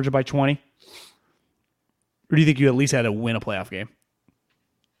loses to Georgia by 20, or do you think you at least had to win a playoff game?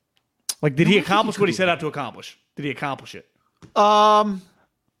 Like, did he accomplish what he set out to accomplish? Did he accomplish it?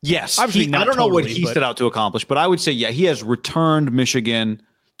 Yes. Obviously I don't know what he set out to accomplish, but I would say, yeah, he has returned Michigan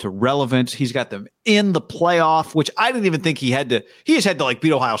to relevance. He's got them in the playoff, which I didn't even think he had to. He just had to like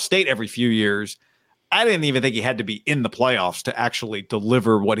beat Ohio State every few years. I didn't even think he had to be in the playoffs to actually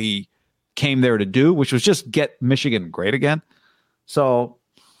deliver what he came there to do, which was just get Michigan great again. So,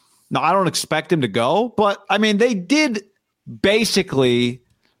 no, I don't expect him to go, but I mean, they did basically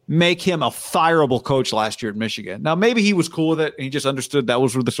make him a fireable coach last year at Michigan. Now, maybe he was cool with it and he just understood that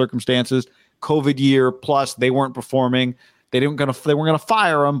was the circumstances. COVID year plus they weren't performing. They weren't going to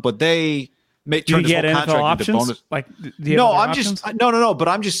fire him, but they turned his whole contract into bonus. Like, no. But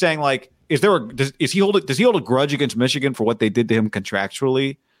I'm just saying, like, does he hold a grudge against Michigan for what they did to him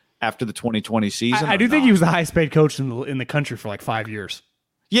contractually after the 2020 season? I do think he was the highest paid coach in the country for like 5 years.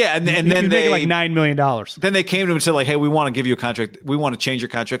 Yeah, and then they like $9 million. Then they came to him and said, like, hey, we want to give you a contract. We want to change your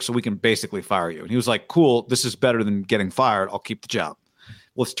contract so we can basically fire you. And he was like, cool, this is better than getting fired. I'll keep the job.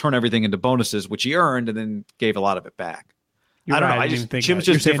 Let's turn everything into bonuses, which he earned, and then gave a lot of it back. I don't know. I just think Jim's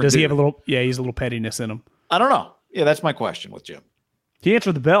just different. Does he have a little? Yeah, he's a little pettiness in him. I don't know. Yeah, that's my question with Jim. He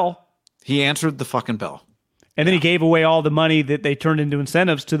answered the bell. He answered the fucking bell. And then he gave away all the money that they turned into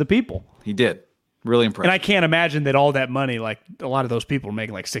incentives to the people. He did. Really impressive. And I can't imagine that all that money, like a lot of those people are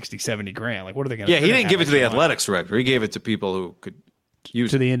making like 60, 70 grand. Like, what are they going to do? Yeah, he didn't give it to the athletics director. He gave it to people who could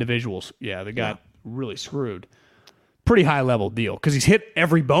use it. To the individuals. Yeah, they got really screwed. Pretty high level deal because he's hit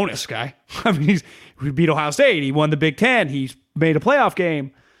every bonus, guy. I mean, he beat Ohio State. He won the Big Ten. He's made a playoff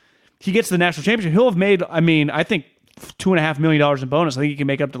game. He gets to the national championship. He'll have made, I mean, I think $2.5 million in bonus. I think he can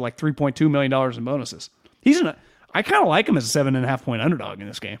make up to like $3.2 million in bonuses. I kind of like him as a 7.5 point underdog in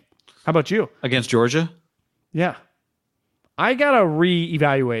this game. How about you? Against Georgia? Yeah. I got to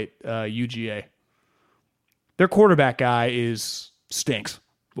reevaluate UGA. Their quarterback guy stinks.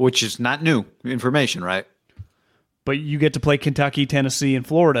 Which is not new information, right? But you get to play Kentucky, Tennessee, and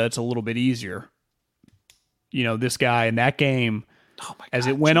Florida. It's a little bit easier. You know, this guy in that game, as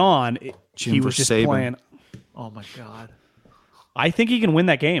it went on, he was just playing. Oh, my God. I think he can win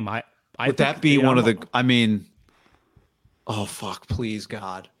that game. Would that be one of the, I mean, oh, fuck, please,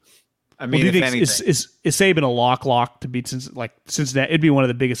 God. I mean, well, do you think is Saban a lock to beat Cincinnati? It'd be one of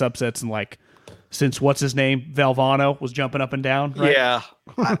the biggest upsets in since what's his name? Valvano was jumping up and down, right? Yeah.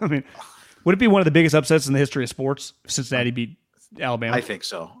 I mean, would it be one of the biggest upsets in the history of sports? Cincinnati beat Alabama? I think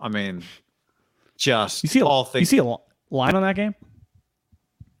so. I mean, just you see a line on that game?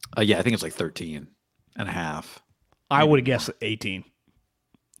 Yeah, I think it's like 13 and a half. I would have guessed 18.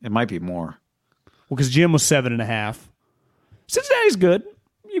 It might be more. Well, because Jim was 7.5. Cincinnati's good,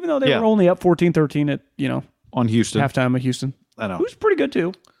 even though they were only up 14-13 at, on Houston. Halftime at Houston. I know. Who's pretty good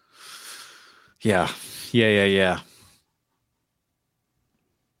too. Yeah.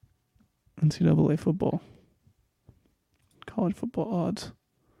 NCAA football. College football odds.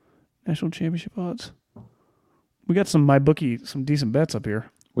 National championship odds. We got some decent bets up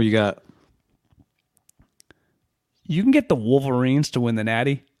here. What you got? You can get the Wolverines to win the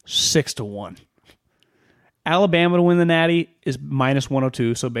Natty 6-1. Alabama to win the Natty is minus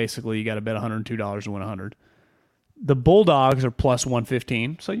 102, so basically you got to bet $102 to win 100. The Bulldogs are plus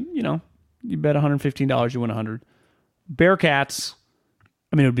 115, so you bet $115 you win 100. Bearcats,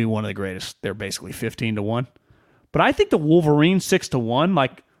 I mean, it would be one of the greatest. They're basically 15-1. But I think the Wolverines 6-1,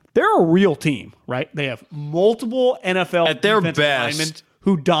 like, they're a real team, right? They have multiple NFL at their defensive linemen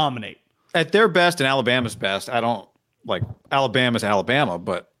who dominate. At their best and Alabama's best, I don't like Alabama's Alabama,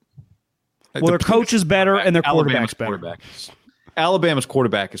 but their coach is better and their quarterback's better. Alabama's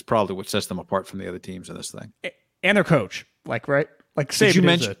quarterback is probably what sets them apart from the other teams in this thing. And their coach, right? Like, did you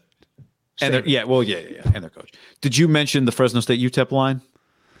mention? And their coach. Did you mention the Fresno State UTEP line?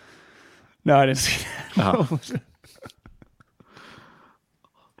 No, I didn't see that.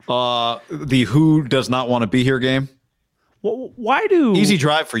 The who does not want to be here game. Well, why do easy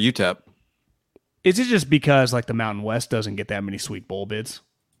drive for UTEP? Is it just because like the Mountain West doesn't get that many sweet bowl bids?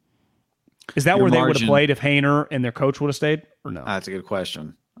 Is that where they would have played if Hainer and their coach would have stayed, or no? That's a good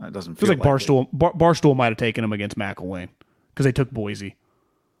question. It doesn't feel like Barstool might have taken them against McElwain because they took Boise.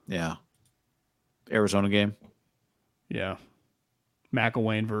 Yeah, Arizona game. Yeah,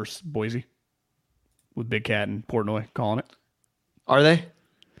 McElwain versus Boise with Big Cat and Portnoy calling it. Are they?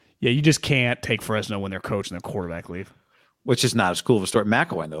 Yeah, you just can't take Fresno when their coach and their quarterback leave. Which is not as cool of a story.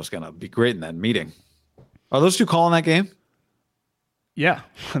 McElwain, though, is going to be great in that meeting. Are those two calling that game? Yeah.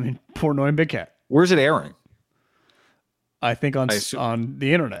 I mean, Portnoy and Big Cat. Where's it airing? I think on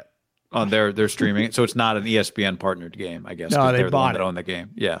the internet. On they're streaming it. So it's not an ESPN partnered game, I guess. No, they they're bought the one that own the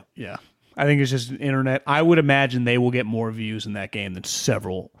game. Yeah. Yeah. I think it's just an internet. I would imagine they will get more views in that game than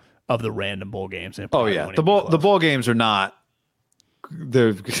several of the random bowl games. Oh, yeah. The bowl games are not...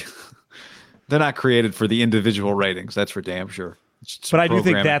 They're not created for the individual ratings. That's for damn sure. But I do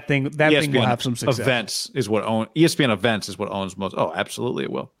think programming. that thing will have some success. ESPN events is what owns most. Oh, absolutely,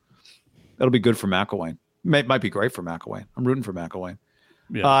 it will. That'll be good for McElwain. Might be great for McElwain. I'm rooting for McElwain.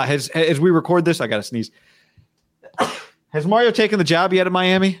 Yeah. As we record this, I got to sneeze. Has Mario taken the job yet at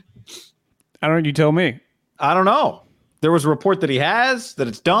Miami? I don't know. You tell me. I don't know. There was a report that he has, that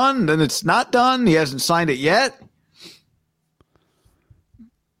it's done, then it's not done. He hasn't signed it yet.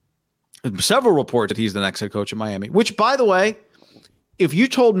 Several reports that he's the next head coach at Miami, which, by the way, if you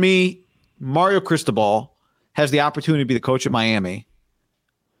told me Mario Cristobal has the opportunity to be the coach at Miami,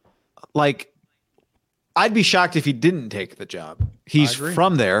 like, I'd be shocked if he didn't take the job. He's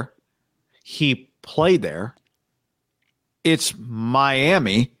from there. He played there. It's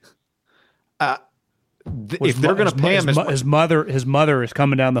Miami. If they're going to pay him, his mother is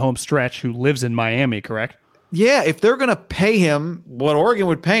coming down the home stretch, who lives in Miami, correct? Yeah, if they're going to pay him what Oregon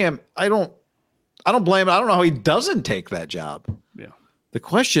would pay him, I don't blame him. I don't know how he doesn't take that job. Yeah. The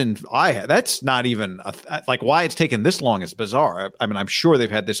question that's not even like why it's taken this long is bizarre. I mean, I'm sure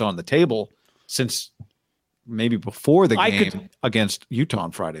they've had this on the table since maybe before the game against Utah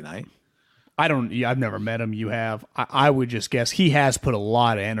on Friday night. I've never met him. You have. I would just guess he has put a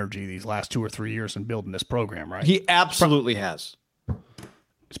lot of energy these last 2 or 3 years in building this program, right? He absolutely has.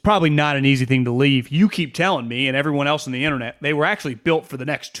 It's probably not an easy thing to leave. You keep telling me and everyone else on the internet they were actually built for the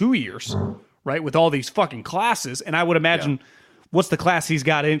next 2 years, right? With all these fucking classes. And I would imagine what's the class he's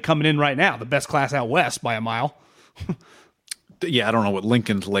got coming in right now? The best class out west by a mile. Yeah, I don't know what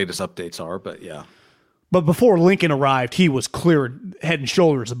Lincoln's latest updates are, but yeah. But before Lincoln arrived, he was clear head and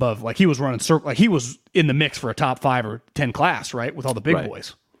shoulders above. Like he was running circle. Like he was in the mix for a top 5 or 10 class, right? With all the big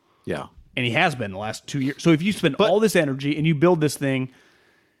boys. Yeah. And he has been the last 2 years. So if you spend all this energy and you build this thing,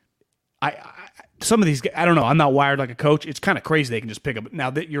 some of these, I don't know. I'm not wired like a coach. It's kind of crazy they can just pick up. Now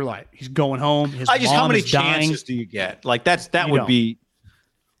that you're like, he's going home. His mom how many is dying. chances do you get? Like that would be.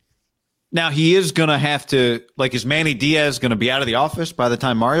 Now he is gonna have to. Like, is Manny Diaz gonna be out of the office by the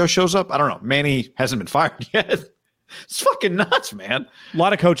time Mario shows up? I don't know. Manny hasn't been fired yet. It's fucking nuts, man. A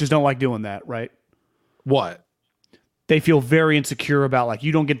lot of coaches don't like doing that, right? What? They feel very insecure about, like,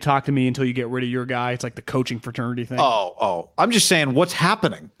 you don't get to talk to me until you get rid of your guy. It's like the coaching fraternity thing. Oh. I'm just saying, what's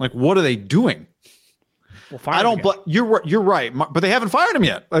happening? Like, what are they doing? Well, I don't. You're right, but they haven't fired him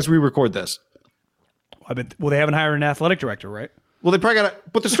yet as we record this. They haven't hired an athletic director, right? Well, they probably got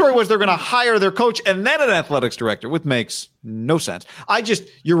to. But the story was they're going to hire their coach and then an athletics director, which makes no sense.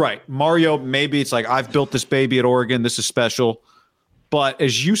 You're right, Mario. Maybe it's like, I've built this baby at Oregon. This is special. But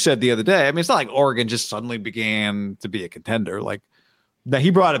as you said the other day, I mean, it's not like Oregon just suddenly began to be a contender. Like, that he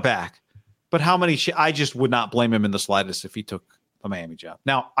brought it back. But how many? I just would not blame him in the slightest if he took a Miami job.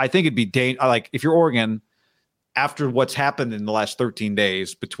 Now, I think it'd be like if you're Oregon, after what's happened in the last 13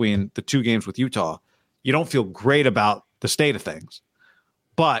 days between the 2 games with Utah, you don't feel great about the state of things.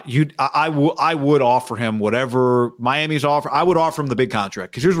 But I would offer him whatever Miami's offer. I would offer him the big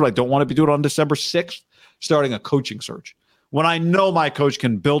contract, because here's what I don't want to be doing on December 6th, starting a coaching search. When I know my coach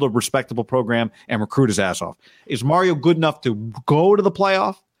can build a respectable program and recruit his ass off. Is Mario good enough to go to the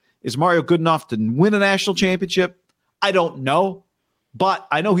playoff? Is Mario good enough to win a national championship? I don't know. But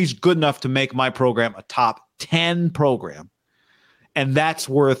I know he's good enough to make my program a top 10 program. And that's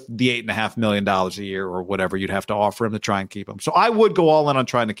worth the $8.5 million a year or whatever you'd have to offer him to try and keep him. So I would go all in on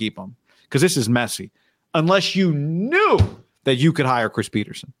trying to keep him, because this is messy. Unless you knew that you could hire Chris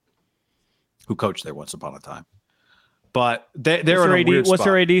Peterson, who coached there once upon a time. But they're in a weird spot. What's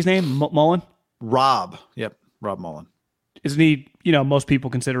their AD's name? Mullen? Rob. Yep. Rob Mullen. Isn't he, most people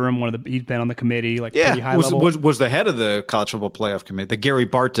consider him he's been on the committee, like pretty high level. Was the head of the college football playoff committee, the Gary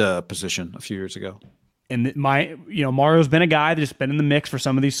Barta position a few years ago. And Mario's been a guy that's been in the mix for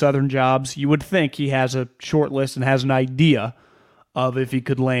some of these Southern jobs. You would think he has a short list and has an idea of if he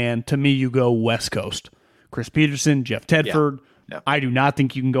could land. To me, you go West Coast. Chris Peterson, Jeff Tedford. Yeah. I do not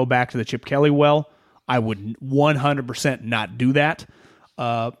think you can go back to the Chip Kelly well. I would 100% not do that.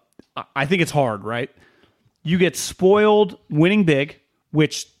 I think it's hard, right? You get spoiled winning big,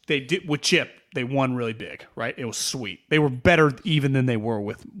 which they did with Chip. They won really big, right? It was sweet. They were better even than they were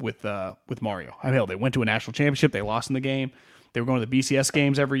with Mario. I mean, they went to a national championship. They lost in the game. They were going to the BCS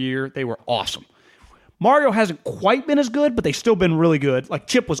games every year. They were awesome. Mario hasn't quite been as good, but they've still been really good. Like,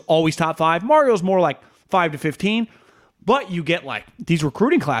 Chip was always top 5. Mario's more like 5 to 15. But you get, like, these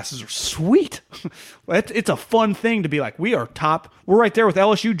recruiting classes are sweet. It's a fun thing to be like, we are top. We're right there with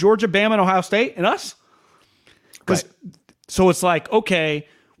LSU, Georgia, Bama, and Ohio State, and us. Right. So it's like, okay,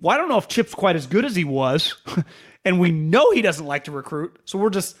 well, I don't know if Chip's quite as good as he was, and we know he doesn't like to recruit. So we're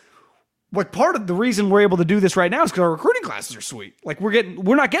just, like, part of the reason we're able to do this right now is because our recruiting classes are sweet. Like,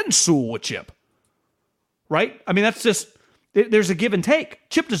 we're not getting Sewell with Chip, right? I mean, that's just, There's a give and take.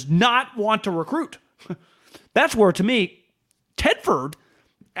 Chip does not want to recruit. That's where, to me, Tedford,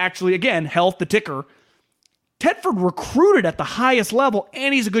 actually, again, health, the ticker, Tedford recruited at the highest level,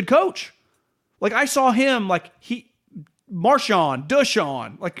 and he's a good coach. Like, I saw him, Marshawn,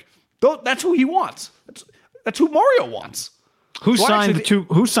 Deshaun, that's who he wants. That's who Mario wants. Who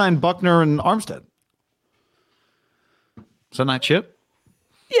signed Buckner and Armstead? Is that not Chip?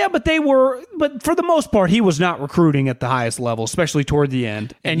 Yeah, but for the most part, he was not recruiting at the highest level, especially toward the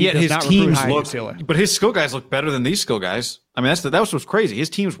end. And yet his teams but his skill guys look better than these skill guys. I mean, that was what's crazy. His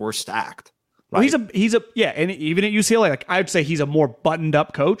teams were stacked. Right? Well, and even at UCLA, I'd say he's a more buttoned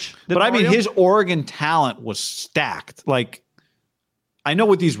up coach. But I mean, his Oregon talent was stacked. I know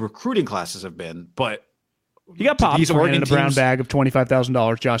what these recruiting classes have been, but he got popped for handing a brown bag of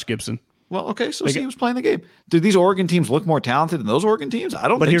 $25,000. Josh Gibson. Well, okay, so he was playing the game. Did these Oregon teams look more talented than those Oregon teams? I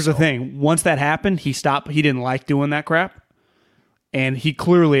don't. But think here's so. the thing: once that happened, he stopped. He didn't like doing that crap, and he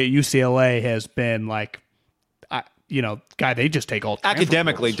clearly at UCLA has been guy they just take all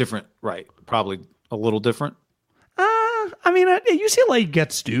academically different, right? Probably a little different. I mean, UCLA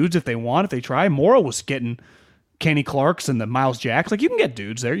gets dudes if they want, if they try. Morrow was getting Kenny Clarks and the Miles Jacks. You can get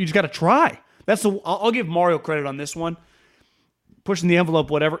dudes there. You just got to try. I'll give Mario credit on this one. Pushing the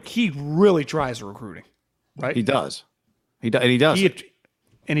envelope, whatever. He really tries recruiting, right? He does. He does. And he does.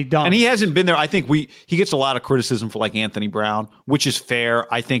 And he does. And he hasn't been there. I think he gets a lot of criticism for Anthony Brown, which is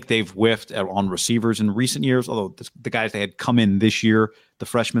fair. I think they've whiffed on receivers in recent years. Although the guys they had come in this year, the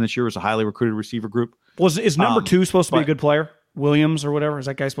freshmen this year, was a highly recruited receiver group. Is number 2 supposed to be a good player? Williams or whatever? Is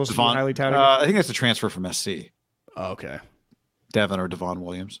that guy supposed to be highly touted? I think that's a transfer from SC. Oh, okay. Devin or Devon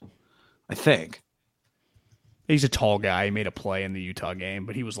Williams, I think. He's a tall guy. He made a play in the Utah game,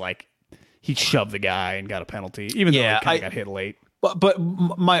 but he was he shoved the guy and got a penalty, even though he kind of got hit late. But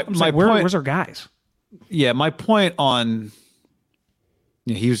my point, where's our guys? Yeah, my point on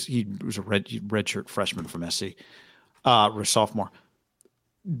he was a redshirt freshman from SC, or sophomore.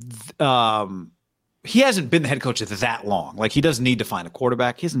 He hasn't been the head coach that long. He doesn't need to find a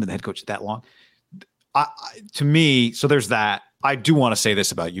quarterback. He hasn't been the head coach that long. To me, so there's that. I do want to say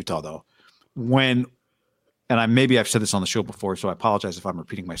this about Utah though, maybe I've said this on the show before, so I apologize if I'm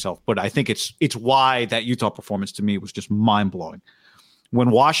repeating myself, but I think it's why that Utah performance to me was just mind-blowing. When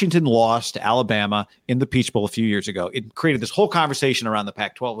Washington lost to Alabama in the Peach Bowl a few years ago, it created this whole conversation around the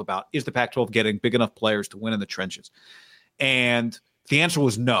Pac-12 about, is the Pac-12 getting big enough players to win in the trenches? And the answer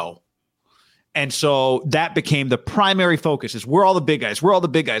was no. And so that became the primary focus, is we're all the big guys, we're all the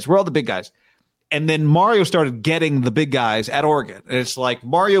big guys, we're all the big guys. And then Mario started getting the big guys at Oregon. And it's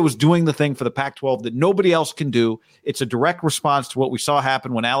Mario was doing the thing for the Pac-12 that nobody else can do. It's a direct response to what we saw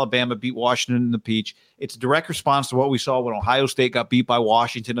happen when Alabama beat Washington in the Peach. It's a direct response to what we saw when Ohio State got beat by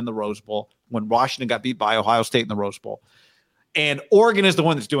Washington in the Rose Bowl, when Washington got beat by Ohio State in the Rose Bowl. And Oregon is the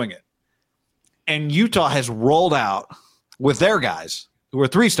one that's doing it. And Utah has rolled out with their guys, who are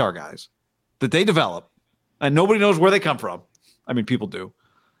 3-star guys, that they develop, and nobody knows where they come from. I mean, people do.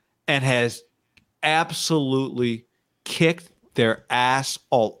 And has absolutely kicked their ass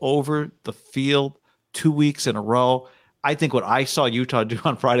all over the field 2 weeks in a row. I think what I saw Utah do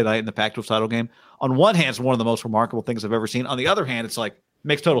on Friday night in the Pac-12 title game, on one hand, is one of the most remarkable things I've ever seen. On the other hand, it's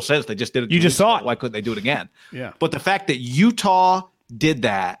makes total sense. They just did it. You just saw it. Why couldn't they do it again? Yeah. But the fact that Utah did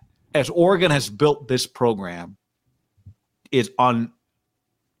that, as Oregon has built this program, is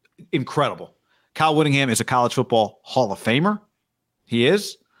incredible. Kyle Whittingham is a college football Hall of Famer. He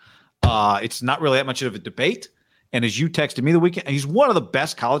is. It's not really that much of a debate. And as you texted me the weekend, he's one of the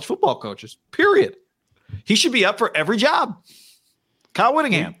best college football coaches, period. He should be up for every job. Kyle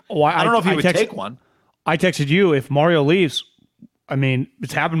Whittingham. I don't know if he would take one. I texted you, if Mario leaves, I mean,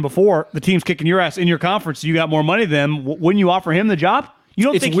 it's happened before. The team's kicking your ass in your conference. You got more money than them. Wouldn't you offer him the job? You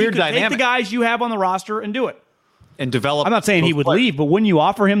don't think he could take the guys you have on the roster and do it? And develop. I'm not saying he would leave, but wouldn't you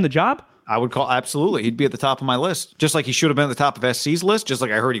offer him the job? I would call absolutely. He'd be at the top of my list, just like he should have been at the top of SC's list. Just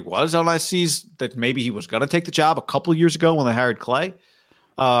like I heard he was on SC's, that maybe he was going to take the job a couple of years ago when they hired Clay.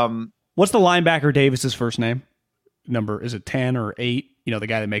 What's the linebacker Davis's first name? Number, is it 10 or 8? You know, the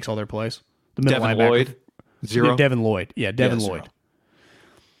guy that makes all their plays. The middle Devin linebacker. Lloyd. 0. Yeah, Devin Lloyd. Yeah, Devin Lloyd.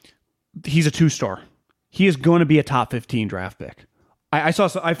 He's a 2-star. He is going to be a top 15 draft pick. I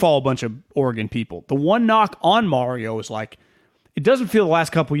follow a bunch of Oregon people. The one knock on Mario is it doesn't feel the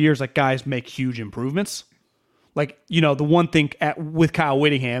last couple of years like guys make huge improvements. The one thing with Kyle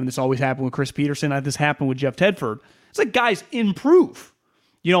Whittingham, this always happened with Chris Peterson, this happened with Jeff Tedford. It's guys improve.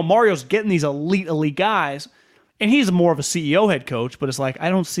 Mario's getting these elite guys, and he's more of a CEO head coach, but it's I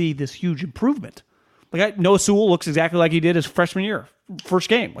don't see this huge improvement. Noah Sewell looks exactly like he did his freshman year, first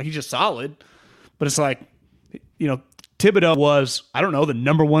game. He's just solid, but it's Thibodeau was, I don't know, the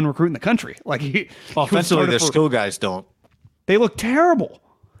number one recruit in the country. Like Offensively, their skill guys don't. They look terrible.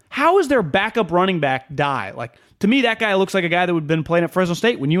 How is their backup running back die? Like, to me, that guy looks like a guy that would have been playing at Fresno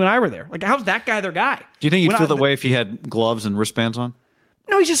State when you and I were there. Like, how's that guy their guy? Do you think you'd feel that way if he had gloves and wristbands on?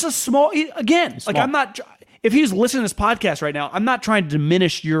 No, he's just a small. Like, I'm not. If he's listening to this podcast right now, I'm not trying to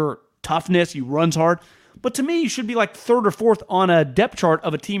diminish your toughness. He runs hard. But to me, you should be like third or fourth on a depth chart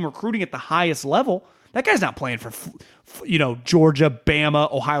of a team recruiting at the highest level. That guy's not playing for, Georgia,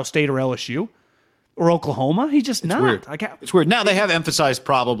 Bama, Ohio State, or LSU, or Oklahoma. He's just not. Weird. It's weird. Now, they have emphasized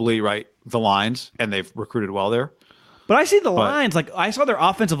probably, right, the lines, and they've recruited well there. But I see the lines. Like, I saw their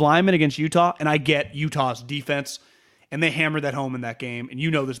offensive linemen against Utah, and I get Utah's defense, and they hammered that home in that game. And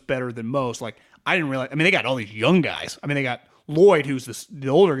you know this better than most. Like, I didn't realize. I mean, they got all these young guys. I mean, they got Lloyd, who's the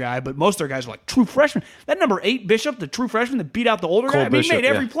older guy, but most of their guys are like true freshmen. That number 8 Bishop, the true freshman that beat out the older guy, Bishop, he made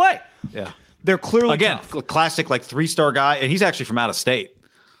every play. Yeah. They're clearly again tough. Classic like 3-star guy, and he's actually from out of state.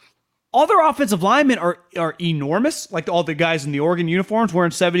 All their offensive linemen are enormous. Like all the guys in the Oregon uniforms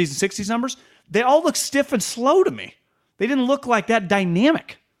wearing 70s and 60s numbers. They all look stiff and slow to me. They didn't look like that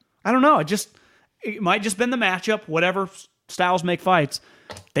dynamic. I don't know. It might just been the matchup. Whatever, styles make fights.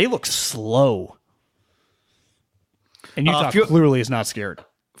 They look slow. And Utah clearly is not scared.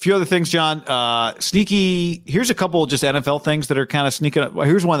 A few other things, John. Sneaky. Here's a couple just NFL things that are kind of sneaking up. Well,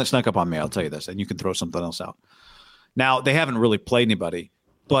 here's one that snuck up on me. I'll tell you this, and you can throw something else out. Now, they haven't really played anybody,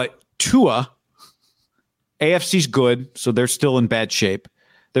 but Tua, AFC's good, so they're still in bad shape.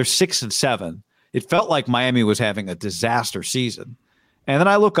 They're 6-7. It felt like Miami was having a disaster season. And then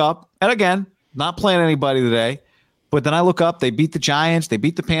I look up, and again, not playing anybody today, but then I look up, they beat the Giants, they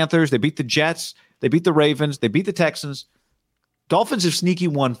beat the Panthers, they beat the Jets, they beat the Ravens, they beat the Texans. Dolphins have sneaky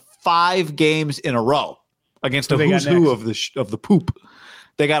won 5 games in a row against a who's who of the poop.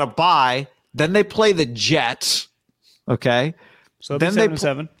 They got a bye. Then they play the Jets. Okay. So then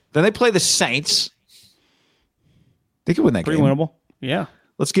 7-7. Then they play the Saints. They could win that game. Pretty winnable. Yeah.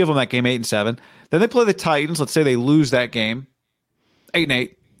 Let's give them that game 8-7. Then they play the Titans. Let's say they lose that game.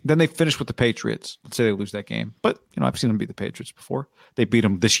 8-8. Then they finish with the Patriots. Let's say they lose that game. But, I've seen them beat the Patriots before. They beat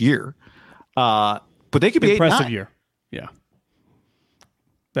them this year. But they could be impressive year. Yeah.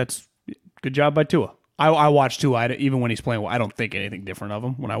 That's good job by Tua. I watch Tua even when he's playing well. I don't think anything different of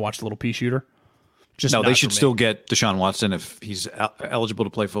him when I watch the little pea shooter. No, they should still get Deshaun Watson if he's eligible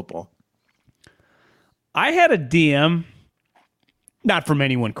to play football. I had a DM, not from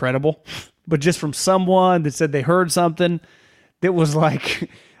anyone credible, but just from someone that said they heard something that was like,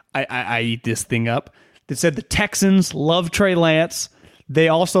 I eat this thing up, that said the Texans love Trey Lance. They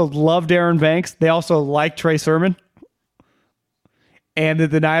also love Darren Banks. They also like Trey Sermon. And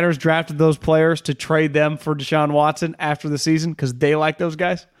that the Niners drafted those players to trade them for Deshaun Watson after the season because they like those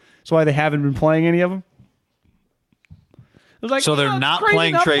guys. That's why they haven't been playing any of them. Like, so they're not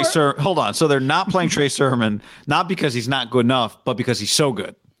playing Trey Sermon. Hold on. So they're not playing Trey Sermon, not because he's not good enough, but because he's so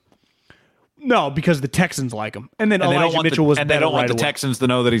good. No, because the Texans like him. And then Elijah Mitchell was better. And they don't want the Texans to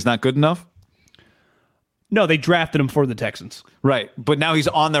know that he's not good enough? No, they drafted him for the Texans. Right. But now he's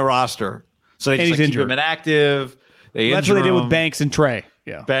on their roster. So they just keep him inactive. That's what they did with Banks and Trey.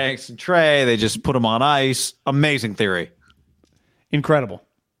 Yeah. Banks and Trey. They just put him on ice. Amazing theory. Incredible.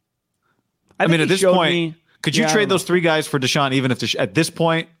 I mean, at this point, could you trade those 3 guys for Deshaun even if at this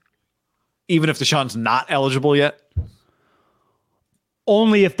point, even if Deshaun's not eligible yet?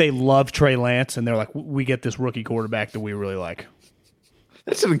 Only if they love Trey Lance and they're like, we get this rookie quarterback that we really like.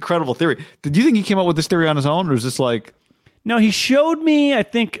 That's an incredible theory. Did you think he came up with this theory on his own, or is this like... No, he showed me, I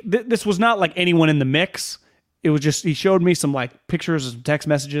think, this was not like anyone in the mix. It was just, he showed me some like pictures and text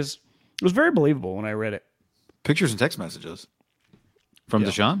messages. It was very believable when I read it. Pictures and text messages? From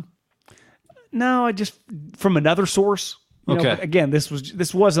Deshaun? No, I just, from another source. Okay. Again,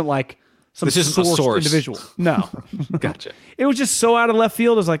 this wasn't like some source individual. No. Gotcha. It was just so out of left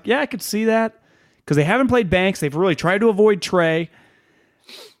field. I was like, yeah, I could see that. Because they haven't played Banks. They've really tried to avoid Trey.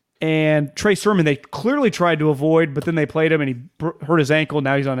 And Trey Sermon, they clearly tried to avoid, but then they played him and he hurt his ankle.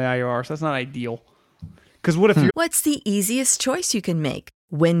 Now he's on the IR, so that's not ideal. Because what if you're... What's the easiest choice you can make?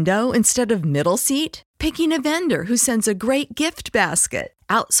 Window instead of middle seat? Picking a vendor who sends a great gift basket?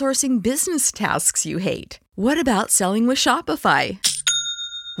 Outsourcing business tasks you hate? What about selling with Shopify?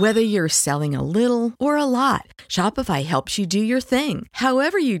 Whether you're selling a little or a lot, Shopify helps you do your thing,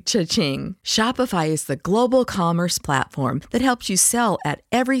 however you cha-ching. Shopify is the global commerce platform that helps you sell at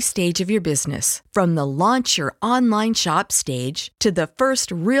every stage of your business. From the launch your online shop stage to the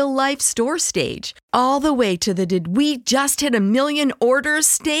first real-life store stage, all the way to the did we just hit a million orders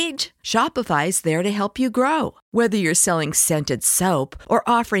stage. Shopify's there to help you grow. Whether you're selling scented soap or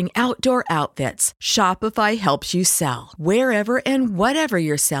offering outdoor outfits, Shopify helps you sell. Wherever and whatever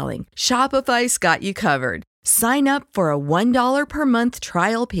you're selling, Shopify's got you covered. Sign up for a $1 per month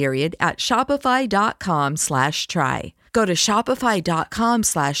trial period at shopify.com/try. Go to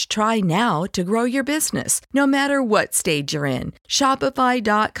shopify.com/try now to grow your business, no matter what stage you're in.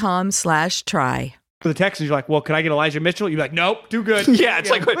 Shopify.com/try. For the Texans, you're like, well, can I get Elijah Mitchell? You're like, nope, too good. Yeah,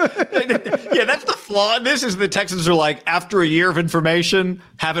 it's like, yeah, that's the flaw. This is the Texans are like, after a year of information,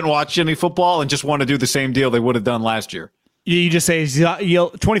 haven't watched any football, and just want to do the same deal they would have done last year. You just say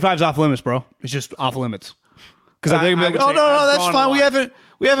 25's off limits, bro. It's just off limits. Because I think, oh no, that's fine. We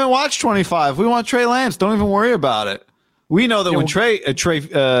haven't watched 25. We want Trey Lance. Don't even worry about it. We know that when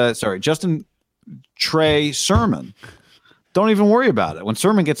Justin Sermon. Don't even worry about it. When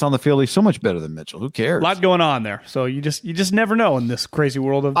Sermon gets on the field, he's so much better than Mitchell. Who cares? A lot going on there. So you just never know in this crazy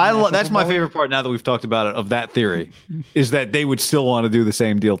world of that's my favorite part now that we've talked about it, of that theory, is that they would still want to do the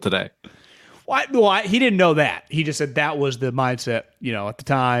same deal today. Well, he didn't know that. He just said that was the mindset, at the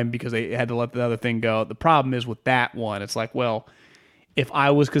time, because they had to let the other thing go. The problem is with that one, it's like, well, if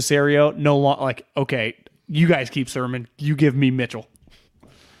I was Caserio, okay, you guys keep Sermon, you give me Mitchell.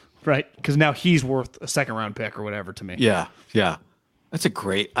 Right? Because now he's worth a second-round pick or whatever to me. Yeah. That's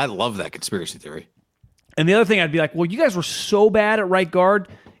I love that conspiracy theory. And the other thing, I'd be like, well, you guys were so bad at right guard.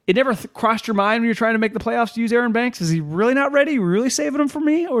 It never crossed your mind when you're trying to make the playoffs to use Aaron Banks? Is he really not ready? You really saving him for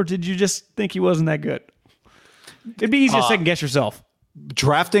me? Or did you just think he wasn't that good? It'd be easy to second-guess yourself.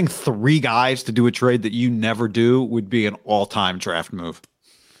 Drafting 3 guys to do a trade that you never do would be an all-time draft move.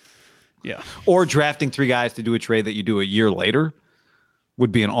 Yeah. Or drafting 3 guys to do a trade that you do a year later would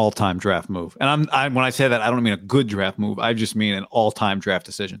be an all-time draft move. And when I say that, I don't mean a good draft move. I just mean an all-time draft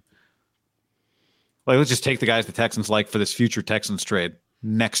decision. Like, let's just take the guys the Texans like for this future Texans trade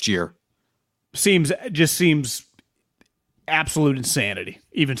next year. Seems absolute insanity,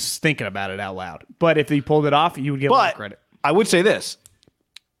 even thinking about it out loud. But if he pulled it off, you would get a lot of credit. I would say this.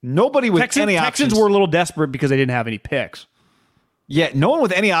 Nobody with any options. Texans were a little desperate because they didn't have any picks. Yeah, no one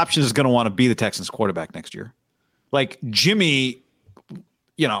with any options is going to want to be the Texans quarterback next year. Like, Jimmy,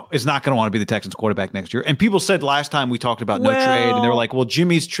 is not going to want to be the Texans quarterback next year. And people said last time we talked about no trade, and they were like, well,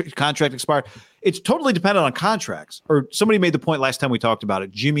 Jimmy's contract expired. It's totally dependent on contracts. Or somebody made the point last time we talked about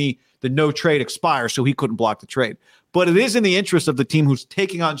it. Jimmy, the no trade expires, so he couldn't block the trade. But it is in the interest of the team who's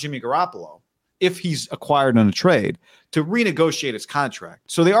taking on Jimmy Garoppolo, if he's acquired on a trade, to renegotiate his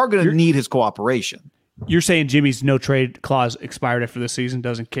contract. So they are going to need his cooperation. You're saying Jimmy's no trade clause expired after this season,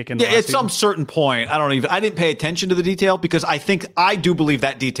 doesn't kick in? At some certain point. I didn't pay attention to the detail because I do believe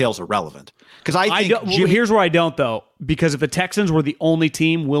that detail's irrelevant. Because here's where I don't, though, because if the Texans were the only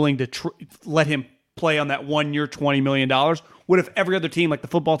team willing to let him play on that 1 year, $20 million, what if every other team, like the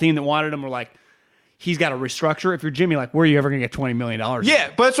football team that wanted him, were like, he's got to restructure? If you're Jimmy, like, where are you ever going to get $20 million? Yeah,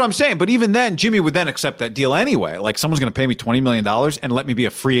 but that's what I'm saying. But even then, Jimmy would then accept that deal anyway. Like, someone's going to pay me $20 million and let me be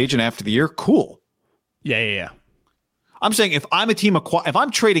a free agent after the year? Cool. Yeah. I'm saying if I'm a team, if I'm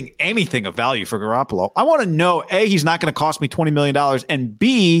trading anything of value for Garoppolo, I want to know, A, he's not going to cost me $20 million, and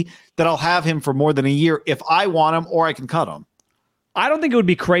B, that I'll have him for more than a year if I want him or I can cut him. I don't think it would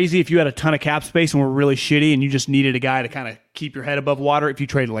be crazy if you had a ton of cap space and were really shitty and you just needed a guy to kind of keep your head above water if you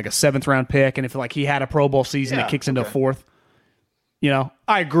traded like a 7th-round pick and if like he had a Pro Bowl season that kicks into a 4th.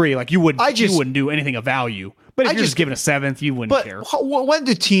 I agree. Like you wouldn't do anything of value. But if you're just giving a 7th, you wouldn't care. When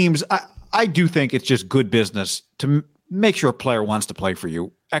do teams... I do think it's just good business to make sure a player wants to play for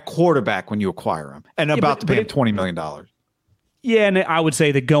you at quarterback when you acquire him and to pay him $20 million. Yeah, and I would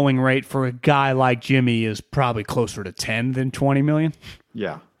say the going rate for a guy like Jimmy is probably closer to 10 than 20 million.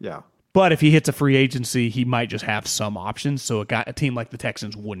 Yeah. But if he hits a free agency, he might just have some options, so a team like the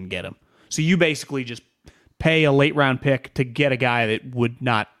Texans wouldn't get him. So you basically just pay a late-round pick to get a guy that would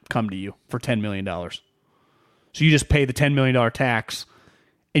not come to you for $10 million. So you just pay the $10 million tax,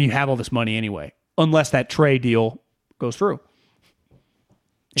 and you have all this money anyway, unless that trade deal goes through.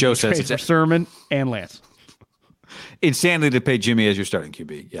 Joe says it's for Sermon and Lance. Insanity to pay Jimmy as your starting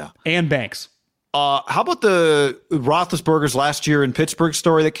QB, yeah. And Banks. How about the Roethlisberger's last year in Pittsburgh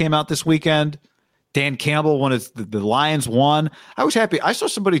story that came out this weekend? Dan Campbell, when the Lions won. I was happy. I saw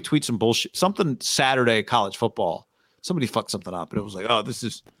somebody tweet some bullshit, something Saturday college football. Somebody fucked something up, and it was like, oh,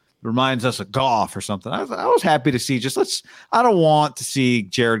 this reminds us of Goff or something. I was happy to see I don't want to see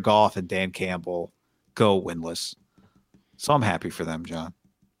Jared Goff and Dan Campbell go winless. So I'm happy for them, John.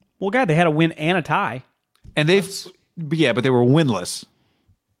 Well, God, they had a win and a tie. And but they were winless.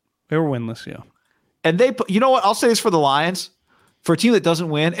 They were winless, yeah. And you know what? I'll say this for the Lions. for a team that doesn't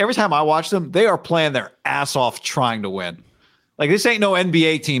win, every time I watch them, they are playing their ass off trying to win. Like, this ain't no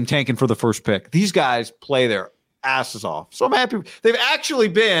NBA team tanking for the first pick. These guys play their asses off. So I'm happy. They've actually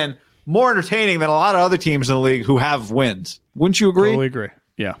been more entertaining than a lot of other teams in the league who have wins. Wouldn't you agree? Totally agree.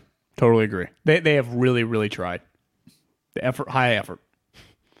 Yeah, totally agree. They have really, really tried. The effort, high effort.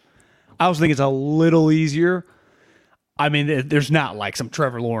 I also think it's a little easier. I mean, there's not like some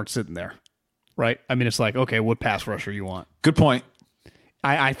Trevor Lawrence sitting there, right? I mean, it's like, okay, what pass rusher you want? Good point.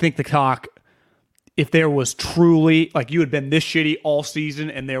 I think the talk, if there was truly, like, you had been this shitty all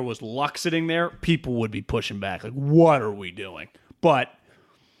season and there was luck sitting there, people would be pushing back. Like, what are we doing? But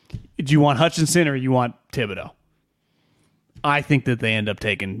do you want Hutchinson or you want Thibodeau? I think that they end up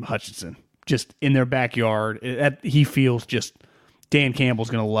taking Hutchinson just in their backyard. He feels just Dan Campbell's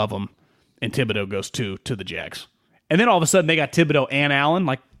going to love him, and Thibodeau goes to the Jags. And then all of a sudden they got Thibodeau and Allen.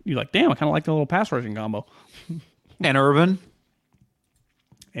 Like, you're like, damn, I kind of like the little pass rushing combo. And Urban.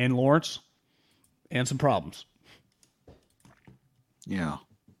 And Lawrence. And some problems. Yeah.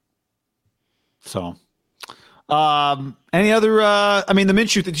 So, any other, the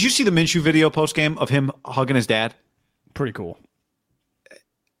Minshew, did you see the Minshew video post-game of him hugging his dad? Pretty cool.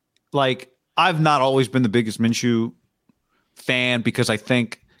 Like, I've not always been the biggest Minshew fan because I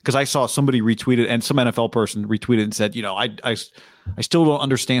saw somebody retweeted and some NFL person retweeted and said, I still don't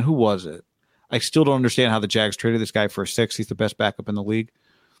understand. Who was it? I still don't understand how the Jags traded this guy for a 6th. He's the best backup in the league.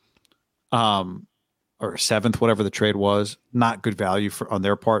 Or a 7th, whatever the trade was. Not good value on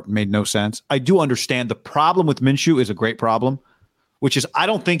their part. Made no sense. I do understand the problem with Minshew is a great problem, which is I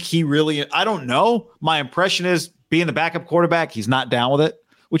don't know. My impression is being the backup quarterback, he's not down with it,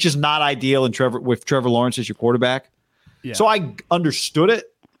 which is not ideal with Trevor Lawrence as your quarterback. Yeah. So I understood it,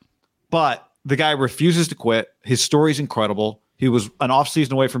 but the guy refuses to quit. His story's incredible. He was an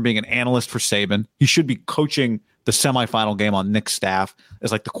offseason away from being an analyst for Saban. He should be coaching the semifinal game on Nick's staff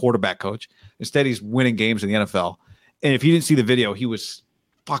as like the quarterback coach. Instead, he's winning games in the NFL. And if you didn't see the video, he was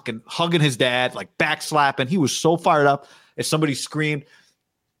fucking hugging his dad, like backslapping. He was so fired up as somebody screamed,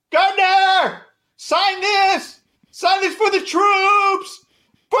 "Gardner, sign this! Sign this for the troops!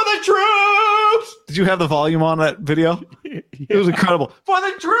 For the troops!" Did you have the volume on that video? Yeah. It was incredible. For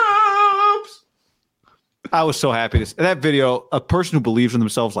the troops! I was so happy. That video, a person who believes in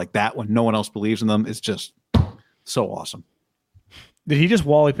themselves like that when no one else believes in them is just so awesome. Did he just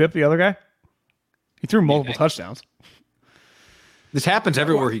Wally Pip the other guy? He threw multiple touchdowns. This happens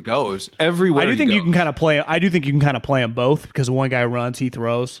everywhere he goes. Everywhere. I do think you can kind of play. I do think you can kind of play them both because one guy runs, he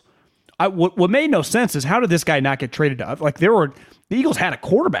throws. What made no sense is how did this guy not get traded to? Like the Eagles had a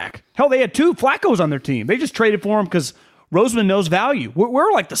quarterback. Hell, they had 2 Flaccos on their team. They just traded for him because Roseman knows value.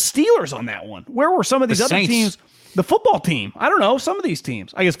 We're like the Steelers on that one. Where were some of these other teams? The football team. I don't know. Some of these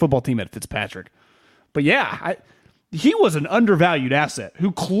teams. I guess football team had Fitzpatrick. But yeah, he was an undervalued asset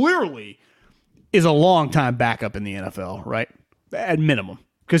who clearly is a long-time backup in the NFL, right? At minimum.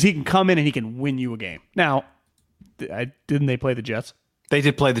 Because he can come in and he can win you a game. Now, didn't they play the Jets? They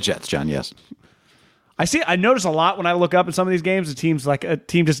did play the Jets, John, yes. I notice a lot when I look up in some of these games, a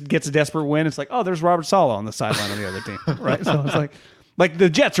team just gets a desperate win. It's like, oh, there's Robert Saleh on the sideline of the other team, right? So it's like the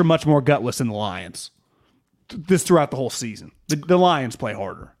Jets are much more gutless than the Lions. This throughout the whole season. The Lions play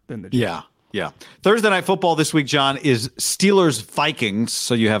harder than the Jets. Yeah. Thursday Night Football this week, John, is Steelers-Vikings,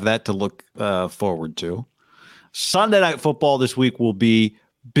 so you have that to look forward to. Sunday Night Football this week will be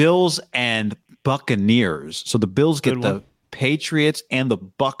Bills and Buccaneers. So the Bills get the Patriots and the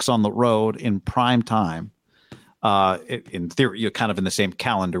Bucs on the road in prime time. In theory, you're kind of in the same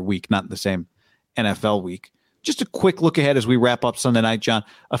calendar week, not in the same NFL week. Just a quick look ahead as we wrap up Sunday night, John.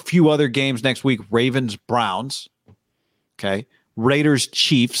 A few other games next week. Ravens, Browns. Okay. Raiders,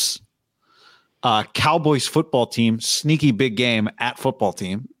 Chiefs. Cowboys football team. Sneaky big game at football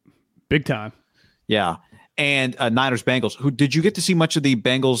team. Big time. Yeah. And Niners, Bengals. Did you get to see much of the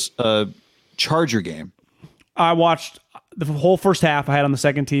Bengals Charger game? I watched the whole first half. I had on the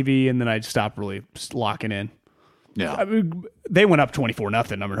second TV, and then I stopped really locking in. Yeah, I mean, they went up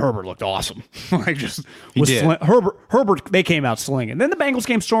 24-0. I mean, Herbert looked awesome. Herbert. They came out slinging. Then the Bengals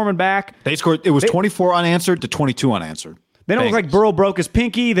came storming back. They scored. It was 24 unanswered to 22 unanswered. Then it looked like Burrow broke his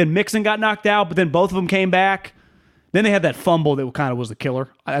pinky. Then Mixon got knocked out, but then both of them came back. Then they had that fumble that kind of was the killer.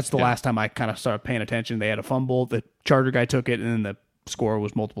 That's the last time I kind of started paying attention. They had a fumble. The Charger guy took it, and then the score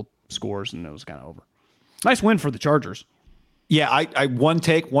was multiple scores, and it was kind of over. Nice win for the Chargers. Yeah, I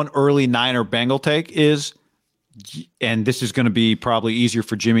one early Niner Bengal take is, and this is going to be probably easier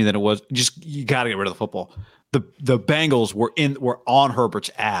for Jimmy than it was. Just you got to get rid of the football. The Bengals were on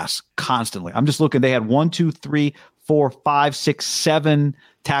Herbert's ass constantly. I'm just looking. They had 1, 2, 3, 4, 5, 6, 7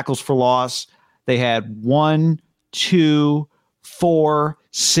 tackles for loss. They had 1, 2, 4,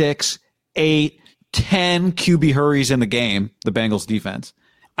 6, 8, 10 QB hurries in the game, the Bengals defense.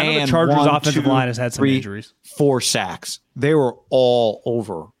 I know And the Chargers 1, offensive 2, line has had some 3, injuries. 4 sacks. They were all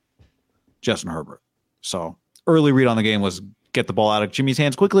over Justin Herbert. So early read on the game was get the ball out of Jimmy's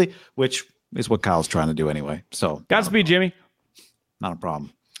hands quickly, which is what Kyle's trying to do anyway. So Godspeed, Jimmy. not a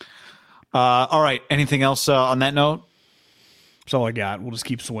problem. All right. Anything else on that note? That's all I got. We'll just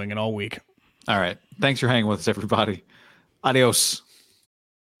keep swinging all week. All right. Thanks for hanging with us, everybody. Adios.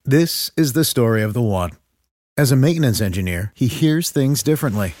 This is the story of the one. As a maintenance engineer, he hears things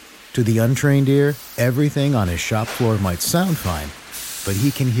differently. To the untrained ear, everything on his shop floor might sound fine, but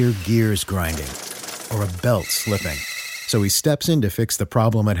he can hear gears grinding or a belt slipping. So he steps in to fix the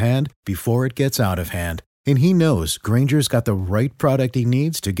problem at hand before it gets out of hand. And he knows Grainger's got the right product he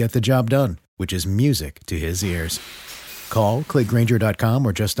needs to get the job done, which is music to his ears. Call, click Grainger.com,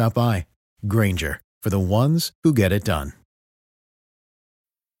 or just stop by. Grainger, for the ones who get it done.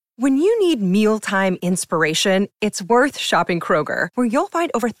 When you need mealtime inspiration, it's worth shopping Kroger, where you'll find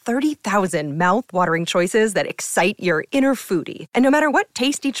over 30,000 mouth-watering choices that excite your inner foodie. And no matter what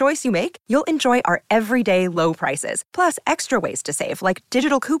tasty choice you make, you'll enjoy our everyday low prices, plus extra ways to save, like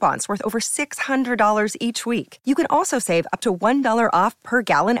digital coupons worth over $600 each week. You can also save up to $1 off per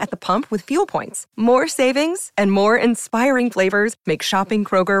gallon at the pump with fuel points. More savings and more inspiring flavors make shopping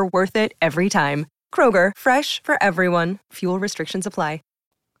Kroger worth it every time. Kroger, fresh for everyone. Fuel restrictions apply.